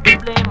put the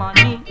blame on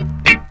me,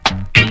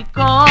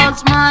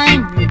 because my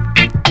name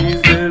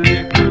is a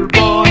little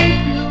boy.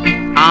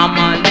 I'm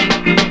a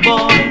little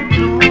boy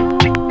blue.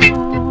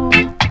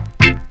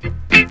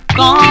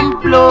 Come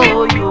blow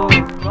your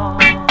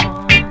horn.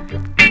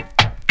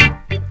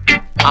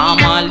 I'm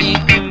a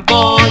little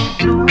boy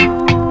blue.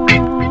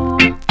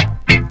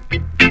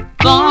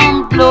 Come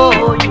blow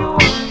your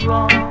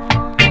horn.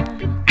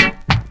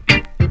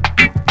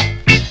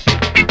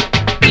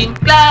 In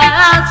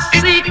class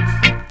 6,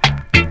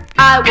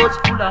 I was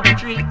full of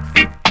tricks,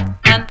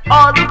 and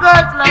all the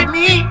girls loved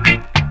me,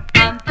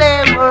 and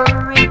they were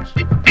rich.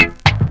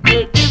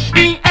 They give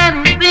me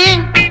anything,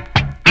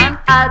 and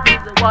I do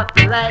what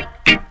they like,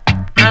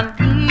 and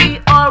we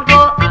all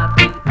go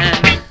happy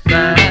and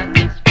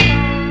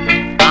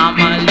satisfied. I'm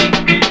a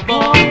little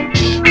boy.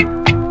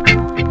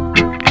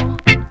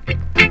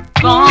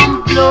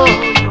 Come blow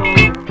your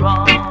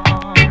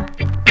horn.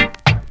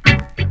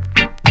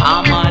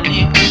 I'm a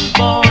little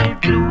boy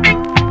blue.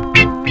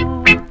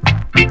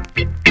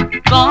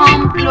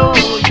 Come blow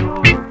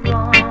your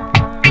horn.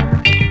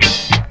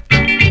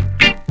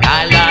 La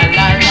la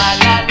la la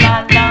la la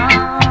la.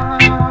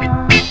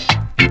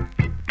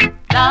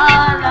 La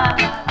la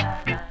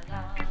la.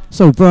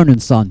 So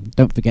Vernon's son,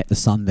 don't forget the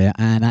son there,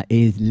 and that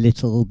is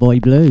Little Boy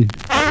Blue.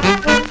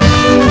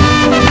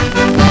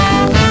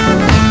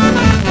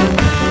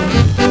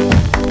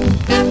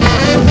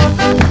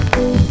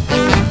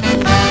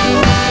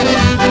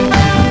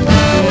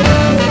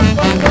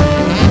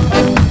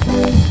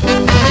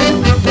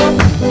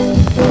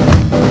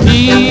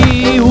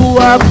 He who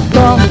hath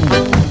come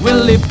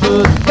will live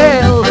to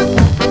tell.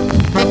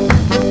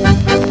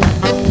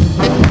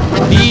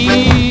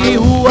 He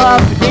who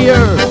hath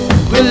ear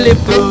will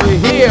live to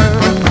hear.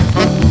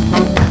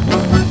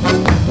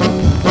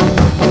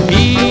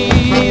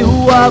 He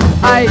who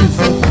hath eyes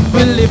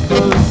will live to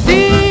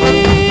see.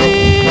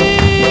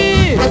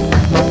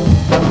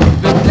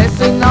 The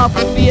blessing of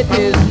faith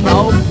is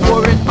now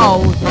pouring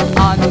out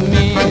on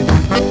me.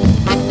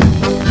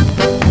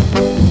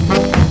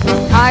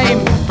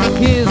 Time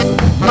is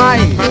my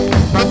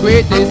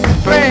greatest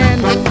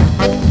friend.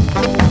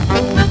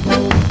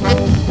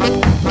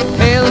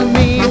 Tell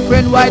me,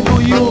 friend, why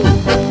do you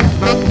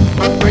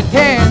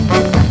pretend?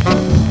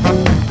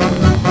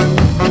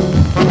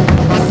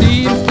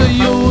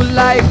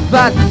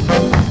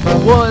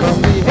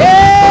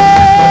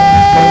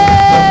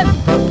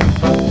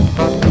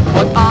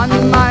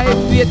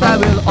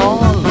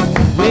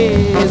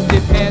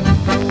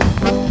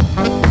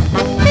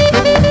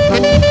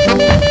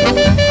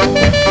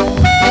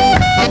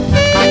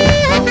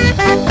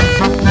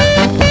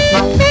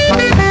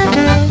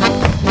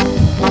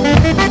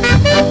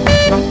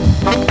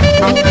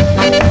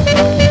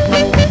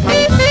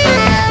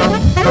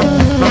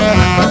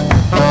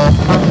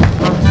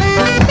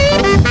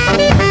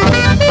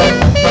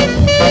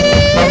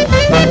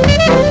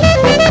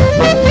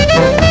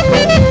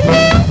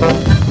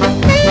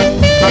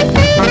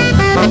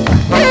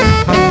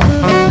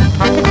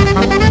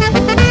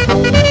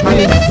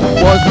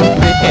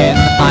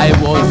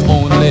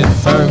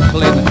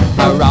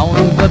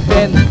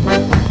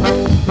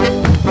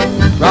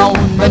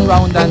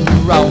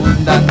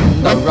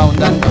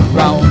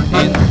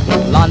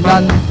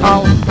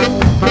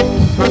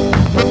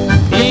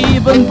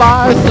 Lisbon,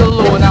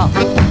 Barcelona,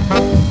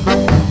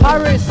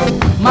 Paris,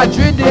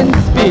 Madrid in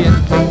Spain.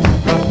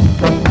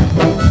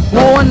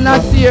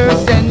 Buenos Aires,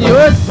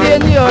 senor,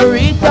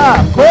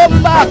 senorita,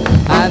 come back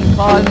and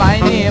call my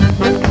name.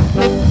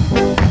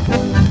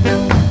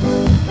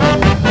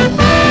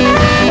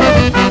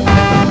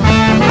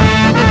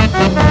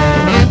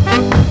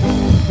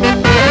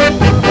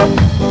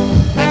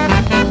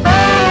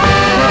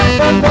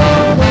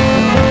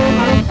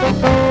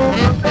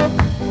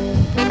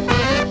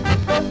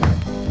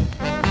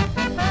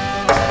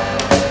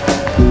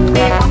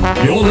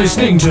 You're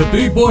listening to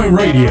Boot Boy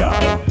Radio.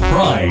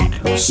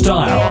 Pride,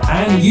 style,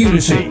 and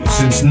unity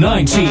since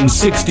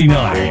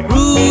 1969.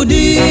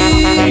 Rudy,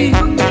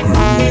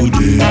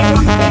 Rudy,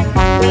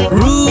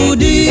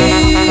 Rudy,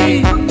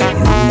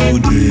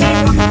 Rudy,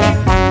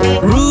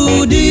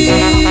 Rudy,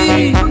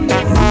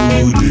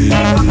 Rudy,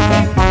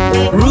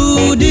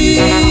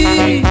 Rudy.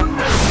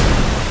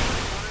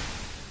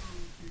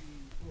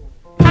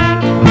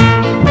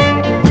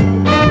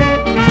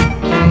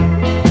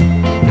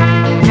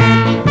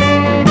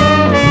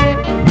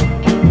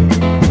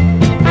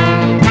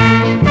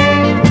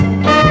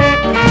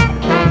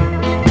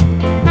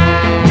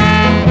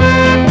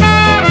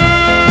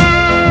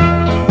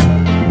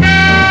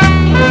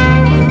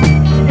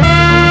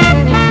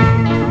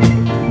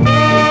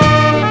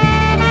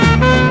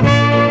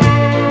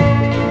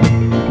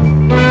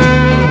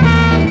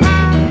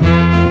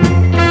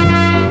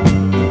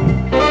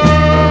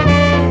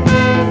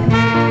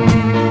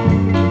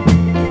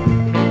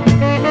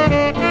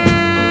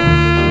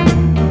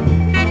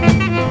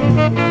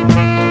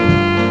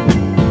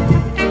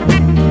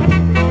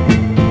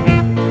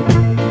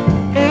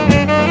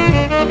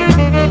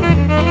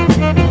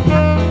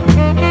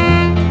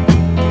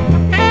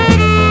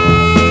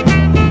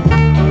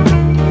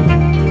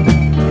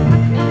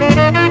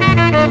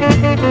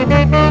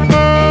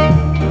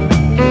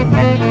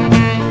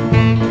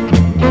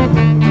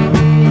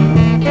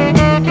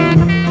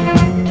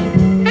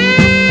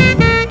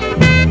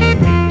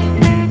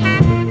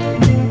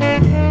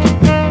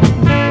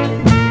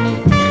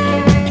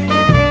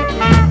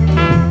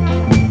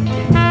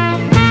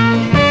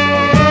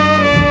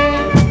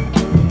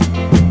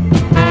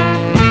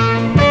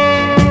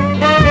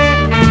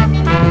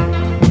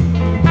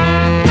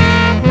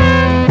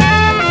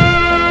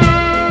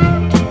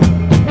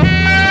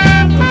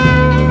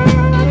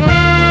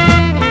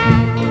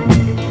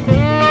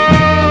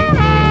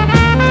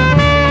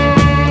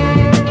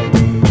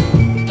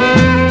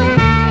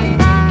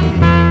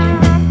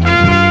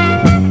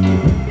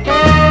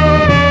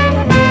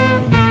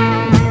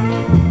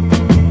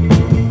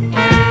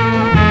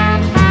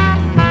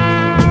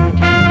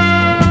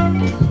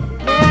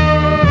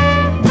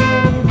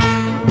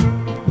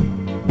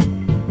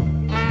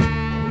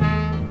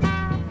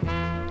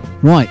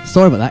 Right,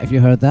 sorry about that if you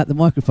heard that. The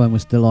microphone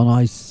was still on.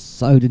 I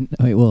so didn't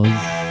know it was.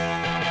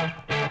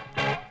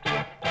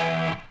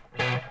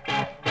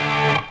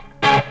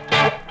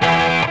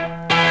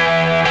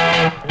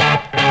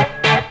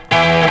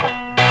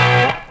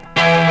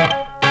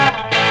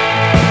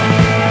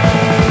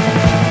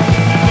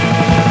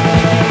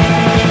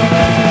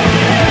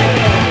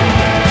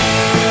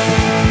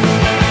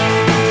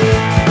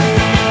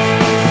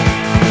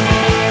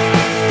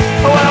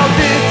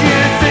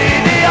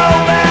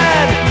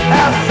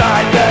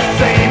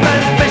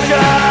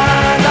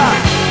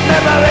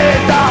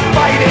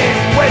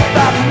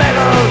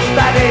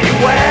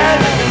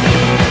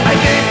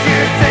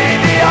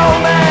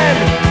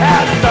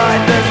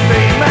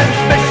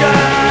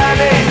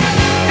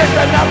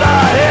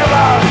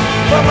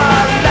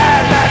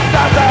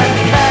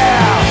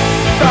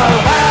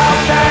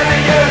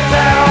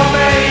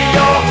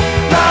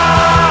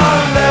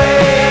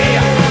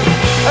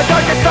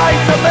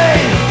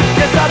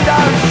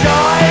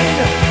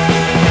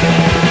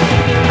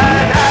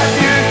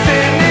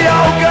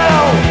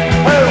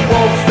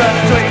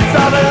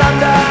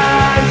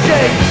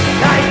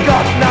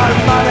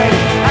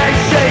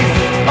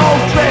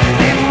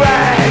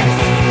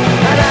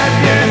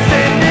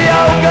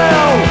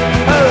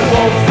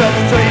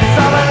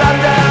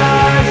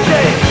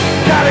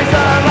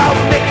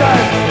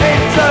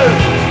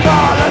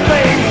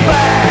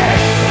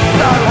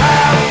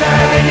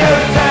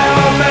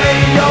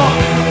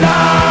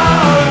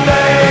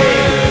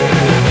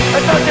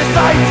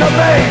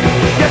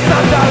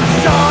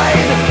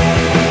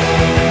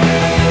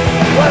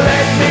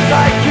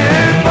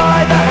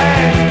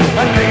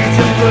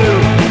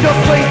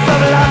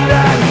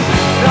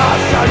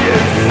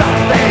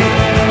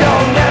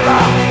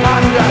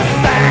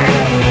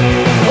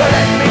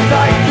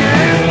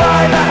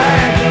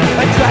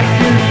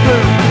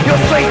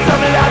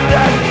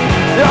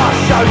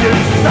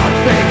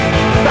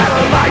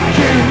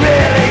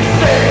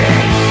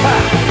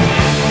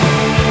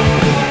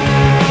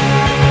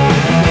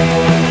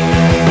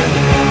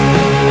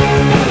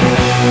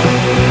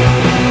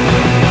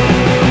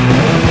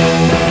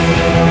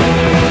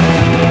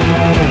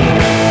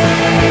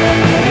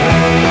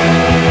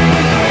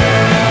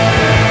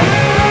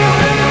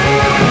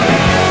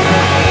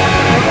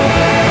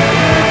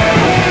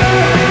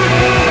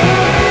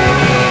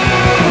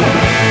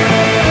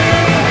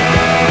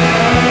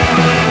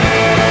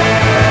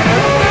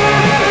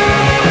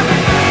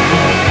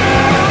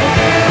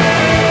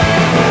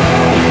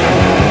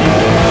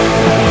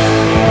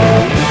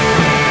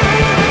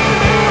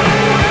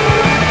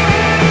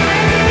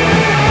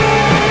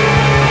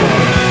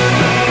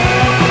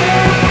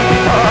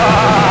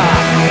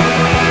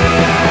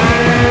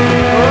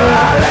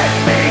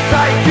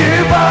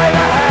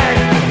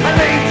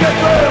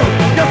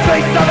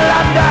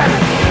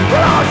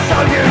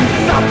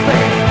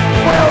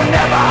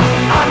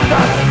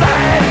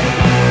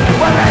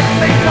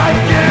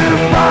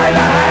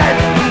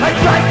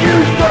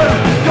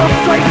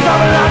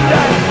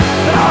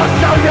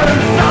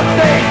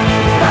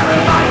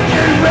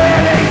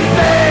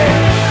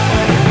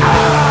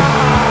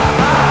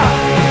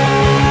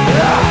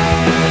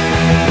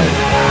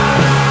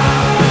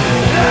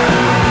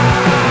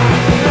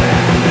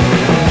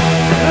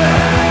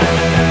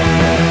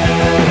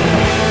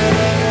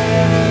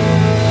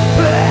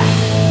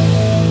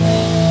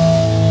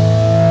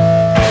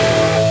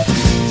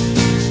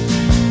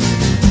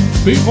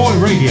 Boot Boy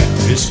Radio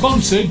is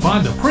sponsored by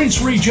the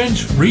Prince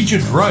Regent,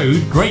 Regent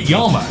Road, Great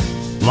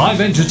Yarmouth.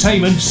 Live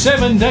entertainment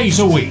 7 days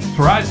a week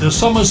throughout the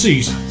summer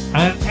season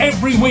and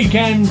every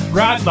weekend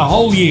throughout the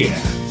whole year.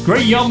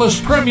 Great Yarmouth's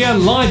premier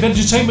live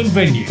entertainment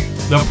venue,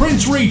 the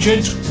Prince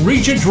Regent,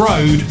 Regent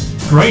Road,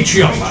 Great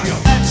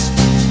Yarmouth.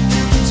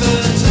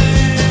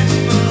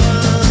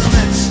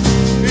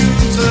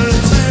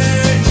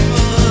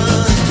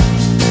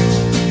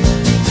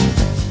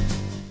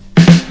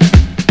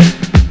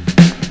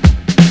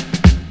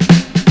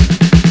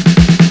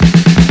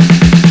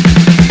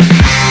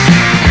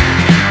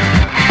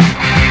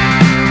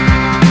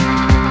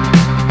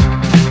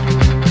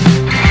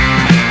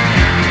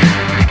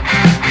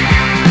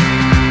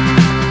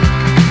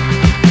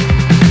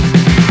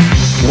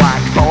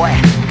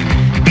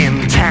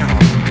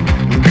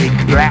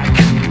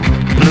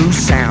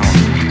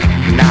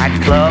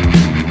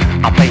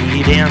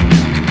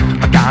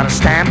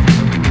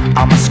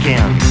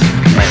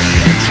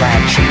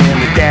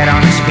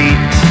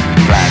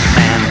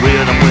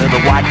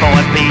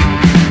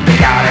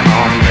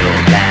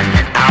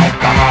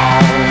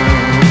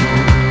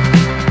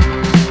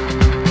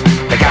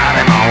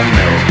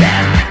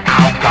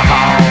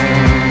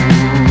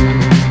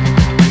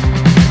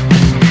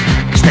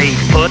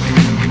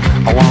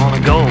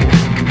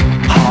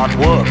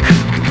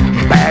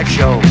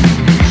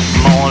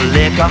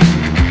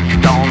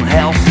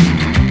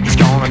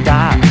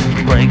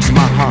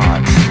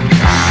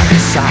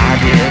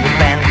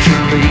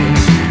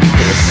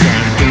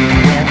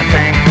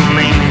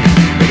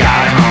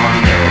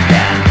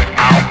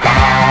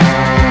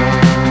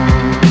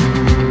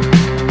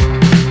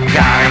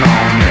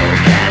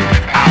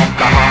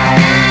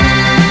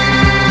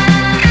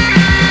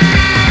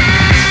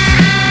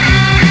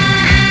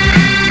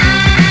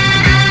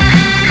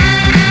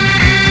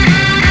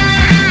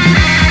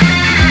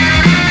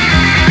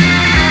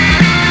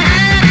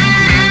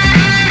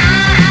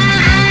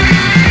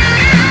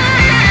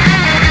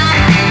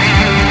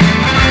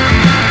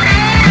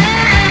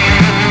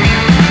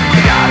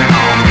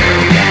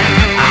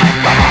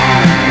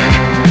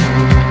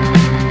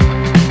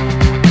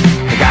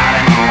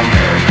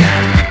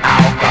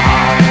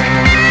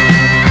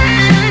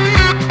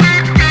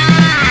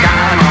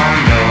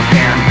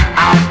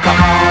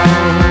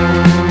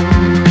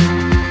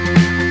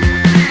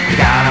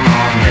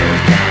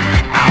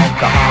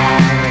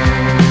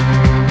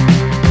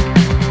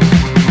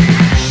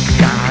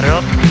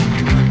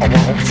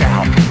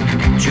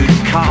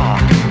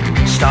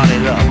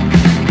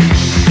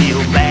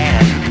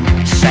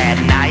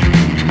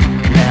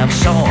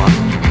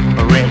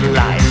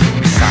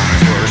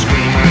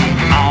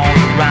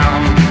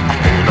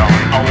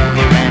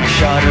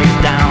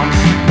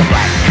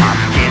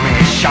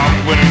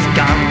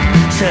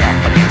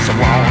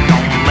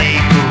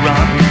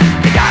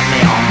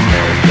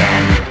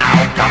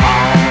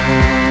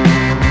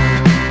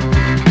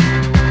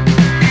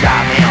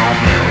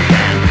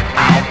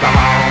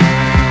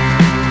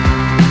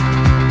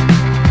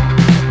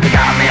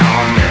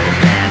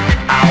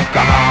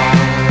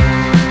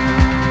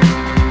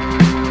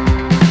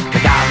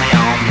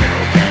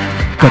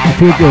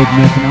 Feel Good,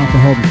 Milk and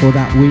Alcohol. Before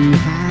that we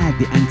had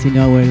the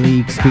Anti-Nowhere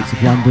League, Streets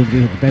of London, we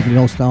had the Beverly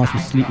All Stars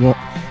with Sleepwalk,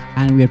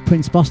 and we had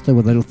Prince Buster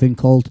with a little thing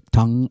called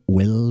Tongue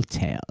Will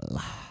Tell.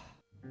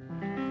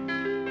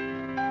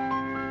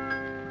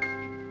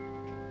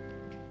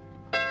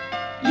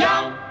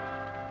 Young,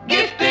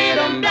 gifted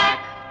and black.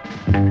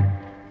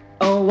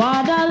 Oh,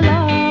 what a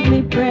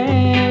lovely,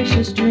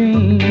 precious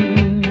dream.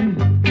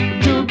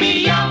 To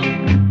be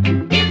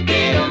young,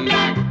 gifted and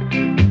black.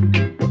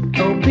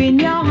 Open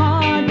your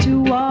heart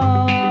to what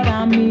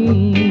I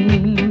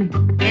mean.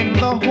 In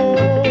the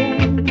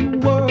whole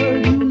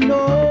world, you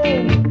know,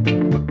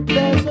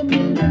 there's a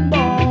million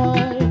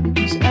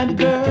boys and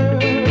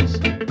girls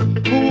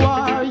who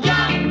are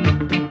young,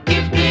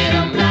 gifted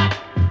and black.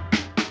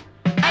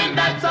 And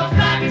that's a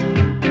fact.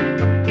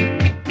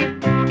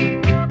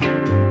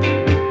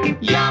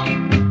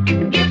 Young,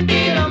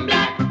 gifted and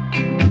black.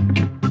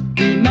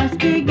 We must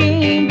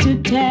begin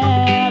to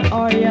tell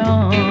our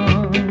young.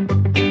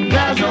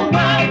 There's a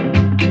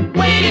world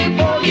waiting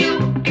for you.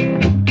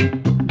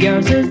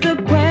 Yours is the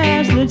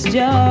quest that's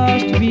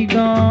just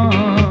begun.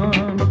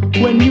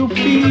 when you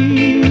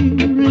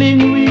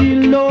feeling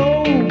real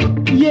low.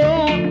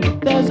 Yeah,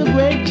 there's a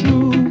great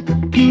truth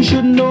you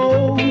should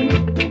know.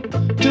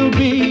 To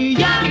be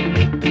young,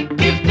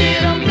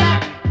 gifted and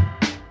black,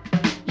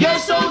 your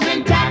soul's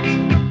intact.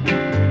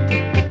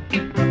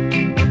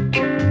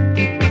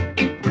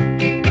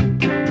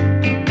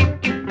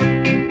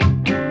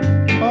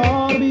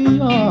 Oh, be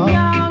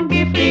young,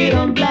 gifted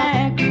and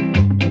black.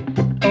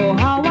 Oh,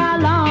 how I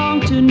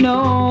long to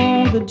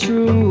know the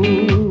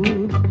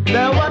truth.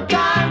 There were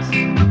times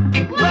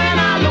when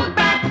I look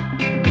back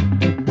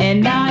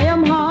and I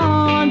am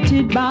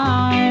haunted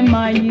by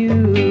my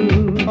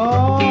youth.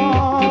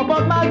 Oh,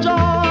 but my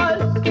joy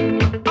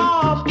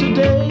of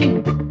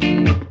today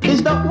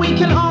is that we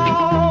can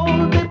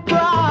all be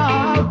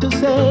proud to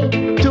say,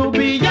 to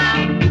be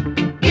young,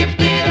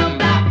 gifted and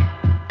black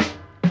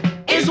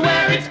is where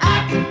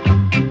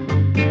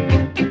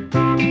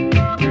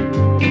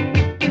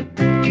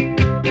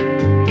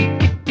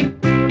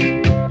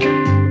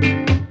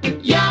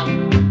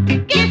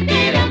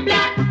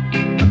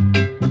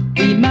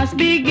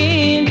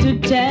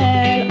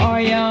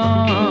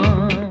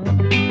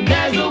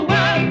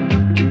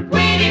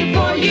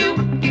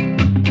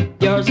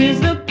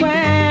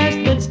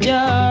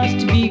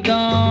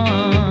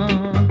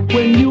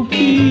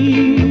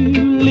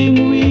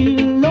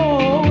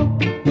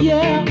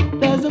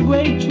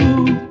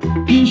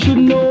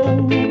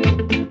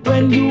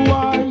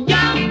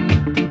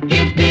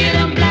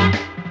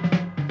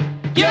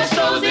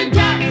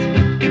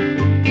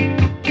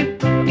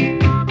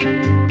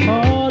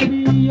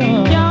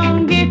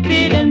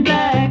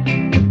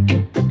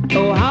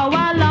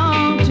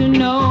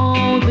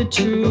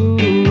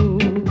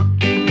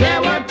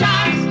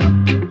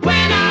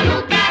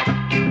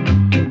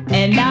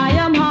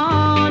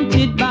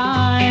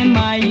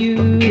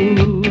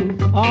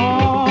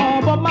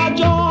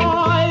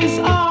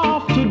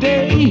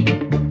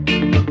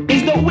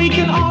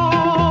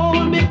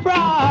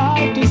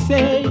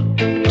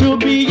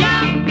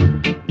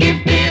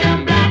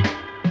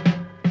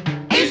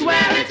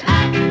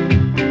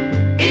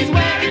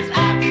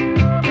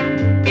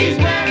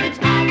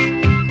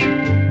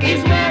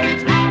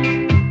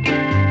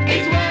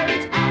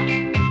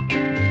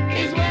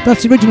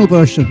That's the original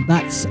version.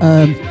 That's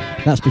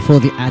before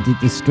they added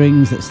the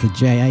strings. That's the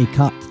JA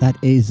cut. That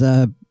is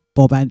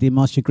Bob Andy and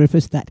Marcia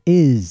Griffiths. That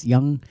is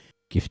Young,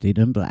 Gifted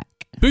and Black.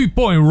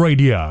 Bootboy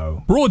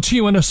Radio, brought to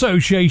you in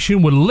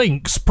association with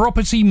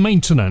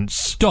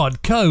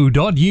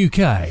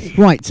linkspropertymaintenance.co.uk.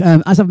 Right,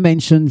 as I've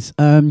mentioned,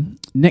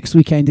 next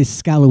weekend is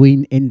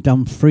Scalloween in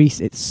Dumfries.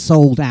 It's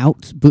sold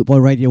out.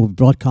 Bootboy Radio will be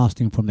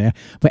broadcasting from there.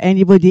 But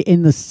anybody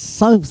in the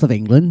south of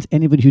England,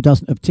 anybody who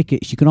doesn't have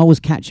tickets, you can always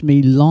catch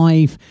me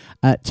live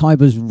at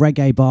Tiber's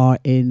Reggae Bar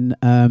in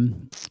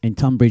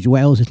Tunbridge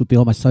Wells. It'll be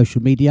on my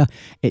social media.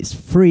 It's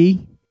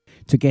free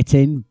to get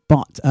in,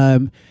 but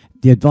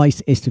the advice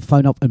is to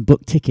phone up and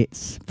book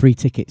tickets, free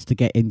tickets to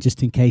get in,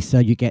 just in case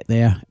you get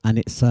there and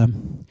it's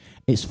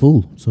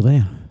full. So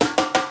there.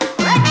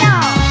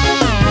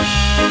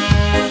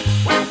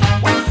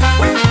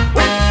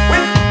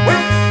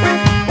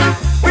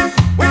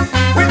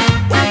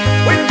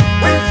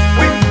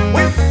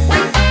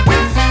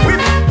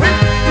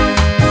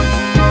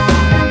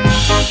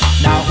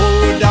 Now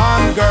hold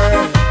on,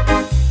 girl.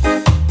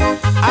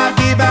 I'll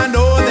give I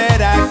know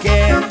that I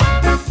can.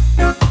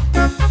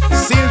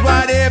 Seems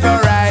whatever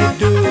I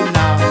do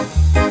now,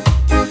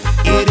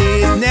 it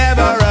is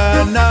never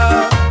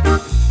enough.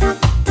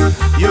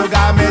 You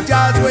got me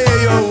just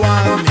where you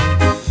want me,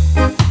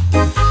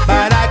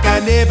 but I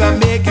can never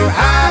make you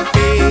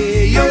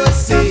happy, you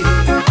see.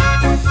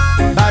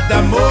 But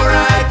the more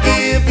I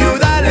give you,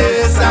 the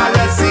less I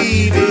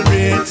receive in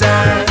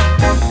return.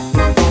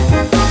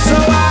 So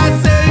I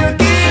say you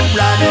keep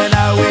running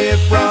away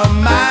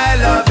from my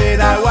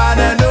loving. I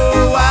wanna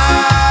know why.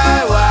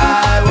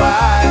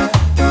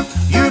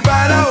 You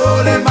got a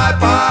hole in my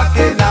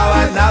pocket, now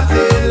I've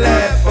nothing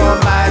left for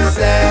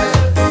myself.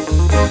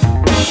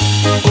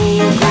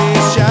 Oh,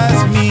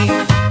 gracious me.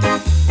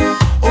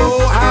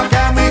 Oh, how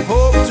can we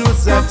hope to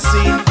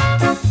succeed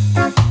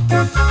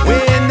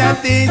when the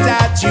things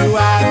that you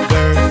are,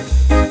 girl,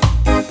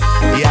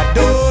 you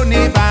don't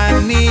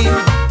even need?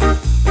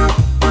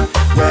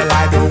 Well,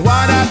 I don't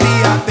wanna be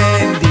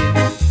offended,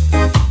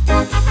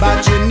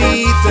 but you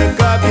need to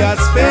curb your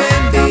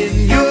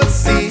spending, you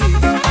see.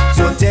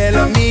 So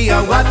tell me,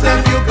 what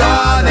have you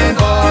gone and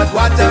bought?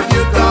 What have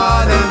you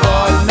gone and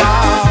bought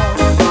now?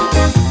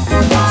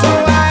 So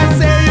I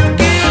say you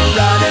keep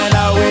running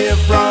away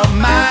from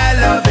my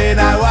loving.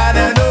 I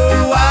wanna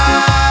know why.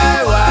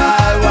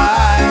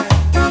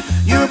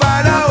 You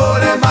got a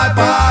hole in my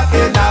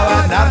pocket, now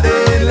I've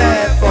nothing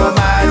left for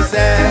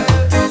myself.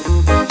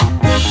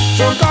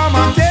 So come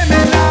on, tell me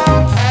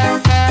now.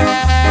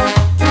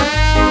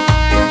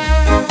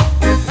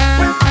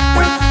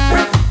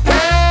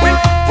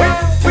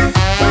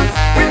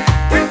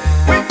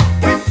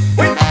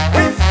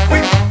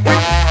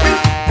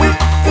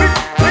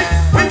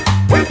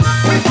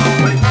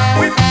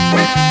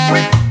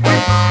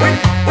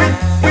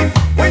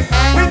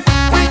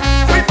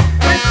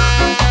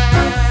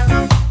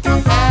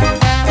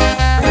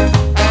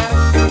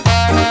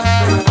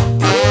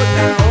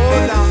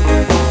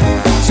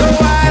 So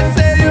I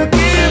say you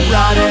keep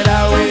running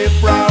away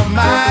from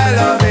my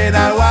loving.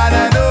 I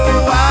wanna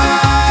know why.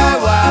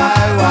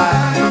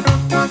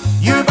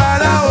 You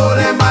got a hole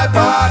in my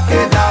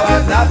pocket, now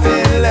I've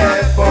nothing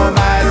left for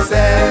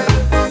myself.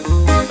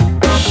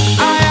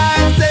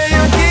 I say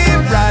you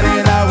keep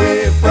running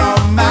away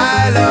from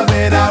my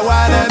loving. I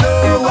wanna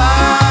know why.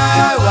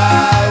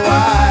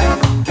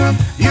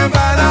 You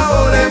got a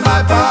hole in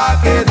my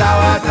pocket, now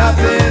I've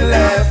nothing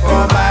left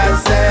for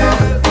myself.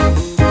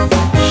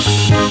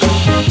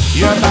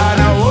 You got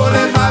a hole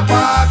in my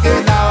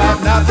pocket, now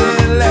I've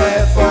nothing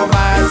left for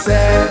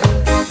myself.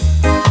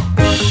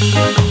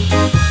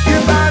 You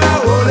got a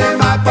hole in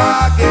my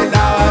pocket,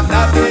 now I've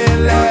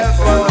nothing left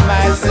for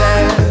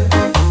myself.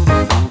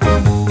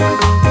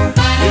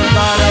 You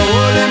got a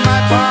hole in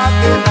my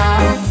pocket now.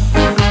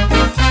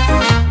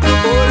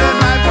 Hole in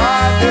my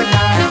pocket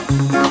now.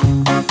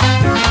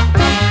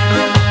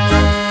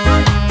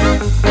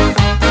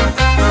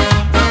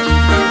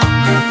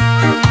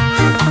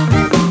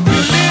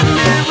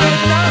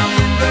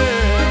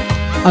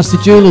 That's the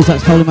Jewels,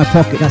 that's Hole in My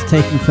Pocket. That's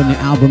taken from the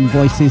album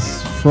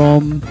Voices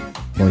from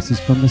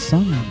the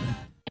Sun.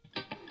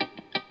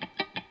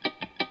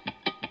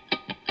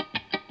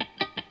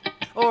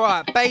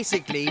 Alright,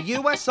 basically,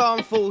 US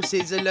Armed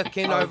Forces are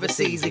looking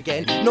overseas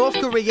again. North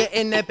Korea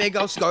in their big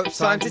old scopes,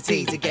 time to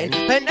tease again.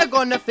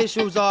 Pentagon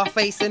officials are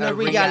facing a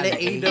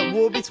reality that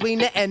war between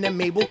the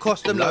enemy will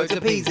cost them loads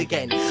of peas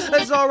again.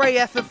 As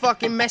RAF are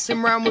fucking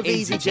messing around with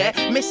EasyJet,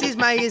 Mrs.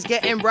 May is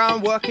getting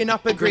round, working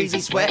up a greasy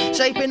sweat,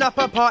 shaping up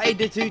a party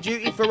to do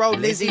duty for old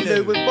Lizzie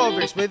Lou, with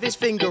Boris with his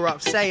finger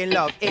up, saying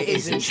love, it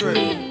isn't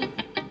true.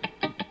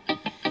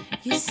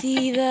 You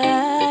see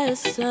the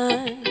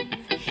sun,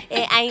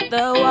 it ain't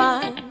the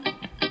one.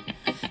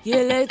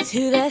 You look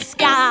to the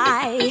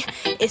sky,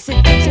 it's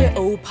a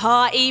digital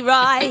party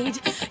ride.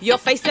 You're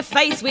face to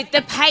face with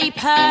the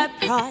paper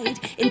pride.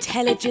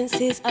 Intelligence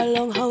is a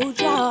long haul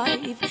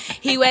drive.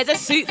 He wears a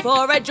suit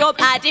for a job,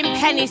 adding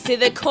pennies to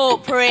the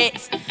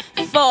corporate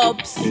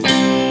fobs.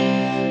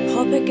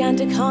 Pop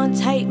Propaganda can't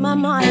take my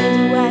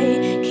mind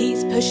away.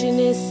 Keeps pushing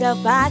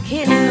itself back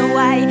in the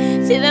way.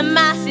 To the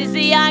masses,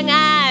 the young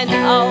and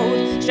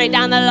old. Straight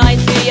down the line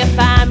to your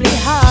family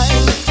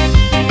home.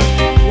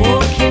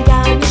 Walking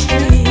down the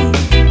street,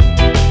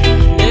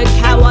 look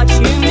at what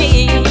you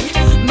need.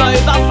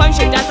 Mobile phone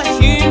shaped as a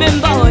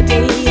human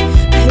body.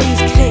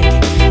 Please click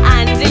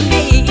and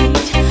delete.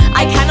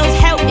 I cannot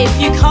help if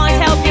you can't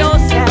help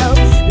yourself.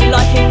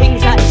 Liking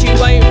things that you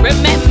won't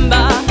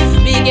remember.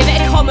 We give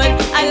it a comment,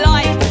 a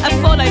like, a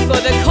follow for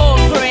the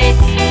corporate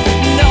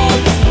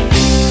knobs.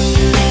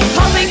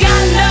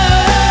 Propaganda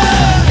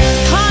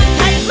can't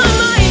take my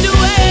mind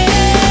away.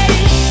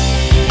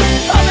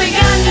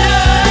 Propaganda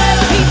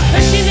keeps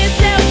pushing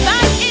itself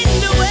back in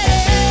the way.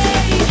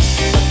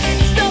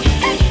 Stop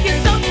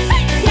taking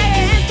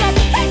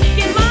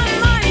my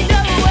mind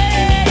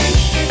away.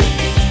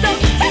 Stop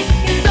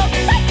taking.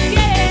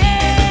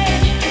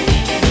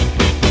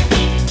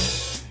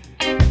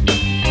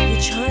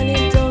 You're trying to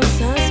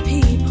dance us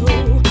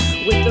people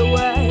with the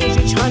words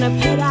you're trying to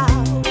put out.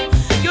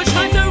 You're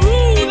trying to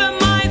rule the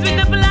minds with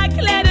the black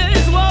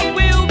letters. What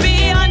will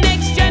be our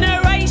next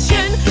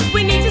generation?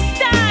 We need to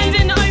stand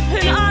and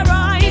open our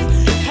eyes.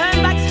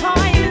 Turn back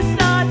time and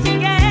start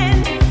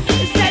again.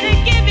 Instead of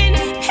giving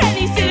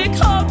pennies to the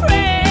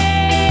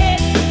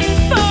corporate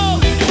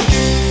folks.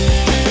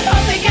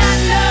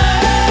 Propaganda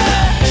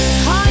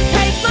can't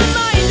take my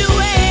mind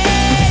away.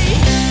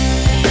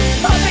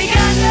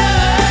 Propaganda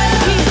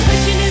keeps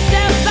pushing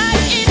itself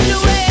back in the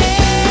way.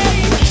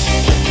 Stop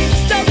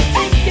taking my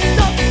mind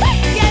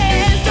away.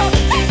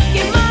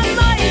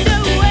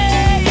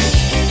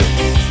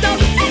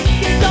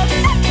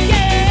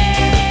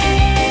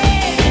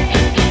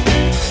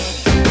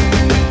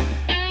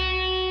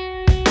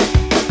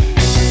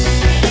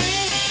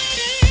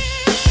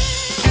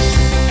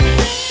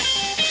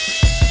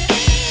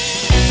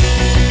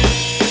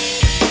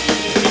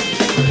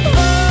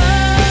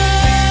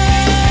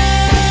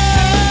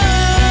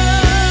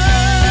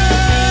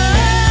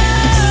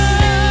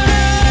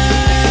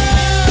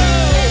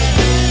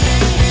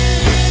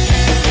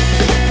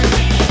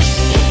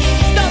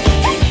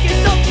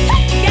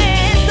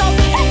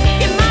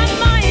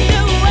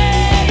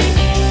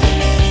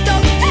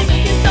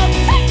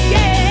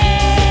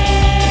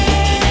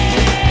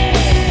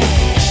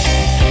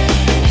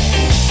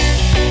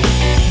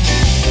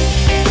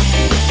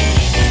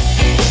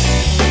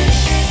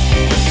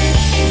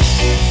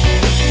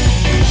 taking.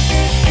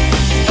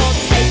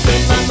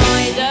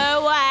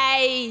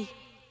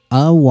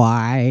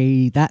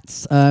 Away.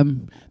 That's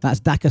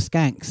Dakar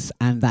Skanks,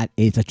 and that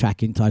is a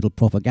track entitled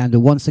Propaganda.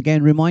 Once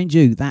again, remind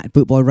you that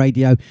Bootboy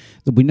Radio,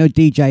 there'll be no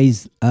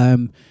DJs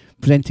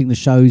presenting the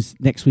shows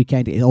next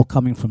weekend. It's all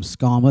coming from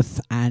Scalloween,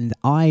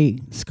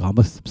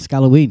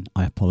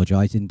 I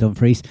apologise, in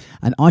Dumfries,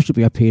 and I should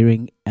be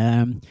appearing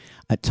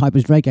at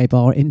Typer's Reggae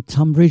Bar in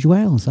Tunbridge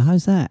Wells. So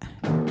how's that?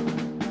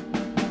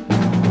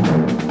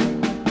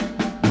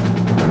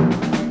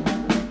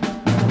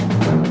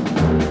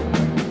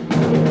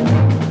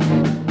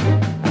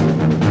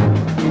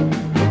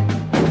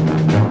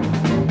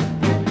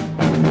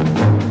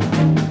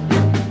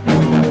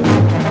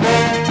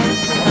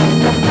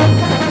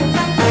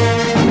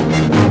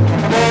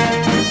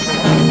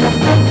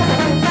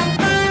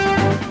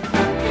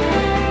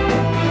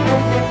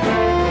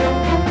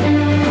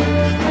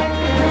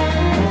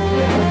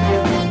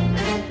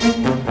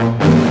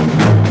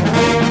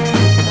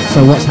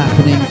 So what's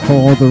happening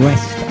for the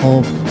rest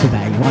of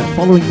today? Right,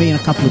 following me in a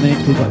couple of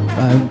minutes, we've got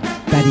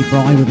Daddy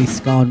Bry with his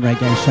Ska and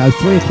Reggae show.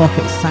 3 o'clock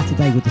it's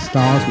Saturday with the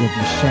Stars with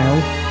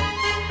Michelle.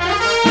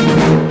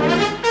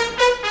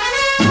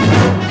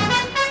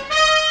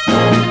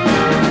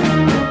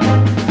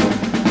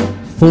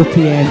 4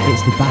 p.m.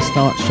 it's the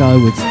Bastard Show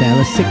with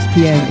Stella. 6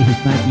 p.m. it is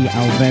Maggie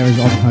Alvarez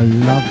on her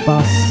Love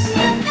Bus.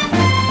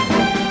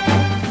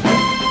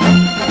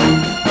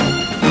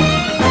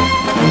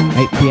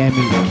 8 p.m.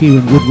 it's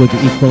Kieran Woodward, the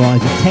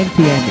Equalizer. 10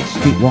 p.m. it's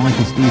Streetwise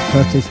with Steve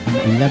Curtis, and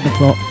 11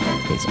 o'clock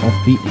it's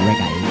Offbeat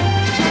Reggae.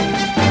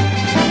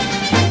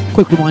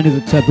 Quick reminder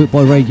that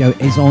Bootboy Radio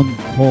is on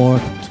for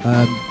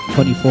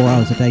 24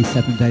 hours a day,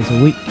 7 days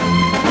a week.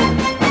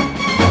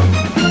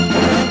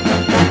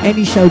 And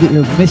any show that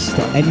you've missed,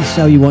 or any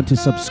show you want to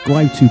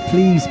subscribe to,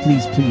 please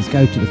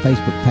go to the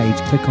Facebook page,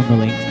 click on the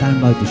links,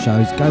 download the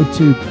shows, go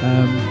to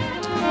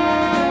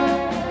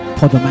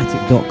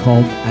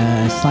Podomatic.com,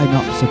 sign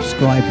up,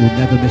 subscribe, you'll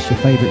never miss your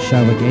favourite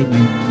show again, you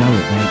know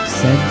it makes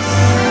sense.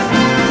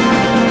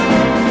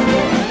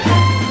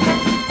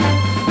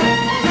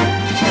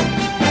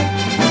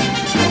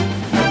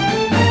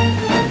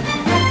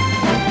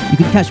 You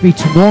can catch me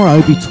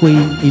tomorrow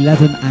between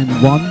 11 and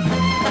 1.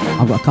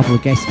 I've got a couple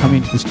of guests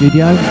coming into the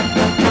studio,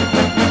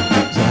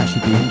 so that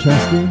should be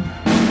interesting.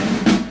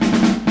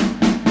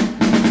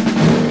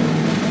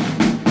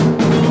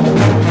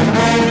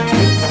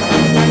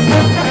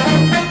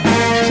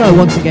 So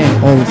once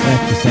again, all that's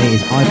left to say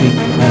is I've been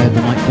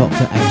the Night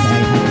Doctor, aka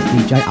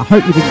Haggis DJ. I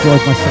hope you've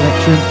enjoyed my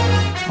selection.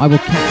 I will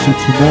catch you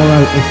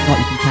tomorrow. If not,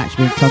 you can catch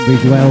me in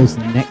Tunbridge Wells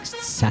next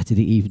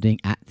Saturday evening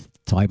at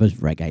Tiber's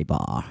Reggae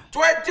Bar.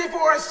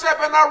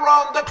 24/7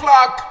 around the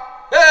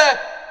clock.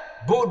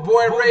 Boot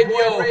Boy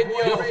Radio,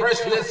 your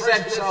freshly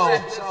said so.